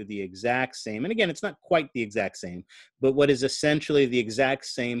into the exact same, and again, it's not quite the exact same, but what is essentially the exact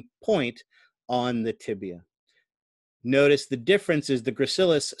same point on the tibia. Notice the difference is the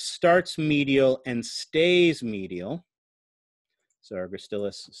gracilis starts medial and stays medial, So our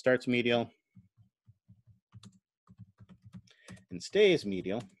gracilis starts medial and stays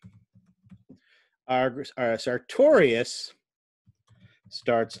medial. Our sartorius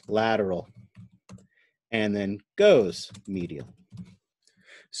starts lateral and then goes medial.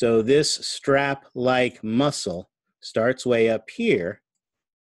 So this strap-like muscle starts way up here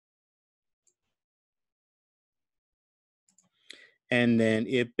and then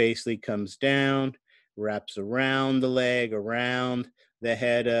it basically comes down, wraps around the leg, around the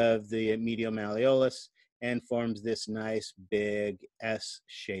head of the medial malleolus, and forms this nice big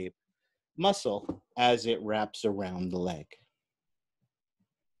S-shaped muscle as it wraps around the leg.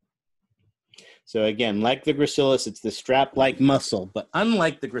 So again, like the gracilis, it's the strap-like muscle, but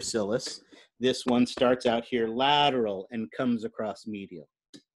unlike the gracilis, this one starts out here lateral and comes across medial.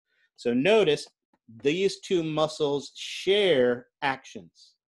 So notice these two muscles share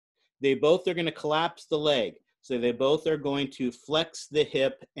actions. They both are going to collapse the leg. So they both are going to flex the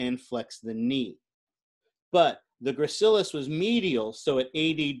hip and flex the knee. But the gracilis was medial, so it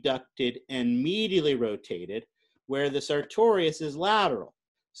adducted and medially rotated, where the sartorius is lateral.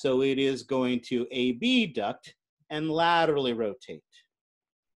 So it is going to abduct and laterally rotate.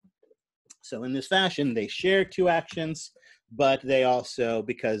 So in this fashion, they share two actions, but they also,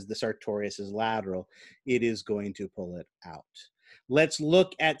 because the sartorius is lateral, it is going to pull it out. Let's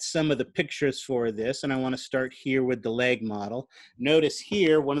look at some of the pictures for this, and I want to start here with the leg model. Notice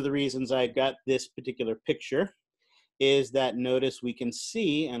here, one of the reasons I got this particular picture is that notice we can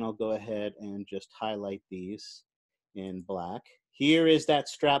see, and I'll go ahead and just highlight these in black. Here is that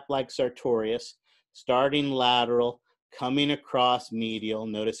strap-like sartorius, starting lateral, coming across medial.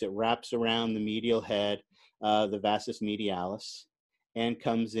 Notice it wraps around the medial head, the vastus medialis, and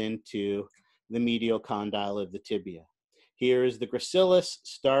comes into the medial condyle of the tibia. Here is the gracilis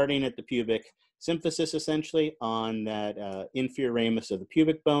starting at the pubic symphysis, essentially, on that inferior ramus of the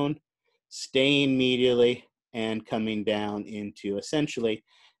pubic bone, staying medially and coming down into essentially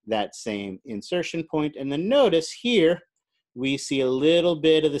that same insertion point. And then notice here, we see a little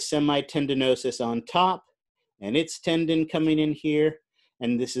bit of the semitendinosus on top, and its tendon coming in here.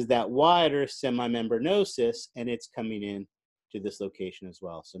 And this is that wider semimembranosus, and it's coming in to this location as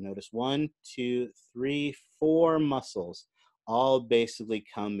well. So notice 1, 2, 3, 4 muscles all basically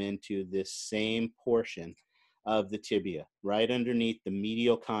come into this same portion of the tibia, right underneath the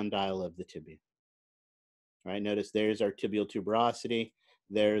medial condyle of the tibia. All right, notice there's our tibial tuberosity,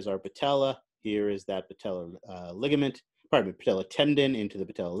 there's our patella, here is that patellar ligament, pardon me, patella tendon into the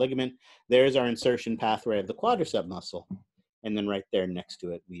patella ligament. There's our insertion pathway of the quadricep muscle. And then right there next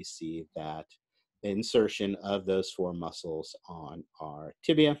to it, we see that insertion of those 4 muscles on our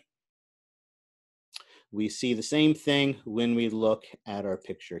tibia. We see the same thing when we look at our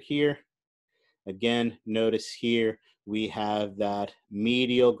picture here. Again, notice here we have that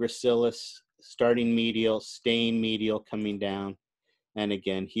medial gracilis starting medial, staying medial, coming down. And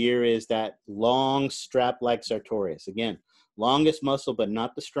again, here is that long strap-like sartorius. Again, longest muscle, but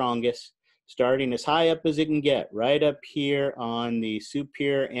not the strongest. Starting as high up as it can get, right up here on the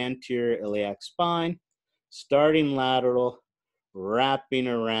superior anterior iliac spine, starting lateral, wrapping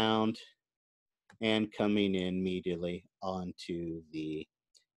around, and coming in medially onto the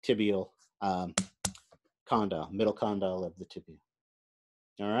tibial condyle, middle condyle of the tibia.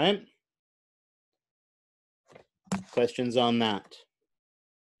 All right? Questions on that?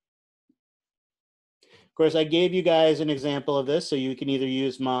 Of course, I gave you guys an example of this, so you can either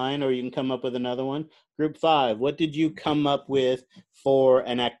use mine or you can come up with another one. Group 5, what did you come up with for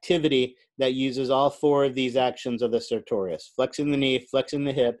an activity that uses all 4 of these actions of the sartorius? Flexing the knee, flexing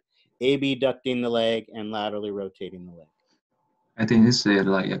the hip, abducting the leg, and laterally rotating the leg. I think it's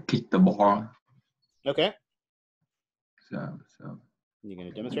like a kick the ball. Okay. So. You're going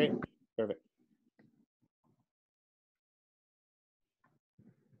to demonstrate? Perfect.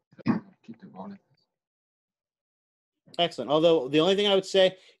 Kick the ball. Excellent. Although the only thing I would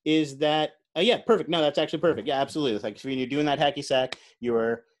say is that, yeah, perfect. No, that's actually perfect. Yeah, absolutely. It's like when you're doing that hacky sack, you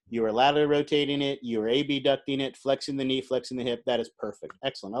are laterally rotating it, you are abducting it, flexing the knee, flexing the hip. That is perfect.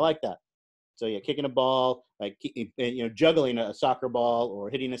 Excellent. I like that. So yeah, kicking a ball, like juggling a soccer ball or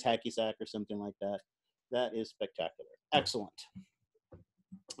hitting this hacky sack or something like that. That is spectacular. Excellent.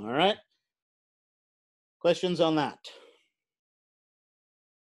 All right. Questions on that?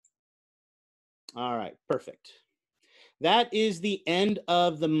 All right, perfect. That is the end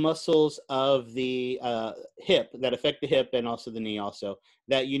of the muscles of the hip that affect the hip and also the knee also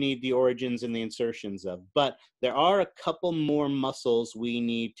that you need the origins and the insertions of. But there are a couple more muscles we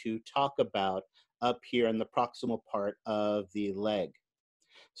need to talk about up here in the proximal part of the leg.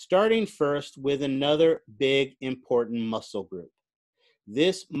 Starting first with another big important muscle group.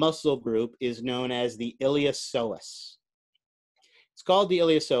 This muscle group is known as the iliopsoas. It's called the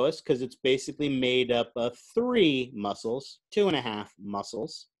iliopsoas because it's basically made up of 3 muscles, 2.5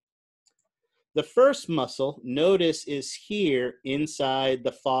 muscles. The first muscle, notice, is here inside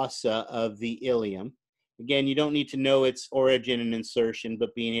the fossa of the ilium. Again, you don't need to know its origin and insertion,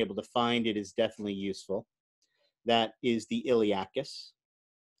 but being able to find it is definitely useful. That is the iliacus.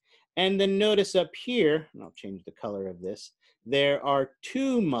 And then notice up here, and I'll change the color of this, there are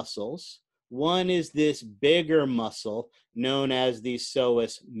 2 muscles. One is this bigger muscle known as the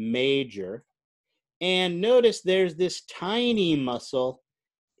psoas major. And notice there's this tiny muscle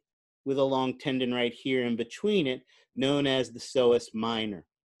with a long tendon right here in between it, known as the psoas minor.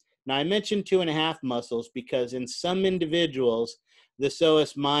 Now, I mentioned 2.5 muscles because in some individuals, the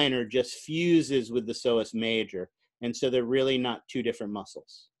psoas minor just fuses with the psoas major, and so they're really not 2 different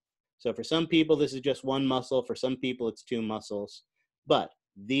muscles. So for some people, this is just 1 muscle. For some people, it's 2 muscles. But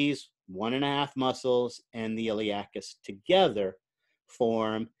these 1.5 muscles and the iliacus together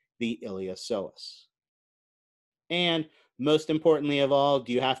form the iliopsoas. And most importantly of all,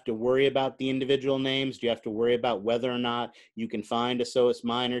 do you have to worry about the individual names? Do you have to worry about whether or not you can find a psoas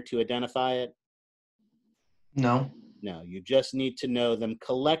minor to identify it? No. No, you just need to know them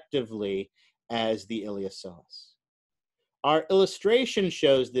collectively as the iliopsoas. Our illustration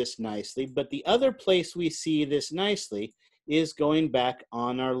shows this nicely, but the other place we see this nicely is going back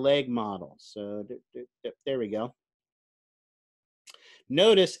on our leg model. So there we go.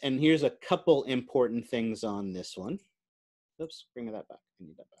 Notice, and here's a couple important things on this one. Oops, bring that back. I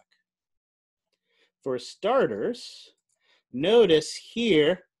need that back. For starters, notice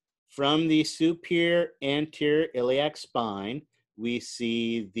here from the superior anterior iliac spine, we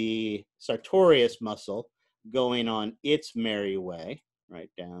see the sartorius muscle going on its merry way, right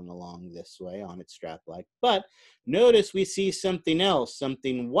down along this way on its strap-like. But notice we see something else,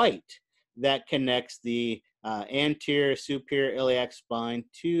 something white that connects the anterior superior iliac spine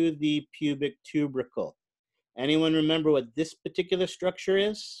to the pubic tubercle. Anyone remember what this particular structure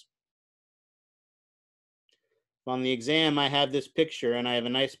is? On the exam, I have this picture and I have a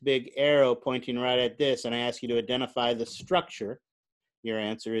nice big arrow pointing right at this, and I ask you to identify the structure. Your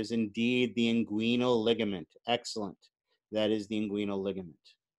answer is indeed the inguinal ligament. Excellent. That is the inguinal ligament.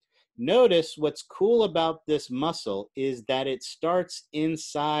 Notice what's cool about this muscle is that it starts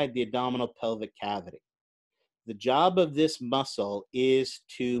inside the abdominal pelvic cavity. The job of this muscle is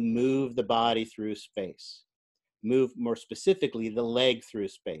to move the body through space. Move, more specifically, the leg through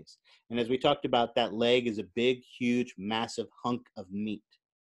space. And as we talked about, that leg is a big, huge, massive hunk of meat.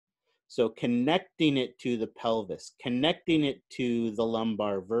 So connecting it to the pelvis, connecting it to the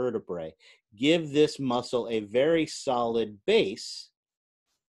lumbar vertebrae, give this muscle a very solid base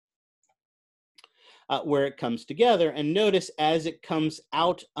where it comes together. And notice as it comes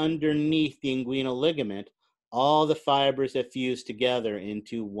out underneath the inguinal ligament, all the fibers have fused together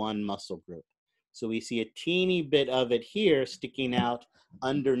into one muscle group. So we see a teeny bit of it here sticking out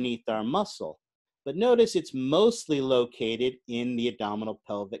underneath our muscle. But notice it's mostly located in the abdominal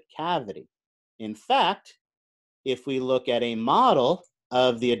pelvic cavity. In fact, if we look at a model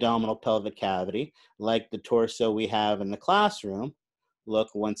of the abdominal pelvic cavity, like the torso we have in the classroom, look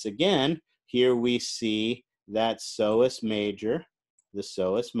once again, here we see that psoas major, the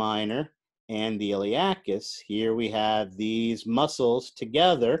psoas minor, and the iliacus. Here we have these muscles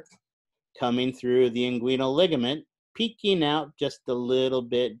together coming through the inguinal ligament, peeking out just a little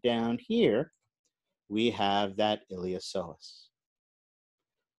bit down here. We have that iliopsoas.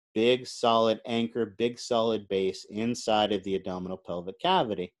 Big solid anchor, big solid base inside of the abdominal pelvic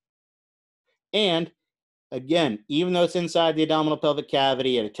cavity. And again, even though it's inside the abdominal pelvic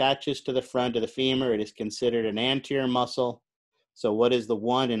cavity, it attaches to the front of the femur. It is considered an anterior muscle. So what is the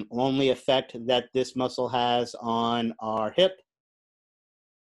one and only effect that this muscle has on our hip?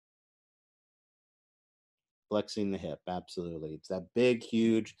 Flexing the hip, absolutely. It's that big,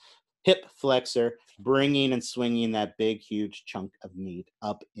 huge hip flexor, bringing and swinging that big, huge chunk of meat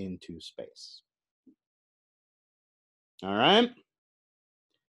up into space. All right.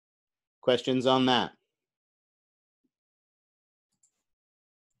 Questions on that?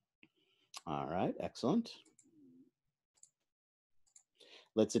 All right, excellent.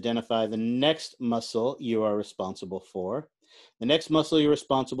 Let's identify the next muscle you are responsible for. The next muscle you're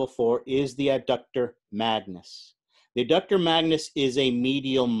responsible for is the adductor magnus. The adductor magnus is a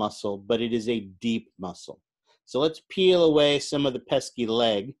medial muscle, but it is a deep muscle. So let's peel away some of the pesky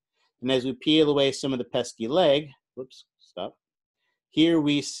leg. And as we peel away some of the pesky leg, whoops, stop. Here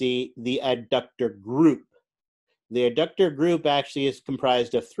we see the adductor group. The adductor group actually is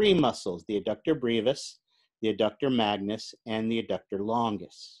comprised of 3 muscles, the adductor brevis, the adductor magnus, and the adductor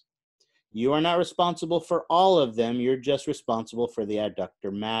longus. You are not responsible for all of them. You're just responsible for the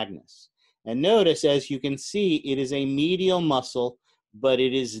adductor magnus. And notice, as you can see, it is a medial muscle, but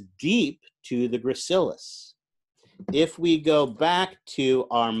it is deep to the gracilis. If we go back to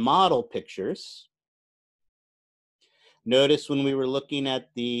our model pictures, notice when we were looking at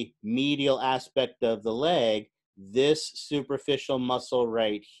the medial aspect of the leg, this superficial muscle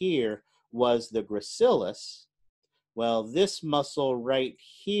right here was the gracilis. Well, this muscle right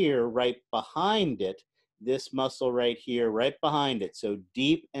here, right behind it, this muscle right here, right behind it, so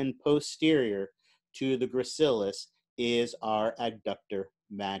deep and posterior to the gracilis, is our adductor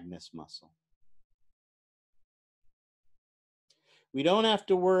magnus muscle. We don't have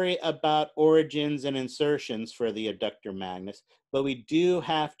to worry about origins and insertions for the adductor magnus, but we do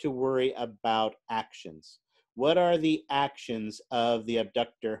have to worry about actions. What are the actions of the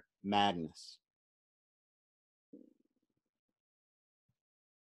adductor magnus?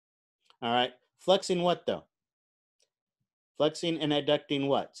 All right, flexing what though? Flexing and adducting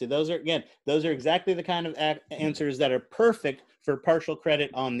what? So those are, again, those are exactly the kind of answers that are perfect for partial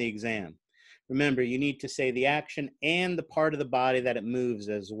credit on the exam. Remember, you need to say the action and the part of the body that it moves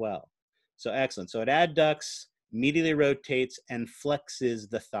as well. So excellent. So it adducts, medially rotates, and flexes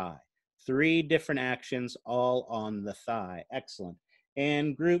the thigh. 3 different actions all on the thigh. Excellent.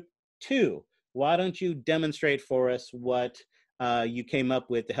 And group 2, why don't you demonstrate for us what you came up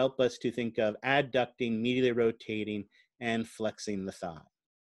with to help us to think of adducting, medially rotating, and flexing the thigh?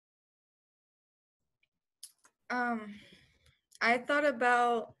 I thought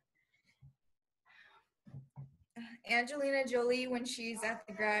about Angelina Jolie when she's at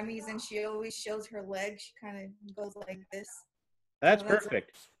the Grammys and she always shows her legs. She kind of goes like this. That's So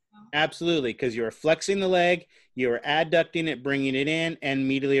perfect. Absolutely, because you're flexing the leg, you're adducting it, bringing it in, and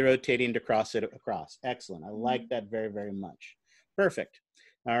medially rotating to cross it across. Excellent. I like that very, very much. Perfect.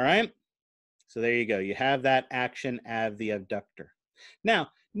 All right. So there you go. You have that action of the abductor. Now,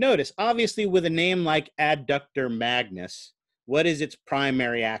 notice, obviously, with a name like adductor magnus, what is its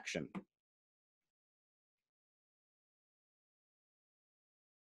primary action?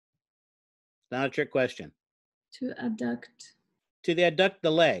 It's not a trick question. To adduct. To adduct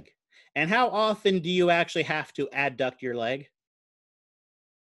the leg. And how often do you actually have to adduct your leg?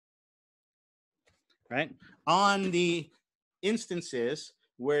 Right? On the instances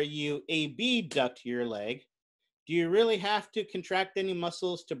where you abduct your leg, do you really have to contract any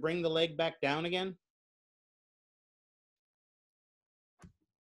muscles to bring the leg back down again?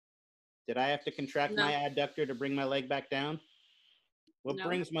 Did I have to contract my adductor to bring my leg back down? What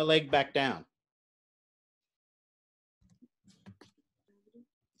brings my leg back down?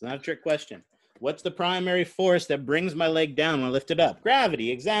 It's not a trick question. What's the primary force that brings my leg down when I lift it up?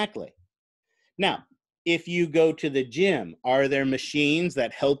 Gravity, exactly. Now, if you go to the gym, are there machines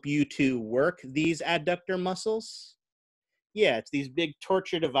that help you to work these adductor muscles? Yeah, it's these big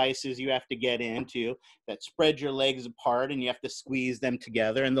torture devices you have to get into that spread your legs apart and you have to squeeze them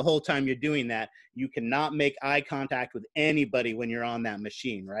together. And the whole time you're doing that, you cannot make eye contact with anybody when you're on that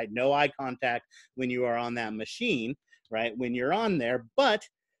machine, right? No eye contact when you are on that machine, right? When you're on there, but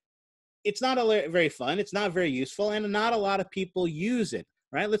it's not very fun. It's not very useful, and not a lot of people use it,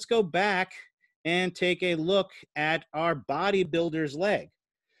 right? Let's go back and take a look at our bodybuilder's leg.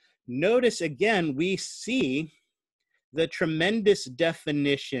 Notice again, we see the tremendous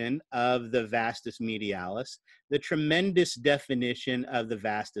definition of the vastus medialis, the tremendous definition of the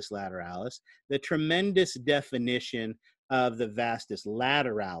vastus lateralis, the tremendous definition of the vastus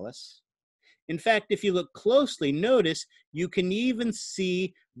lateralis. In fact, if you look closely, notice you can even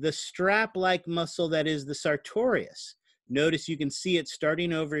see the strap-like muscle that is the sartorius. Notice you can see it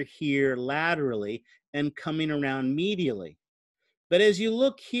starting over here laterally and coming around medially. But as you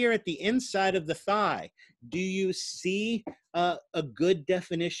look here at the inside of the thigh, do you see a good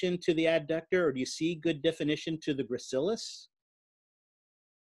definition to the adductor, or do you see good definition to the gracilis?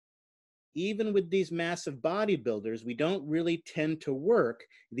 Even with these massive bodybuilders, we don't really tend to work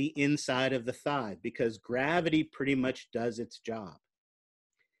the inside of the thigh because gravity pretty much does its job.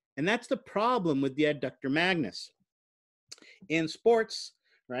 And that's the problem with the adductor magnus. In sports,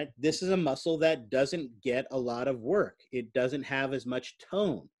 right, this is a muscle that doesn't get a lot of work. It doesn't have as much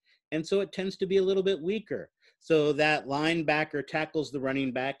tone. And so it tends to be a little bit weaker. So that linebacker tackles the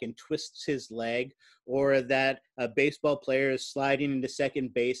running back and twists his leg, or that a baseball player is sliding into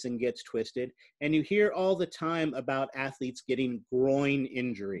second base and gets twisted. And you hear all the time about athletes getting groin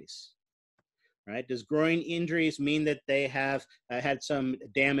injuries, right? Does groin injuries mean that they have had some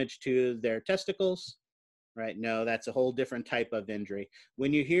damage to their testicles? right? No, that's a whole different type of injury.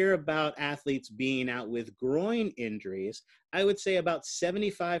 When you hear about athletes being out with groin injuries, I would say about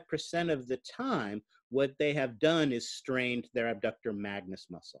 75% of the time, what they have done is strained their abductor magnus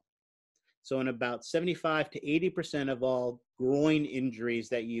muscle. So in about 75 to 80% of all groin injuries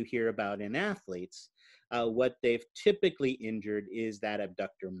that you hear about in athletes, what they've typically injured is that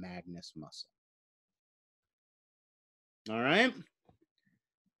abductor magnus muscle. All right.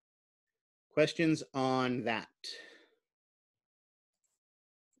 Questions on that?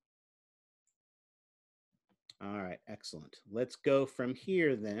 All right, excellent. Let's go from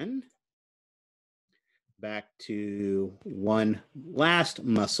here then back to one last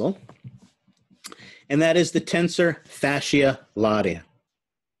muscle, and that is the tensor fascia lata.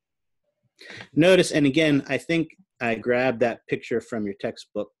 Notice, and again, I think I grabbed that picture from your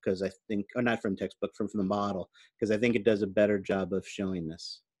textbook because I think, or not from textbook, from the model, because I think it does a better job of showing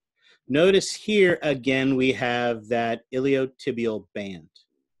this. Notice here, again, we have that iliotibial band.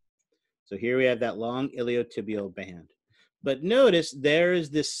 So here we have that long iliotibial band. But notice there is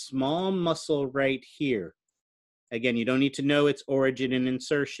this small muscle right here. Again, you don't need to know its origin and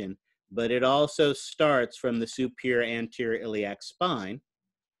insertion, but it also starts from the superior anterior iliac spine.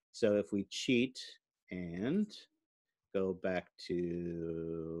 So if we cheat and go back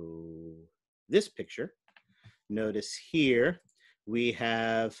to this picture, notice here we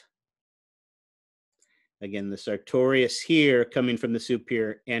have, again, the sartorius here coming from the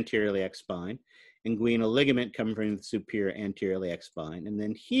superior anterior iliac spine, inguinal ligament coming from the superior anterior iliac spine. And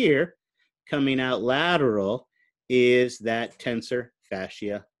then here, coming out lateral, is that tensor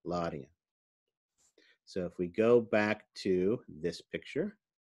fascia lata. So if we go back to this picture,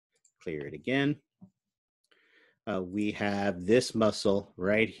 clear it again, we have this muscle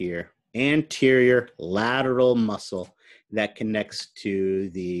right here, anterior lateral muscle that connects to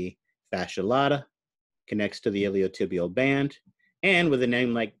the fascia lata, connects to the iliotibial band, and with a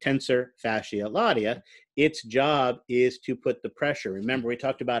name like tensor fascia lata, its job is to put the pressure. Remember, we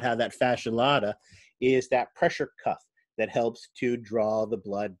talked about how that fascia lata is that pressure cuff that helps to draw the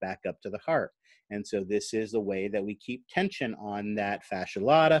blood back up to the heart. And so this is the way that we keep tension on that fascia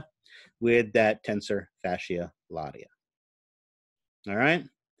lata with that tensor fascia lata. All right?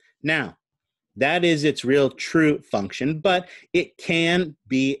 Now, that is its real true function, but it can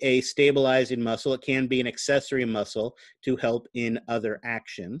be a stabilizing muscle. It can be an accessory muscle to help in other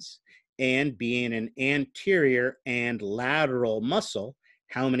actions. And being an anterior and lateral muscle,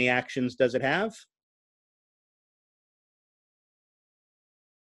 how many actions does it have?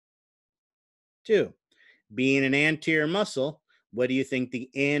 Two. Being an anterior muscle, what do you think the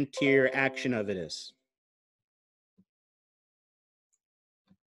anterior action of it is?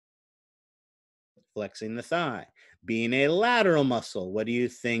 Flexing the thigh. Being a lateral muscle, what do you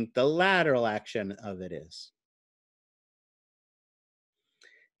think the lateral action of it is?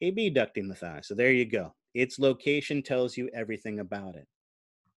 Abducting the thigh. So there you go. Its location tells you everything about it.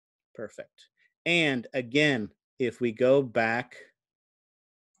 Perfect. And again, if we go back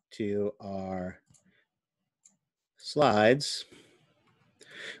to our slides,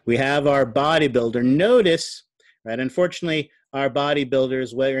 we have our bodybuilder. Notice, right, unfortunately, our bodybuilder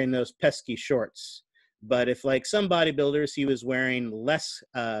is wearing those pesky shorts. But if, like some bodybuilders, he was wearing less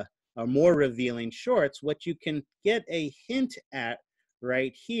or more revealing shorts, what you can get a hint at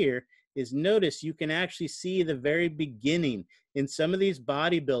right here is, notice you can actually see the very beginning. In some of these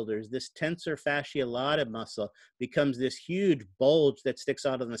bodybuilders, this tensor fascia lata muscle becomes this huge bulge that sticks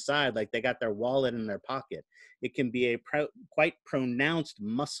out on the side like they got their wallet in their pocket. It can be a quite pronounced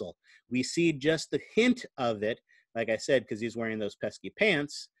muscle. We see just the hint of it, like I said, because he's wearing those pesky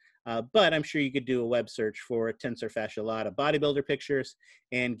pants. But I'm sure you could do a web search for tensor fascia lata bodybuilder pictures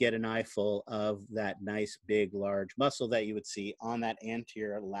and get an eyeful of that nice, big, large muscle that you would see on that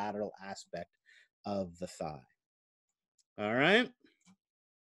anterior lateral aspect of the thigh. All right.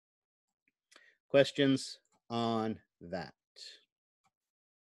 Questions on that?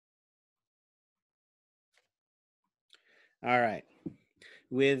 All right.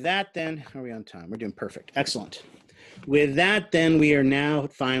 With that, then, are we on time? We're doing perfect. Excellent. With that, then, we are now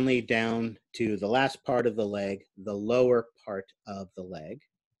finally down to the last part of the leg, the lower part of the leg.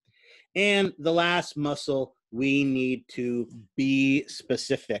 And the last muscle we need to be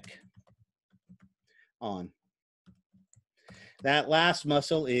specific on. That last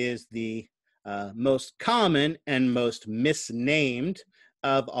muscle is the most common and most misnamed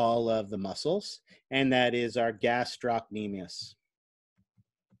of all of the muscles, and that is our gastrocnemius.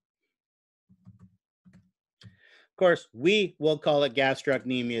 Of course, we will call it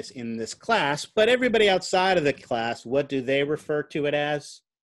gastrocnemius in this class, but everybody outside of the class, what do they refer to it as?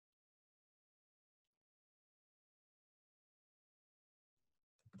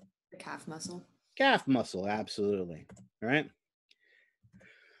 calf muscle. Calf muscle, absolutely. All right.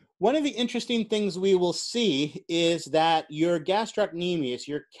 One of the interesting things we will see is that your gastrocnemius,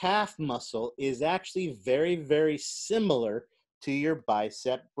 your calf muscle, is actually very, very similar to your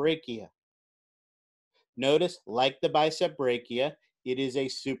bicep brachia. Notice, like the bicep brachia, it is a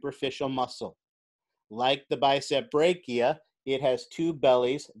superficial muscle. Like the bicep brachia, it has two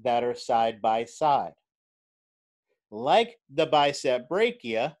bellies that are side by side. Like the bicep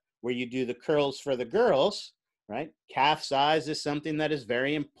brachia, where you do the curls for the girls, right? Calf size is something that is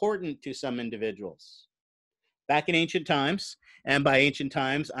very important to some individuals. Back in ancient times, and by ancient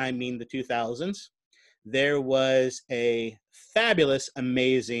times, I mean the 2000s, there was a fabulous,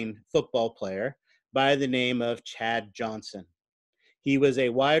 amazing football player by the name of Chad Johnson. He was a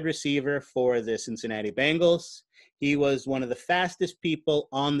wide receiver for the Cincinnati Bengals. He was one of the fastest people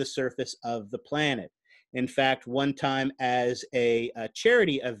on the surface of the planet. In fact, one time as a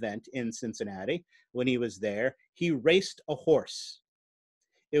charity event in Cincinnati, when he was there, he raced a horse.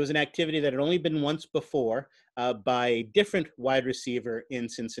 It was an activity that had only been once before by a different wide receiver in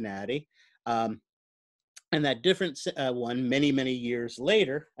Cincinnati. And that different one, many, many years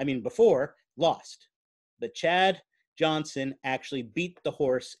later, before, lost. But Chad Johnson actually beat the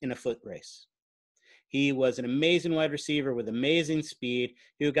horse in a foot race. He was an amazing wide receiver with amazing speed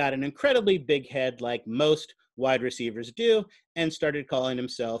who got an incredibly big head like most wide receivers do and started calling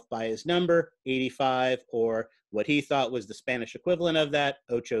himself by his number, 85, or what he thought was the Spanish equivalent of that,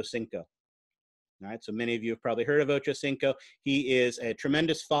 Ocho Cinco. All right, so many of you have probably heard of Ocho Cinco. He is a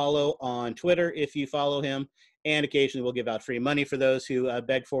tremendous follow on Twitter if you follow him, and occasionally we'll give out free money for those who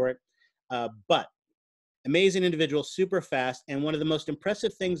beg for it. But amazing individual, super fast, and one of the most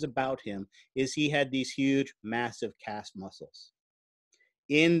impressive things about him is he had these huge, massive calf muscles.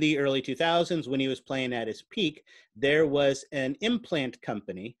 In the early 2000s, when he was playing at his peak, there was an implant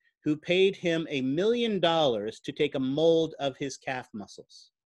company who paid him $1 million to take a mold of his calf muscles.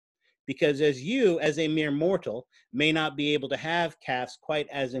 Because as you, as a mere mortal, may not be able to have calves quite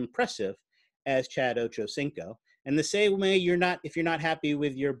as impressive as Chad Ocho Cinco, and the same way if you're not happy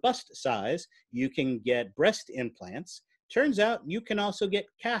with your bust size, you can get breast implants. Turns out you can also get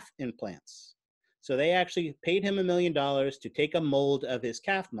calf implants. So they actually paid him $1 million to take a mold of his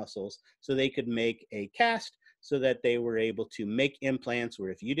calf muscles so they could make a cast so that they were able to make implants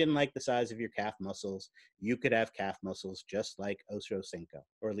where if you didn't like the size of your calf muscles, you could have calf muscles just like Ocho Cinco,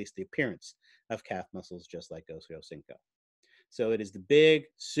 or at least the appearance of calf muscles just like Ocho Cinco. So it is the big,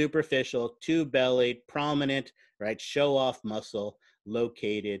 superficial, two-bellied, prominent, right, show-off muscle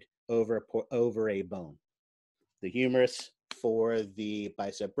located over a bone. The humerus for the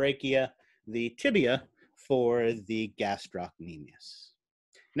bicep brachia, the tibia for the gastrocnemius.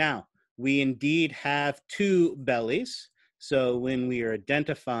 Now, we indeed have two bellies. So when we are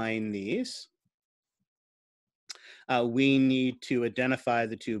identifying these, we need to identify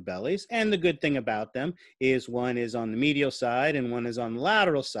the two bellies. And the good thing about them is one is on the medial side and one is on the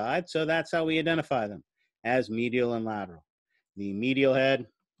lateral side. So that's how we identify them, as medial and lateral. The medial head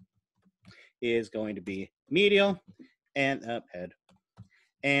is going to be medial and head.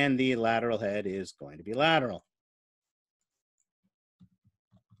 And the lateral head is going to be lateral.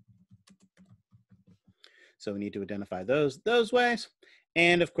 So we need to identify those ways.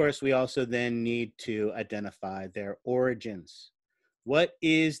 And of course, we also then need to identify their origins. What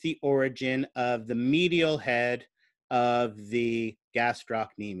is the origin of the medial head of the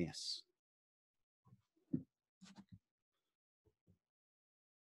gastrocnemius?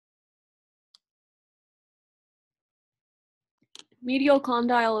 Medial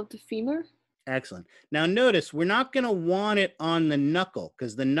condyle of the femur. Excellent. Now notice, we're not going to want it on the knuckle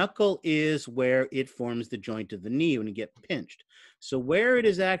because the knuckle is where it forms the joint of the knee when you get pinched. So where it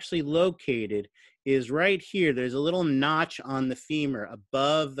is actually located is right here. There's a little notch on the femur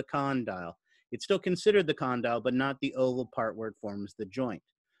above the condyle. It's still considered the condyle, but not the oval part where it forms the joint.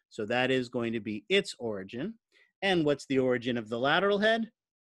 So that is going to be its origin. And what's the origin of the lateral head?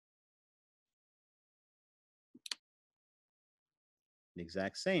 The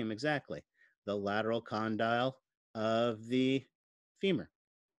exact same, exactly. The lateral condyle of the femur.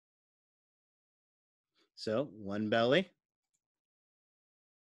 So one belly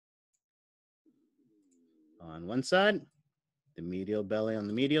on one side, the medial belly on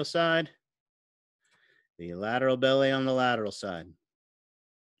the medial side, the lateral belly on the lateral side.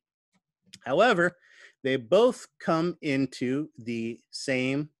 However, they both come into the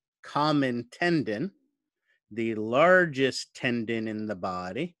same common tendon, the largest tendon in the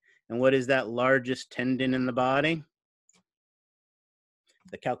body. And what is that largest tendon in the body?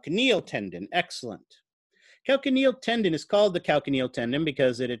 The calcaneal tendon. Excellent. Calcaneal tendon is called the calcaneal tendon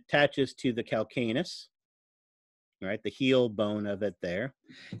because it attaches to the calcaneus, right, the heel bone of it there.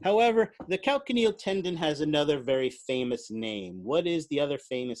 However, the calcaneal tendon has another very famous name. What is the other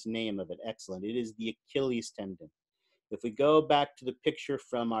famous name of it? Excellent. It is the Achilles tendon. If we go back to the picture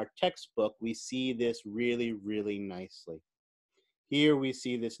from our textbook, we see this really, really nicely. Here we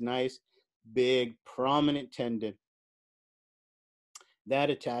see this nice, big, prominent tendon that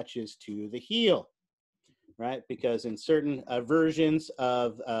attaches to the heel, right? Because in certain versions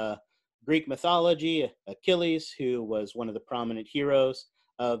of Greek mythology, Achilles, who was one of the prominent heroes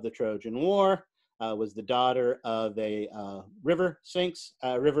of the Trojan War, was the daughter of a river sphinx,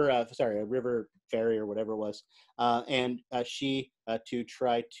 a river fairy or whatever it was, and she, to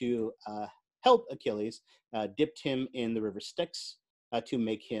try to help Achilles, dipped him in the river Styx to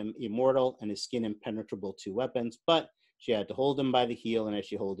make him immortal and his skin impenetrable to weapons. But she had to hold him by the heel, and as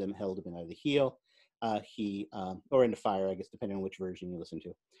she held him by the heel, or into fire, I guess, depending on which version you listen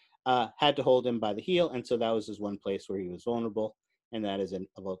to, had to hold him by the heel, and so that was his one place where he was vulnerable, and that is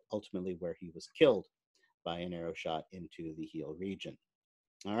ultimately where he was killed by an arrow shot into the heel region.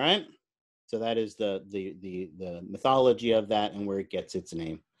 All right, so that is the mythology of that and where it gets its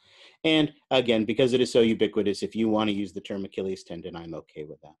name. And again, because it is so ubiquitous, if you want to use the term Achilles tendon, I'm okay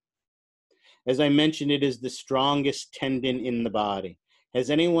with that. As I mentioned, it is the strongest tendon in the body. Has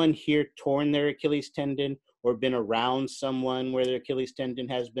anyone here torn their Achilles tendon or been around someone where their Achilles tendon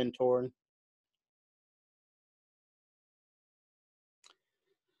has been torn?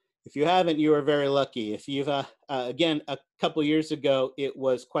 If you haven't, you are very lucky. If you've, again, a couple years ago, it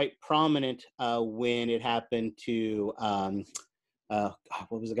was quite prominent when it happened to,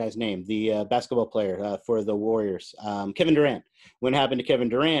 what was the guy's name? The basketball player for the Warriors, Kevin Durant. When it happened to Kevin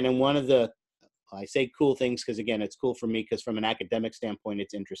Durant, and one of the, I say cool things because, again, it's cool for me because from an academic standpoint,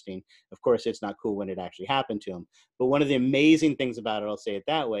 it's interesting. Of course, it's not cool when it actually happened to him. But one of the amazing things about it, I'll say it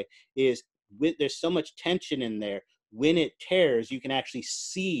that way, is there's so much tension in there. When it tears, you can actually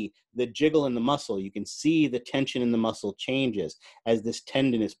see the jiggle in the muscle. You can see the tension in the muscle changes as this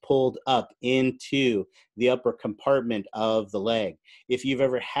tendon is pulled up into the upper compartment of the leg. If you've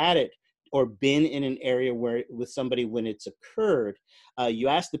ever had it or been in an area where with somebody when it's occurred, you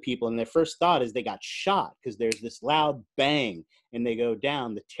ask the people and their first thought is they got shot because there's this loud bang and they go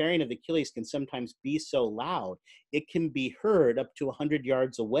down. The tearing of the Achilles can sometimes be so loud, it can be heard up to 100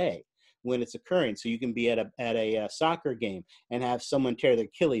 yards away when it's occurring. So you can be at a soccer game and have someone tear their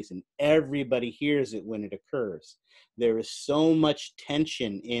Achilles and everybody hears it when it occurs. There is so much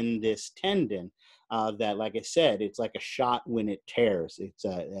tension in this tendon that, like I said, it's like a shot when it tears. It's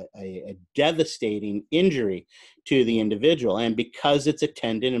a devastating injury to the individual. And because it's a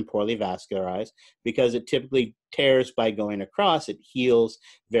tendon and poorly vascularized, because it typically tears by going across, it heals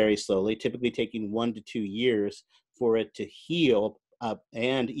very slowly, typically taking 1 to 2 years for it to heal.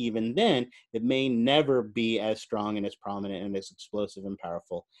 And even then, it may never be as strong and as prominent and as explosive and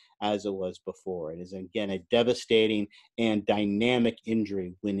powerful as it was before. It is, again, a devastating and dynamic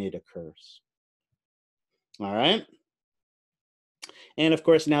injury when it occurs. All right. And of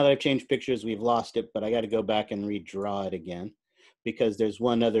course, now that I've changed pictures, we've lost it, but I got to go back and redraw it again because there's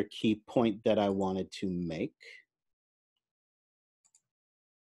one other key point that I wanted to make.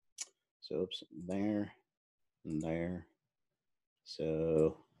 So, oops, there and there.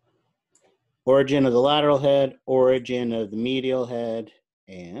 So, origin of the lateral head, origin of the medial head,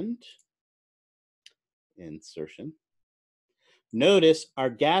 and insertion. Notice our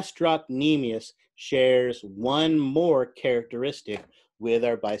gastrocnemius shares one more characteristic with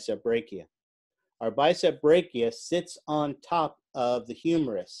our bicep brachia. Our bicep brachia sits on top of the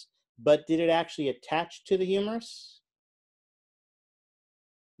humerus, but did it actually attach to the humerus?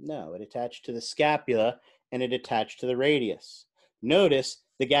 No, it attached to the scapula and it attached to the radius. Notice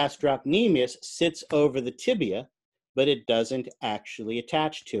the gastrocnemius sits over the tibia, but it doesn't actually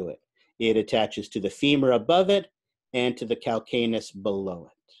attach to it. It attaches to the femur above it and to the calcaneus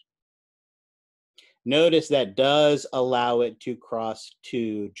below it. Notice that does allow it to cross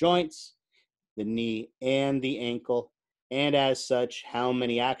two joints, the knee and the ankle, and as such, how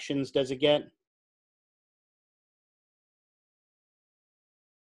many actions does it get?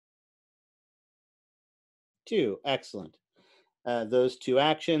 2. Excellent. Those 2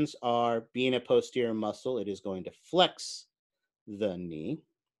 actions are being a posterior muscle. It is going to flex the knee.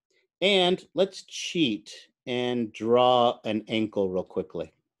 And let's cheat and draw an ankle real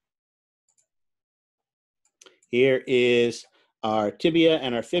quickly. Here is our tibia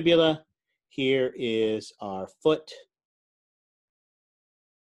and our fibula. Here is our foot.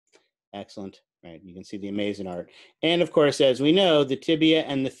 Excellent. Right, you can see the amazing art. And of course, as we know, the tibia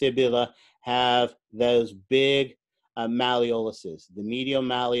and the fibula have those big malleoluses, the medial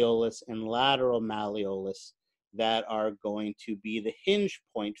malleolus and lateral malleolus, that are going to be the hinge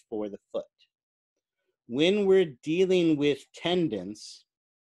point for the foot. When we're dealing with tendons,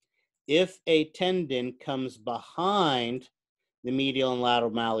 if a tendon comes behind the medial and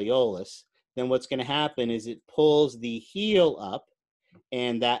lateral malleolus, then what's going to happen is it pulls the heel up,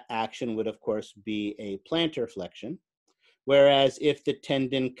 and that action would, of course, be a plantar flexion. Whereas if the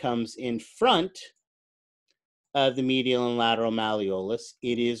tendon comes in front of the medial and lateral malleolus,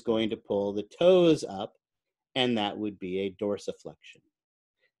 it is going to pull the toes up, and that would be a dorsiflexion.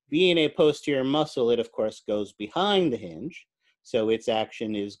 Being a posterior muscle, it, of course, goes behind the hinge, so its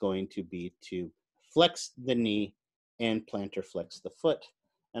action is going to be to flex the knee and plantar flex the foot.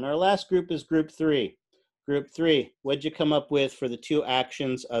 And our last group is group 3. Group 3, what'd you come up with for the 2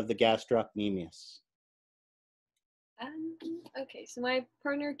 actions of the gastrocnemius? Okay, so my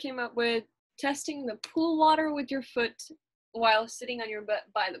partner came up with testing the pool water with your foot while sitting on your butt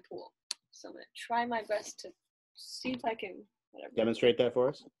by the pool. So I'm going to try my best to see if I can demonstrate that for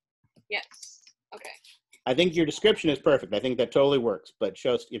us. Yes. Okay. I think your description is perfect. I think that totally works, but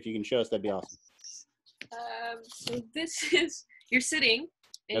show us, if you can show us, that'd be awesome. So this is, you're sitting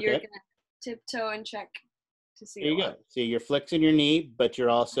and you're going to tiptoe and check to see. There you go. See, you're flexing your knee, but you're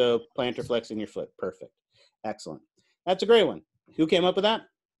also plantar flexing your foot. Perfect. Excellent. That's a great one. Who came up with that?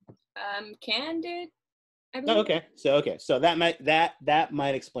 Candid. Oh, okay. So that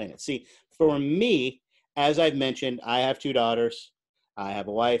might explain it. See, for me, as I've mentioned, I have 2 daughters. I have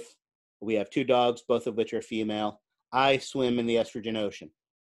a wife. We have 2 dogs, both of which are female. I swim in the estrogen ocean.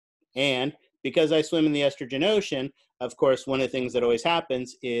 And because I swim in the estrogen ocean, of course, one of the things that always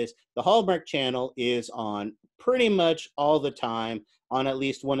happens is the Hallmark Channel is on pretty much all the time on at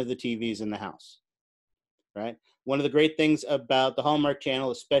least one of the TVs in the house, right? One of the great things about the Hallmark Channel,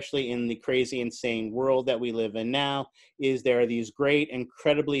 especially in the crazy, insane world that we live in now, is there are these great,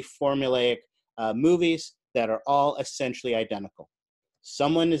 incredibly formulaic movies that are all essentially identical.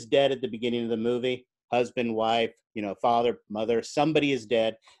 Someone is dead at the beginning of the movie, husband, wife, father, mother, somebody is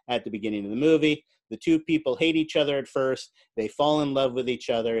dead at the beginning of the movie. The 2 people hate each other at first. They fall in love with each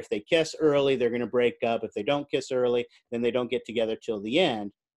other. If they kiss early, they're going to break up. If they don't kiss early, then they don't get together till the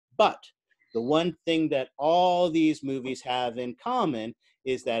end. But the one thing that all these movies have in common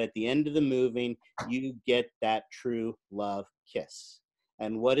is that at the end of the movie, you get that true love kiss.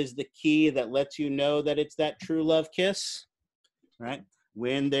 And what is the key that lets you know that it's that true love kiss? Right?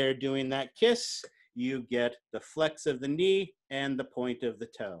 When they're doing that kiss, you get the flex of the knee and the point of the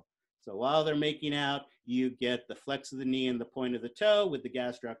toe. So while they're making out, you get the flex of the knee and the point of the toe with the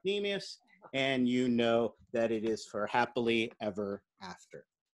gastrocnemius, and you know that it is for happily ever after.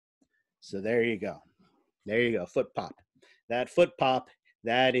 So there you go. There you go, foot pop. That foot pop,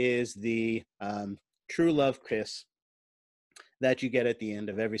 that is the true love kiss that you get at the end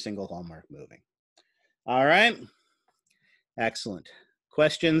of every single Hallmark movie. All right. Excellent.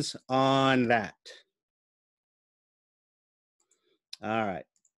 Questions on that? All right.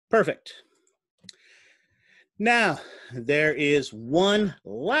 Perfect. Now, there is one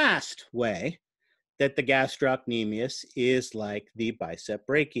last way that the gastrocnemius is like the bicep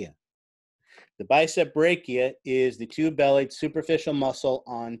brachia. The bicep brachia is the 2-bellied superficial muscle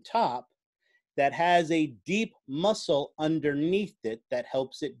on top that has a deep muscle underneath it that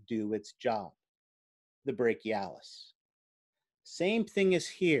helps it do its job, the brachialis. Same thing as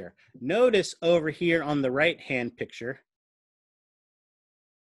here. Notice over here on the right-hand picture,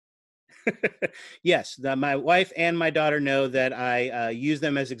 yes, my wife and my daughter know that I use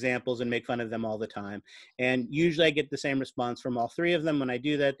them as examples and make fun of them all the time. And usually I get the same response from all 3 of them. When I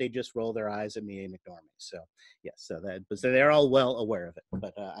do that, they just roll their eyes at me and ignore me. So yes, so they're all well aware of it.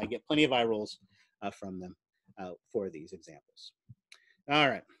 But I get plenty of eye rolls from them for these examples. All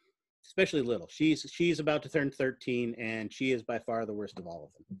right, especially Little. She's about to turn 13, and she is by far the worst of all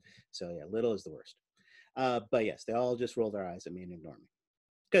of them. So yeah, Little is the worst. But yes, they all just roll their eyes at me and ignore me.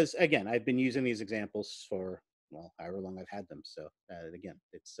 Because again, I've been using these examples for, well, however long I've had them. So again,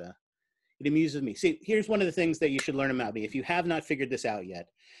 it amuses me. See, here's one of the things that you should learn about me. If you have not figured this out yet,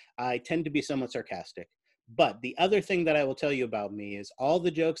 I tend to be somewhat sarcastic. But the other thing that I will tell you about me is all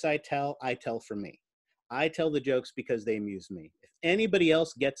the jokes I tell for me. I tell the jokes because they amuse me. If anybody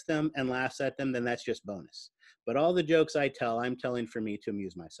else gets them and laughs at them, then that's just bonus. But all the jokes I tell, I'm telling for me to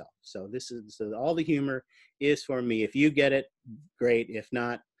amuse myself. So all the humor is for me. If you get it, great. If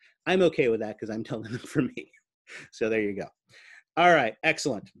not, I'm okay with that because I'm telling them for me. So there you go. All right,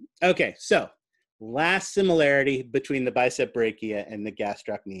 excellent. Okay, so last similarity between the bicep brachia and the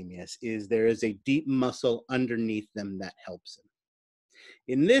gastrocnemius is there is a deep muscle underneath them that helps them.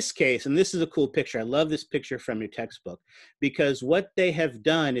 In this case, and this is a cool picture, I love this picture from your textbook, because what they have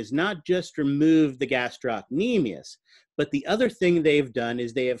done is not just remove the gastrocnemius, but the other thing they've done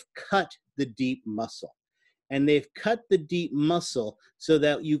is they have cut the deep muscle. And they've cut the deep muscle so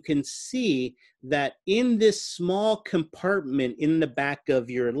that you can see that in this small compartment in the back of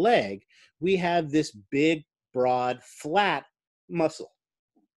your leg, we have this big, broad, flat muscle,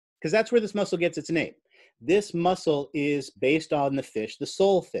 because that's where this muscle gets its name. This muscle is based on the fish, the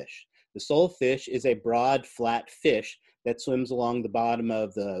solefish. The solefish is a broad, flat fish that swims along the bottom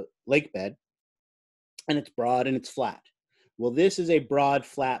of the lake bed, and it's broad and it's flat. Well, this is a broad,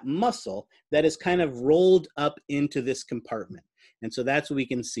 flat muscle that is kind of rolled up into this compartment. And so that's what we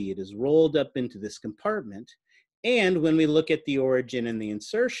can see. It is rolled up into this compartment. And when we look at the origin and the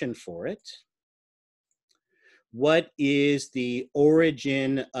insertion for it, what is the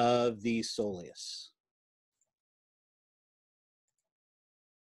origin of the soleus?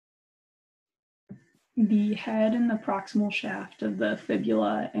 The head and the proximal shaft of the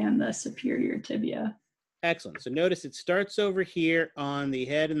fibula and the superior tibia. Excellent. So notice it starts over here on the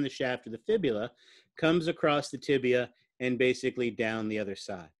head and the shaft of the fibula, comes across the tibia, and basically down the other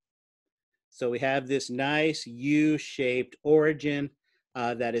side. So we have this nice U-shaped origin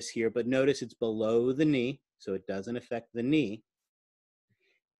that is here, but notice it's below the knee, so it doesn't affect the knee.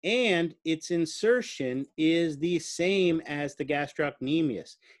 And its insertion is the same as the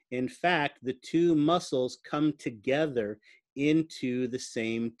gastrocnemius. In fact, the two muscles come together into the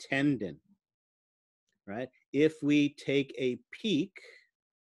same tendon, right? If we take a peek,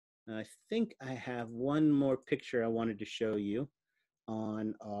 I think I have one more picture I wanted to show you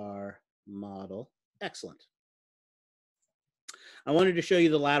on our model. Excellent. I wanted to show you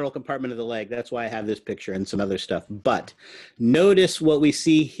the lateral compartment of the leg. That's why I have this picture and some other stuff. But notice what we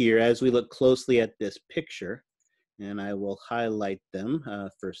see here as we look closely at this picture. And I will highlight them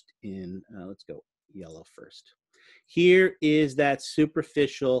first in, let's go yellow first. Here is that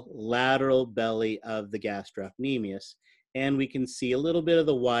superficial lateral belly of the gastrocnemius. And we can see a little bit of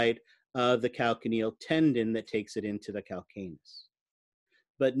the white of the calcaneal tendon that takes it into the calcaneus.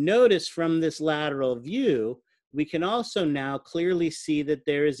 But notice from this lateral view, we can also now clearly see that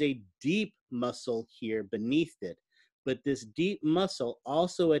there is a deep muscle here beneath it. But this deep muscle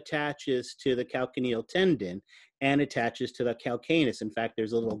also attaches to the calcaneal tendon and attaches to the calcaneus. In fact,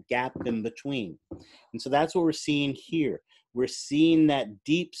 there's a little gap in between. And so that's what we're seeing here. We're seeing that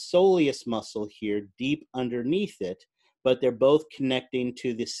deep soleus muscle here, deep underneath it, but they're both connecting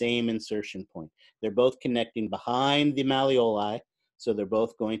to the same insertion point. They're both connecting behind the malleoli, so they're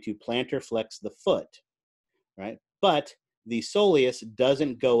both going to plantar flex the foot. Right? But the soleus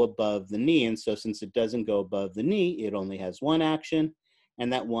doesn't go above the knee. And so since it doesn't go above the knee, it only has one action.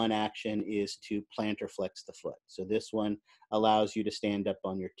 And that one action is to plantar flex the foot. So this one allows you to stand up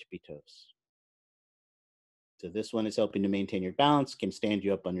on your tippy toes. So this one is helping to maintain your balance, can stand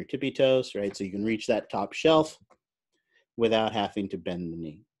you up on your tippy toes, right? So you can reach that top shelf without having to bend the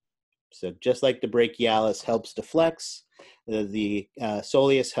knee. So just like the brachialis helps to flex, the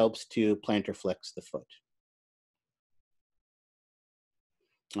soleus helps to plantar flex the foot.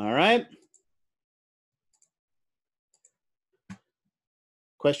 All right.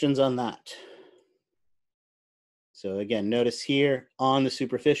 Questions on that? So again, notice here on the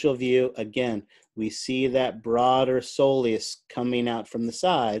superficial view, again, we see that broader soleus coming out from the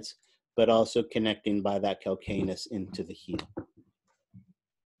sides, but also connecting by that calcaneus into the heel.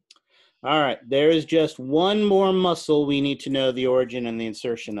 All right, there is just one more muscle we need to know the origin and the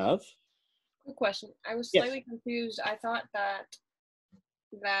insertion of. Quick question. I was Yes. slightly confused. I thought that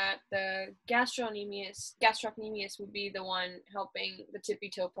the gastrocnemius would be the one helping the tippy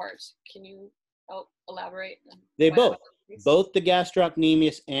toe parts. Can you elaborate? They both the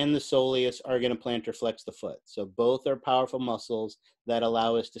gastrocnemius and the soleus are going to plantar flex the foot. So both are powerful muscles that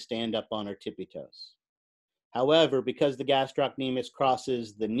allow us to stand up on our tippy toes. However, because the gastrocnemius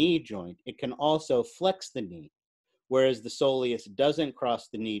crosses the knee joint, it can also flex the knee, whereas the soleus doesn't cross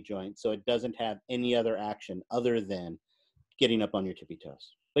the knee joint, so it doesn't have any other action other than getting up on your tippy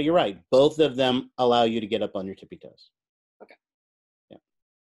toes. But you're right, both of them allow you to get up on your tippy toes. Okay. Yeah.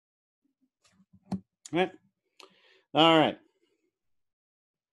 All right. All right.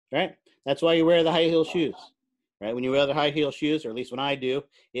 All right. That's why you wear the high heel shoes. Right? When you wear the high heel shoes, or at least when I do,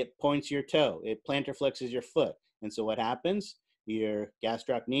 it points your toe. It plantar flexes your foot. And so what happens? Your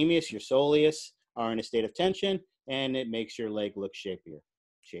gastrocnemius, your soleus are in a state of tension, and it makes your leg look shapier.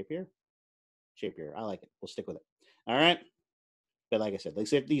 Shapier? Shapier. I like it. We'll stick with it. All right. But like I said,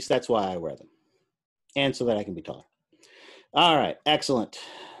 at least that's why I wear them. And so that I can be taller. All right. Excellent.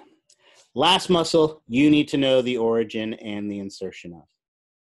 Last muscle you need to know the origin and the insertion of.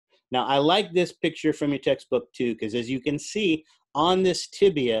 Now, I like this picture from your textbook too, because as you can see on this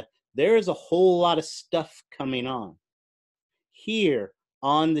tibia, there is a whole lot of stuff coming on. Here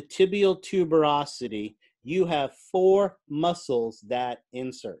on the tibial tuberosity, you have 4 muscles that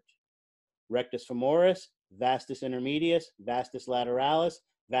insert. Rectus femoris, vastus intermedius, vastus lateralis,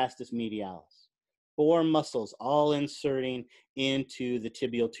 vastus medialis. 4 muscles all inserting into the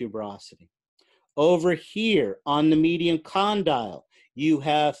tibial tuberosity. Over here on the median condyle, you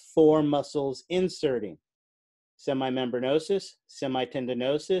have 4 muscles inserting. Semimembranosus,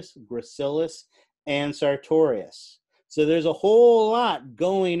 semitendinosus, gracilis, and sartorius. So there's a whole lot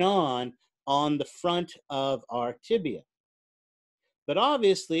going on the front of our tibia. But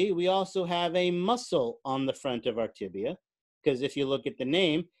obviously, we also have a muscle on the front of our tibia, because if you look at the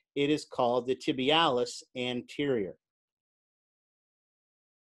name, it is called the tibialis anterior.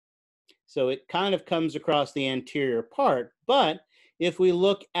 So it kind of comes across the anterior part, but if we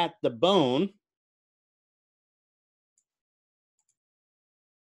look at the bone,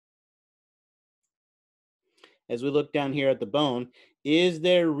 as we look down here at the bone, is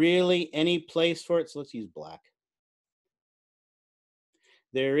there really any place for it? So let's use black.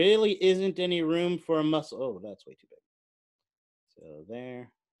 There really isn't any room for a muscle. Oh, that's way too big. So there,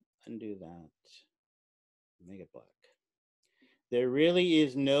 undo that, make it black. There really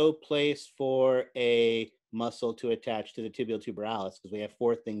is no place for a muscle to attach to the tibial tuberalis because we have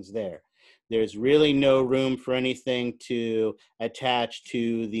 4 things there. There's really no room for anything to attach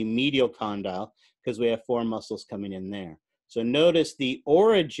to the medial condyle because we have 4 muscles coming in there. So notice the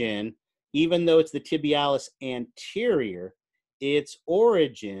origin, even though it's the tibialis anterior, its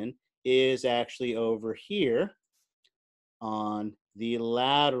origin is actually over here on the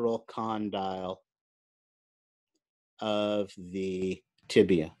lateral condyle of the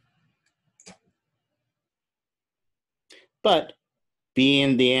tibia. But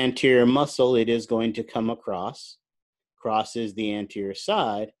being the anterior muscle, it is going to come across, crosses the anterior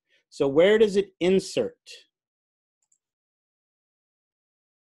side. So where does it insert?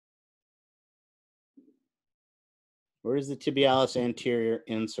 Where does the tibialis anterior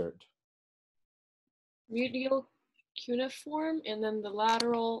insert? Medial cuneiform, and then the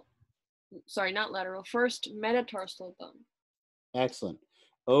lateral, sorry, not lateral, first metatarsal bone. Excellent.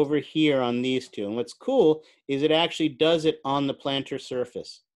 Over here on these 2. And what's cool is it actually does it on the plantar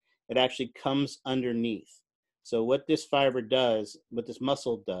surface. It actually comes underneath. So what this fiber does, what this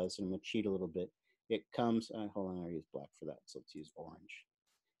muscle does, and I'm going to cheat a little bit, it comes, hold on, I use black for that, so let's use orange.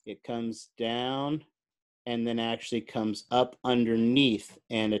 It comes down and then actually comes up underneath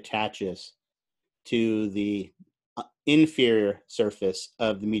and attaches to the inferior surface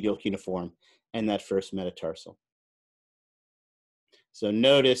of the medial cuneiform and that first metatarsal. So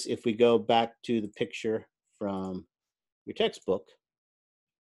notice if we go back to the picture from your textbook,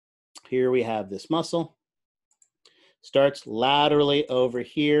 here we have this muscle, starts laterally over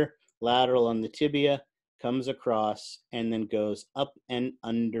here, lateral on the tibia, comes across, and then goes up and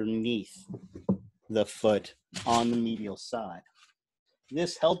underneath the foot on the medial side.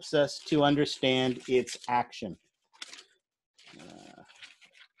 This helps us to understand its action.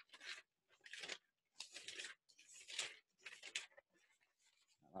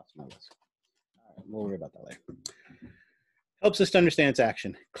 All right, we'll worry about that later. Helps us to understand its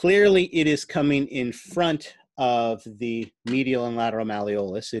action. Clearly, it is coming in front of the medial and lateral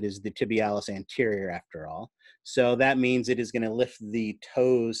malleolus. It is the tibialis anterior, after all. So that means it is going to lift the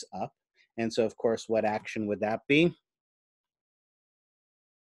toes up. And so, of course, what action would that be?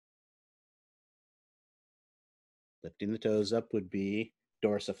 Lifting the toes up would be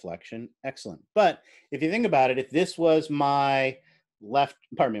dorsiflexion. Excellent. But if you think about it, if this was my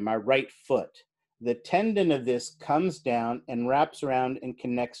my right foot, the tendon of this comes down and wraps around and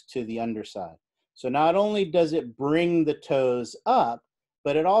connects to the underside. So not only does it bring the toes up,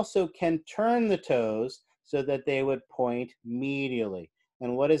 but it also can turn the toes so that they would point medially.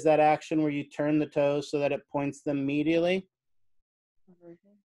 And what is that action where you turn the toes so that it points them medially?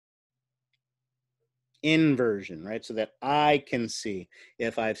 Inversion, right? So that I can see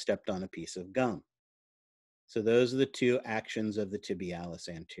if I've stepped on a piece of gum. So those are the 2 actions of the tibialis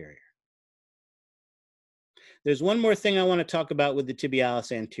anterior. There's one more thing I want to talk about with the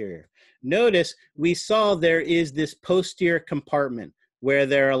tibialis anterior. Notice we saw there is this posterior compartment where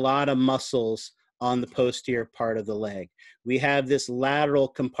there are a lot of muscles on the posterior part of the leg. We have this lateral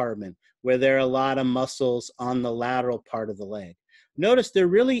compartment where there are a lot of muscles on the lateral part of the leg. Notice there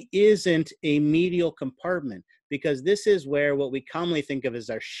really isn't a medial compartment because this is where what we commonly think of as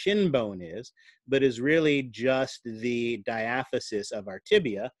our shin bone is, but is really just the diaphysis of our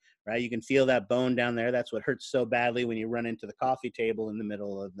tibia, right? You can feel that bone down there. That's what hurts so badly when you run into the coffee table in the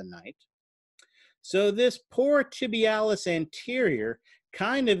middle of the night. So this poor tibialis anterior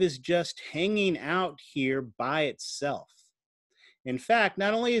kind of is just hanging out here by itself. In fact,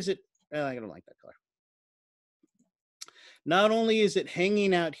 not only is it, I don't like that color. Not only is it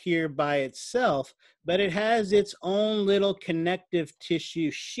hanging out here by itself, but it has its own little connective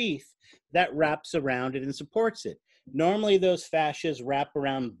tissue sheath that wraps around it and supports it. Normally those fascias wrap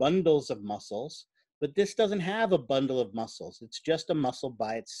around bundles of muscles, but this doesn't have a bundle of muscles. It's just a muscle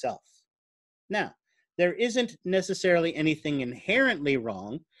by itself. Now, there isn't necessarily anything inherently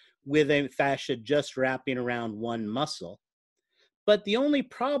wrong with a fascia just wrapping around one muscle. But the only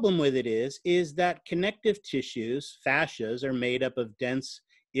problem with it is that connective tissues, fascias, are made up of dense,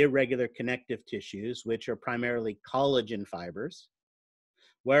 irregular connective tissues, which are primarily collagen fibers,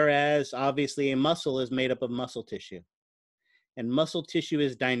 whereas obviously a muscle is made up of muscle tissue. And muscle tissue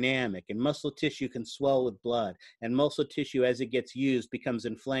is dynamic, and muscle tissue can swell with blood, and muscle tissue, as it gets used, becomes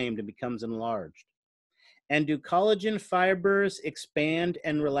inflamed and becomes enlarged. And do collagen fibers expand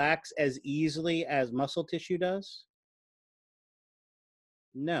and relax as easily as muscle tissue does?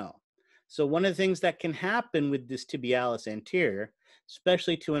 No. So one of the things that can happen with this tibialis anterior,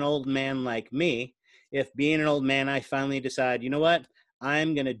 especially to an old man like me, if being an old man, I finally decide, you know what,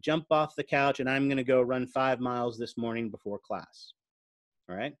 I'm going to jump off the couch and I'm going to go run 5 miles this morning before class.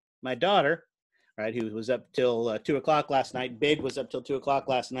 All right. My daughter, right, who was up till 2 o'clock last night, Big was up till 2 o'clock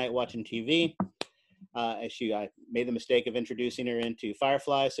last night watching TV. I made the mistake of introducing her into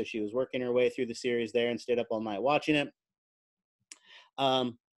Firefly, so she was working her way through the series there and stayed up all night watching it.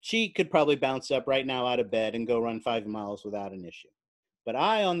 She could probably bounce up right now out of bed and go run 5 miles without an issue. But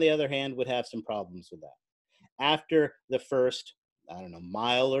I, on the other hand, would have some problems with that. After the first,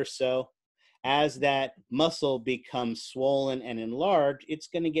 mile or so, as that muscle becomes swollen and enlarged, it's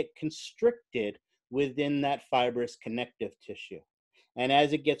going to get constricted within that fibrous connective tissue. And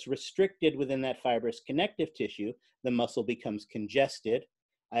as it gets restricted within that fibrous connective tissue, the muscle becomes congested.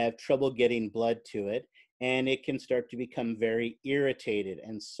 I have trouble getting blood to it, and it can start to become very irritated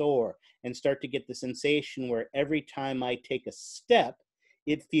and sore and start to get the sensation where every time I take a step,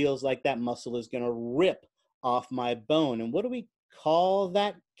 it feels like that muscle is going to rip off my bone. And what do we call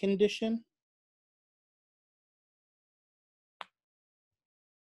that condition?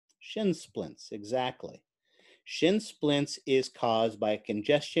 Shin splints, exactly. Shin splints is caused by a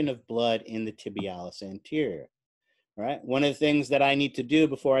congestion of blood in the tibialis anterior. Right? One of the things that I need to do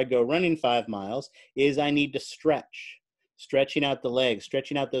before I go running 5 miles is I need to stretch. Stretching out the legs,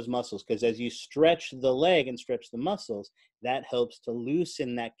 stretching out those muscles, because as you stretch the leg and stretch the muscles, that helps to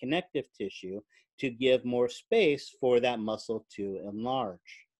loosen that connective tissue to give more space for that muscle to enlarge.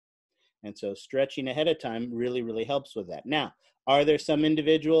 And so stretching ahead of time really, really helps with that. Now, are there some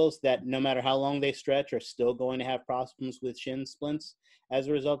individuals that no matter how long they stretch are still going to have problems with shin splints as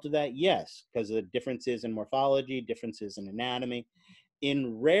a result of that? Yes, because of the differences in morphology, differences in anatomy.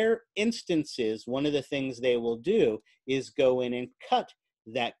 In rare instances, one of the things they will do is go in and cut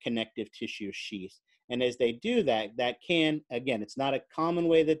that connective tissue sheath. And as they do that, that can, again, it's not a common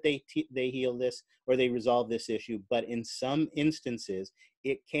way that they heal this or they resolve this issue, but in some instances,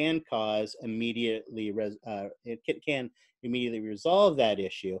 it can cause immediately, it can immediately resolve that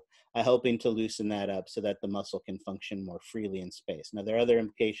issue, helping to loosen that up so that the muscle can function more freely in space. Now, there are other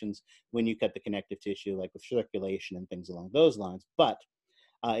implications when you cut the connective tissue, like with circulation and things along those lines, but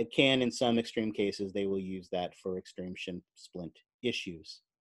it can, in some extreme cases, they will use that for extreme shin splint issues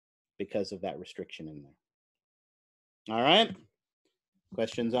because of that restriction in there. All right,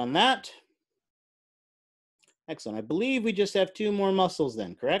 questions on that? Excellent. I believe we just have 2 more muscles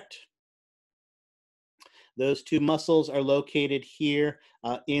then, correct? Those 2 muscles are located here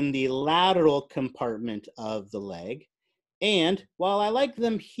in the lateral compartment of the leg. And while I like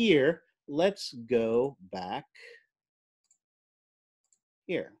them here, let's go back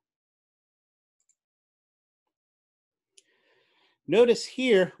here. Notice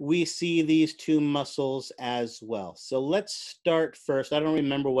here we see these 2 muscles as well. So let's start first. I don't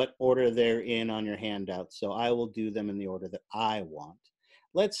remember what order they're in on your handout, so I will do them in the order that I want.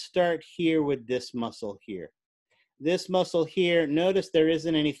 Let's start here with this muscle here. This muscle here, notice there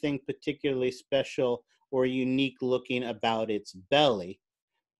isn't anything particularly special or unique looking about its belly.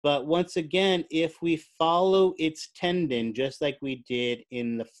 But once again, if we follow its tendon, just like we did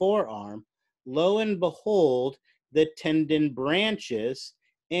in the forearm, lo and behold, the tendon branches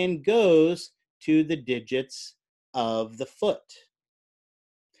and goes to the digits of the foot.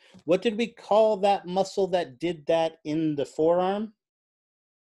 What did we call that muscle that did that in the forearm?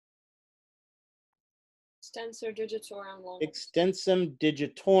 Extensor digitorum longus. Extensum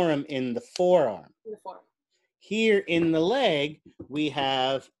digitorum in the forearm. In the forearm. Here in the leg, we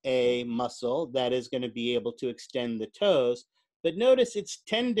have a muscle that is going to be able to extend the toes, but notice its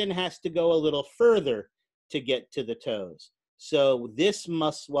tendon has to go a little further to get to the toes. So this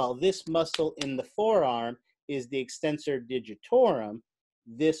muscle, while this muscle in the forearm is the extensor digitorum,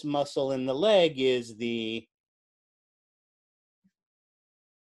 this muscle in the leg is the,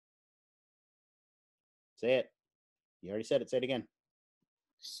 say it. You already said it, say it again.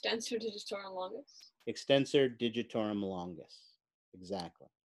 Extensor digitorum longus. Extensor digitorum longus. Exactly.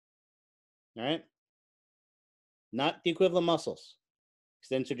 All right. Not the equivalent muscles.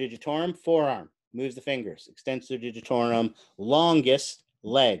 Extensor digitorum, forearm, moves the fingers. Extensor digitorum longus,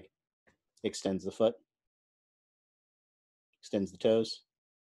 leg, extends the foot, extends the toes.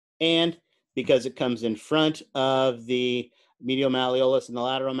 And because it comes in front of the medial malleolus and the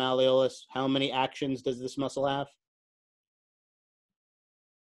lateral malleolus, how many actions does this muscle have?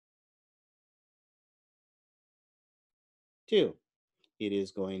 2. It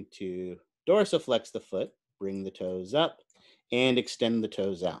is going to dorsiflex the foot, bring the toes up, and extend the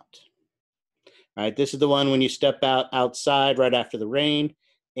toes out. All right, this is the one when you step outside right after the rain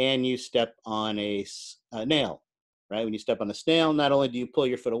and you step on a nail, right? When you step on a snail, not only do you pull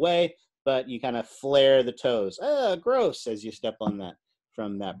your foot away, but you kind of flare the toes. Gross, as you step on that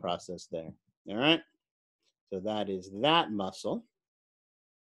from that process there. All right, so that is that muscle.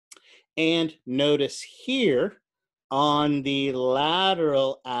 And notice here on the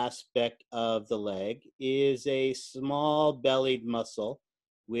lateral aspect of the leg is a small bellied muscle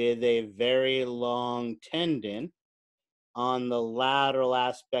with a very long tendon on the lateral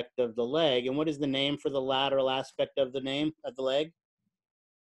aspect of the leg. And what is the name for the lateral aspect of the leg?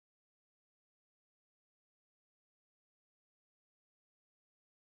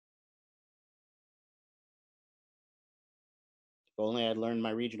 If only I'd learned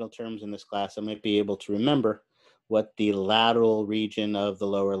my regional terms in this class, I might be able to remember what the lateral region of the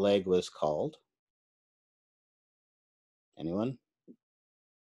lower leg was called. Anyone?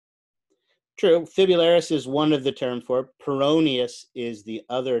 True, fibularis is one of the terms for it. Peroneus is the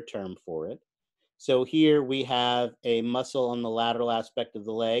other term for it. So here we have a muscle on the lateral aspect of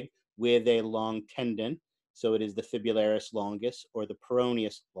the leg with a long tendon. So it is the fibularis longus or the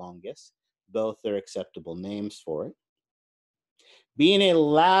peroneus longus. Both are acceptable names for it. Being a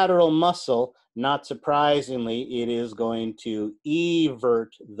lateral muscle, not surprisingly, it is going to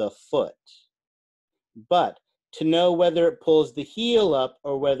evert the foot. But to know whether it pulls the heel up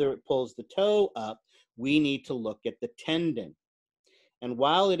or whether it pulls the toe up, we need to look at the tendon. And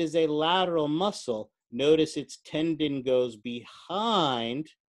while it is a lateral muscle, notice its tendon goes behind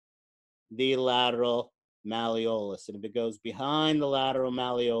the lateral malleolus. And if it goes behind the lateral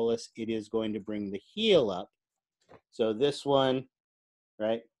malleolus, it is going to bring the heel up. So this one,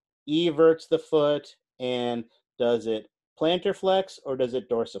 right, everts the foot, and does it plantar flex or does it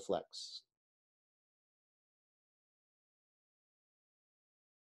dorsiflex?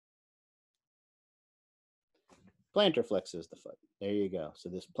 Plantar flexes the foot. There you go. So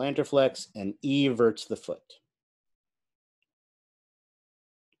this plantar flex and everts the foot.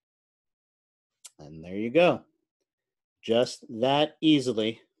 And there you go. Just that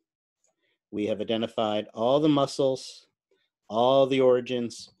easily, we have identified all the muscles, all the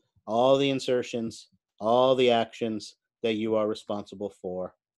origins, all the insertions, all the actions that you are responsible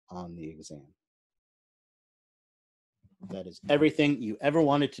for on the exam. That is everything you ever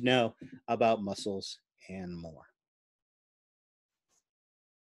wanted to know about muscles and more.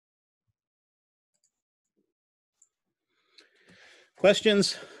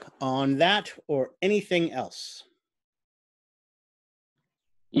 Questions on that or anything else?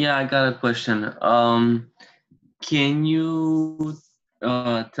 Yeah, I got a question. Can you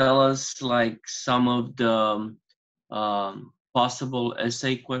tell us like some of the possible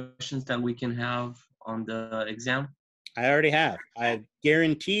essay questions that we can have on the exam? I already have. I've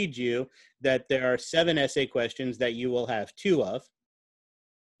guaranteed you that there are 7 essay questions that you will have 2 of,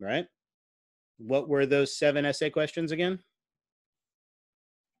 right? What were those 7 essay questions again?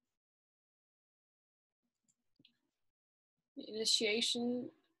 Initiation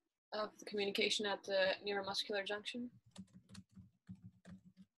of the communication at the neuromuscular junction.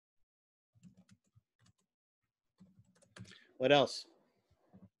 What else?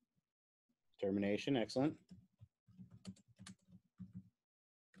 Termination, excellent.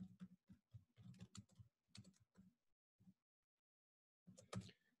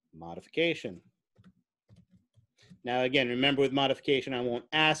 Modification. Now, again, remember with modification, I won't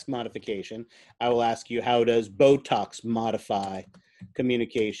ask modification. I will ask you, how does Botox modify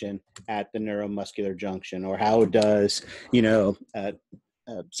communication at the neuromuscular junction? Or how does, you know,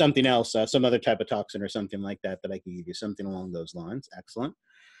 something else, some other type of toxin or something like that that I can give you, something along those lines. Excellent.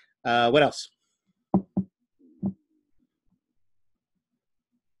 What else?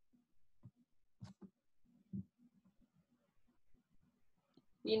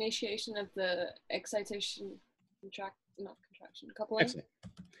 The initiation of the excitation, not contraction, coupling. Excellent.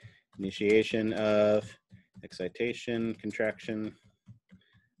 Initiation of excitation, contraction,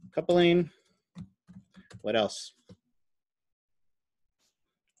 coupling. What else?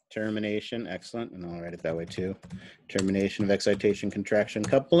 Termination, excellent, and I'll write it that way too. Termination of excitation, contraction,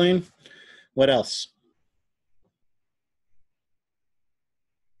 coupling. What else?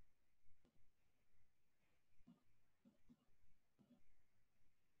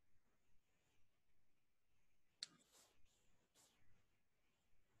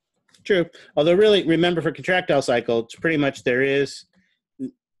 True. Although really, remember for contractile cycle, it's pretty much there is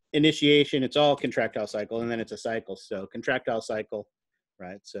initiation, it's all contractile cycle, and then it's a cycle. So contractile cycle,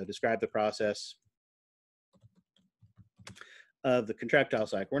 right? So describe the process of the contractile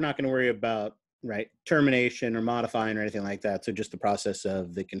cycle. We're not going to worry about, right, termination or modifying or anything like that. So just the process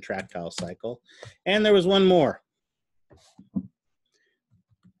of the contractile cycle. And there was one more.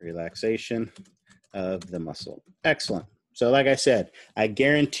 Relaxation of the muscle. Excellent. So like I said, I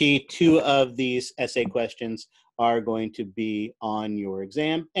guarantee 2 of these essay questions are going to be on your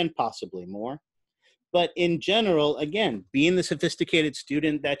exam and possibly more. But in general, again, being the sophisticated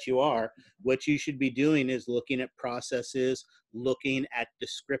student that you are, what you should be doing is looking at processes, looking at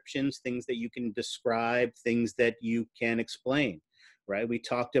descriptions, things that you can describe, things that you can explain. Right? We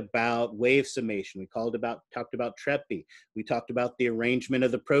talked about wave summation. We talked about TREPI. We talked about the arrangement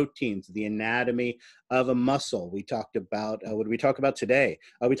of the proteins, the anatomy of a muscle. We talked about, what did we talk about today?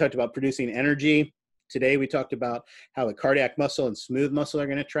 We talked about producing energy. Today we talked about how a cardiac muscle and smooth muscle are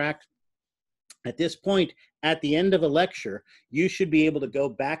going to track. At this point, at the end of a lecture, you should be able to go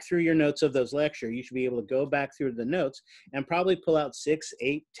back through your notes of those lectures. You should be able to go back through the notes and probably pull out 6,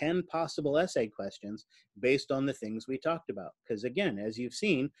 8, 10 possible essay questions based on the things we talked about. Because again, as you've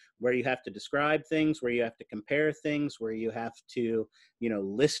seen, where you have to describe things, where you have to compare things, where you have to, you know,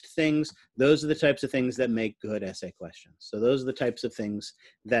 list things, those are the types of things that make good essay questions. So those are the types of things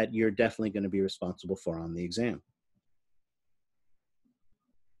that you're definitely going to be responsible for on the exam.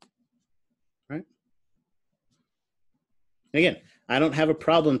 Right? Again, I don't have a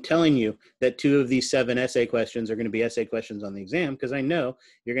problem telling you that 2 of these 7 essay questions are going to be essay questions on the exam, because I know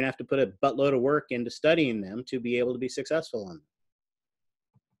you're going to have to put a buttload of work into studying them to be able to be successful on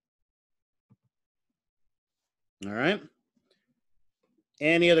them. All right.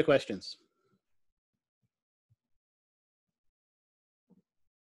 Any other questions?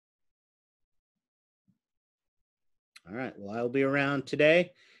 All right. Well, I'll be around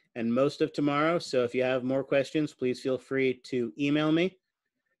today and most of tomorrow. So if you have more questions, please feel free to email me.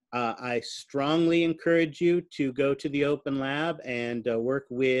 I strongly encourage you to go to the open lab and work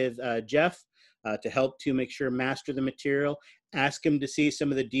with Jeff to help to make sure master the material. Ask him to see some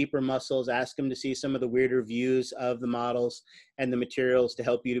of the deeper muscles. Ask him to see some of the weirder views of the models and the materials to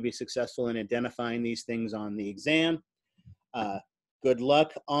help you to be successful in identifying these things on the exam. Good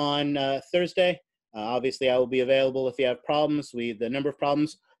luck on Thursday. Obviously, I will be available if you have problems. The number of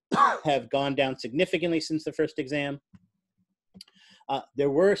problems have gone down significantly since the first exam. There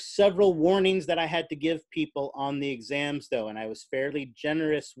were several warnings that I had to give people on the exams, though, and I was fairly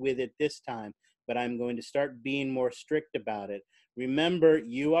generous with it this time, but I'm going to start being more strict about it. Remember,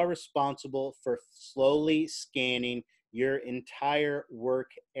 you are responsible for slowly scanning your entire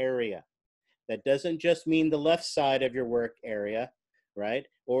work area. That doesn't just mean the left side of your work area, right?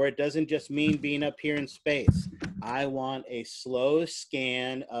 Or it doesn't just mean being up here in space. I want a slow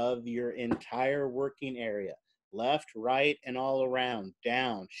scan of your entire working area. Left, right, and all around,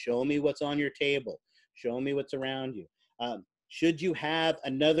 down. Show me what's on your table. Show me what's around you. Should you have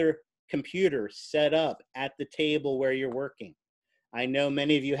another computer set up at the table where you're working? I know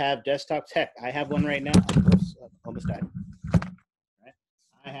many of you have desktop tech. I have one right now. Oops, almost died. Right?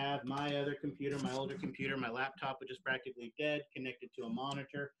 I have my other computer, my older computer, my laptop, which is practically dead, connected to a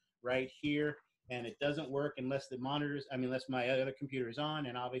monitor right here. And it doesn't work unless unless my other computer is on,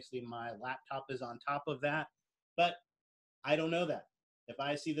 and obviously my laptop is on top of that. But I don't know that. If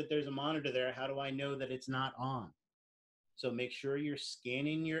I see that there's a monitor there, how do I know that it's not on? So make sure you're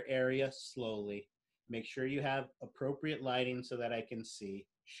scanning your area slowly. Make sure you have appropriate lighting so that I can see.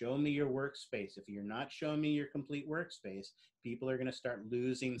 Show me your workspace. If you're not showing me your complete workspace, people are going to start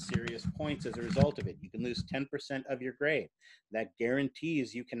losing serious points as a result of it. You can lose 10% of your grade. That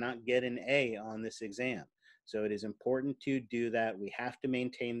guarantees you cannot get an A on this exam. So it is important to do that. We have to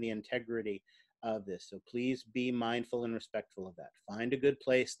maintain the integrity of this. So please be mindful and respectful of that. Find a good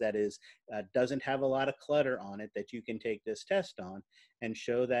place that is doesn't have a lot of clutter on it that you can take this test on, and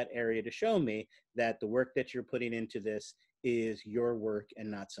show that area to show me that the work that you're putting into this is your work and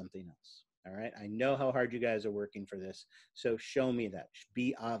not something else. All right. I know how hard you guys are working for this. So show me that.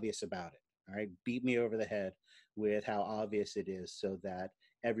 Be obvious about it. All right. Beat me over the head with how obvious it is so that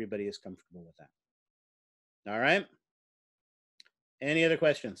everybody is comfortable with that. All right. Any other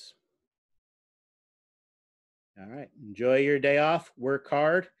questions? All right. Enjoy your day off. Work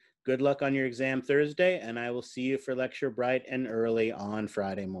hard. Good luck on your exam Thursday, and I will see you for lecture bright and early on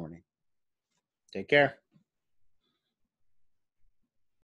Friday morning. Take care.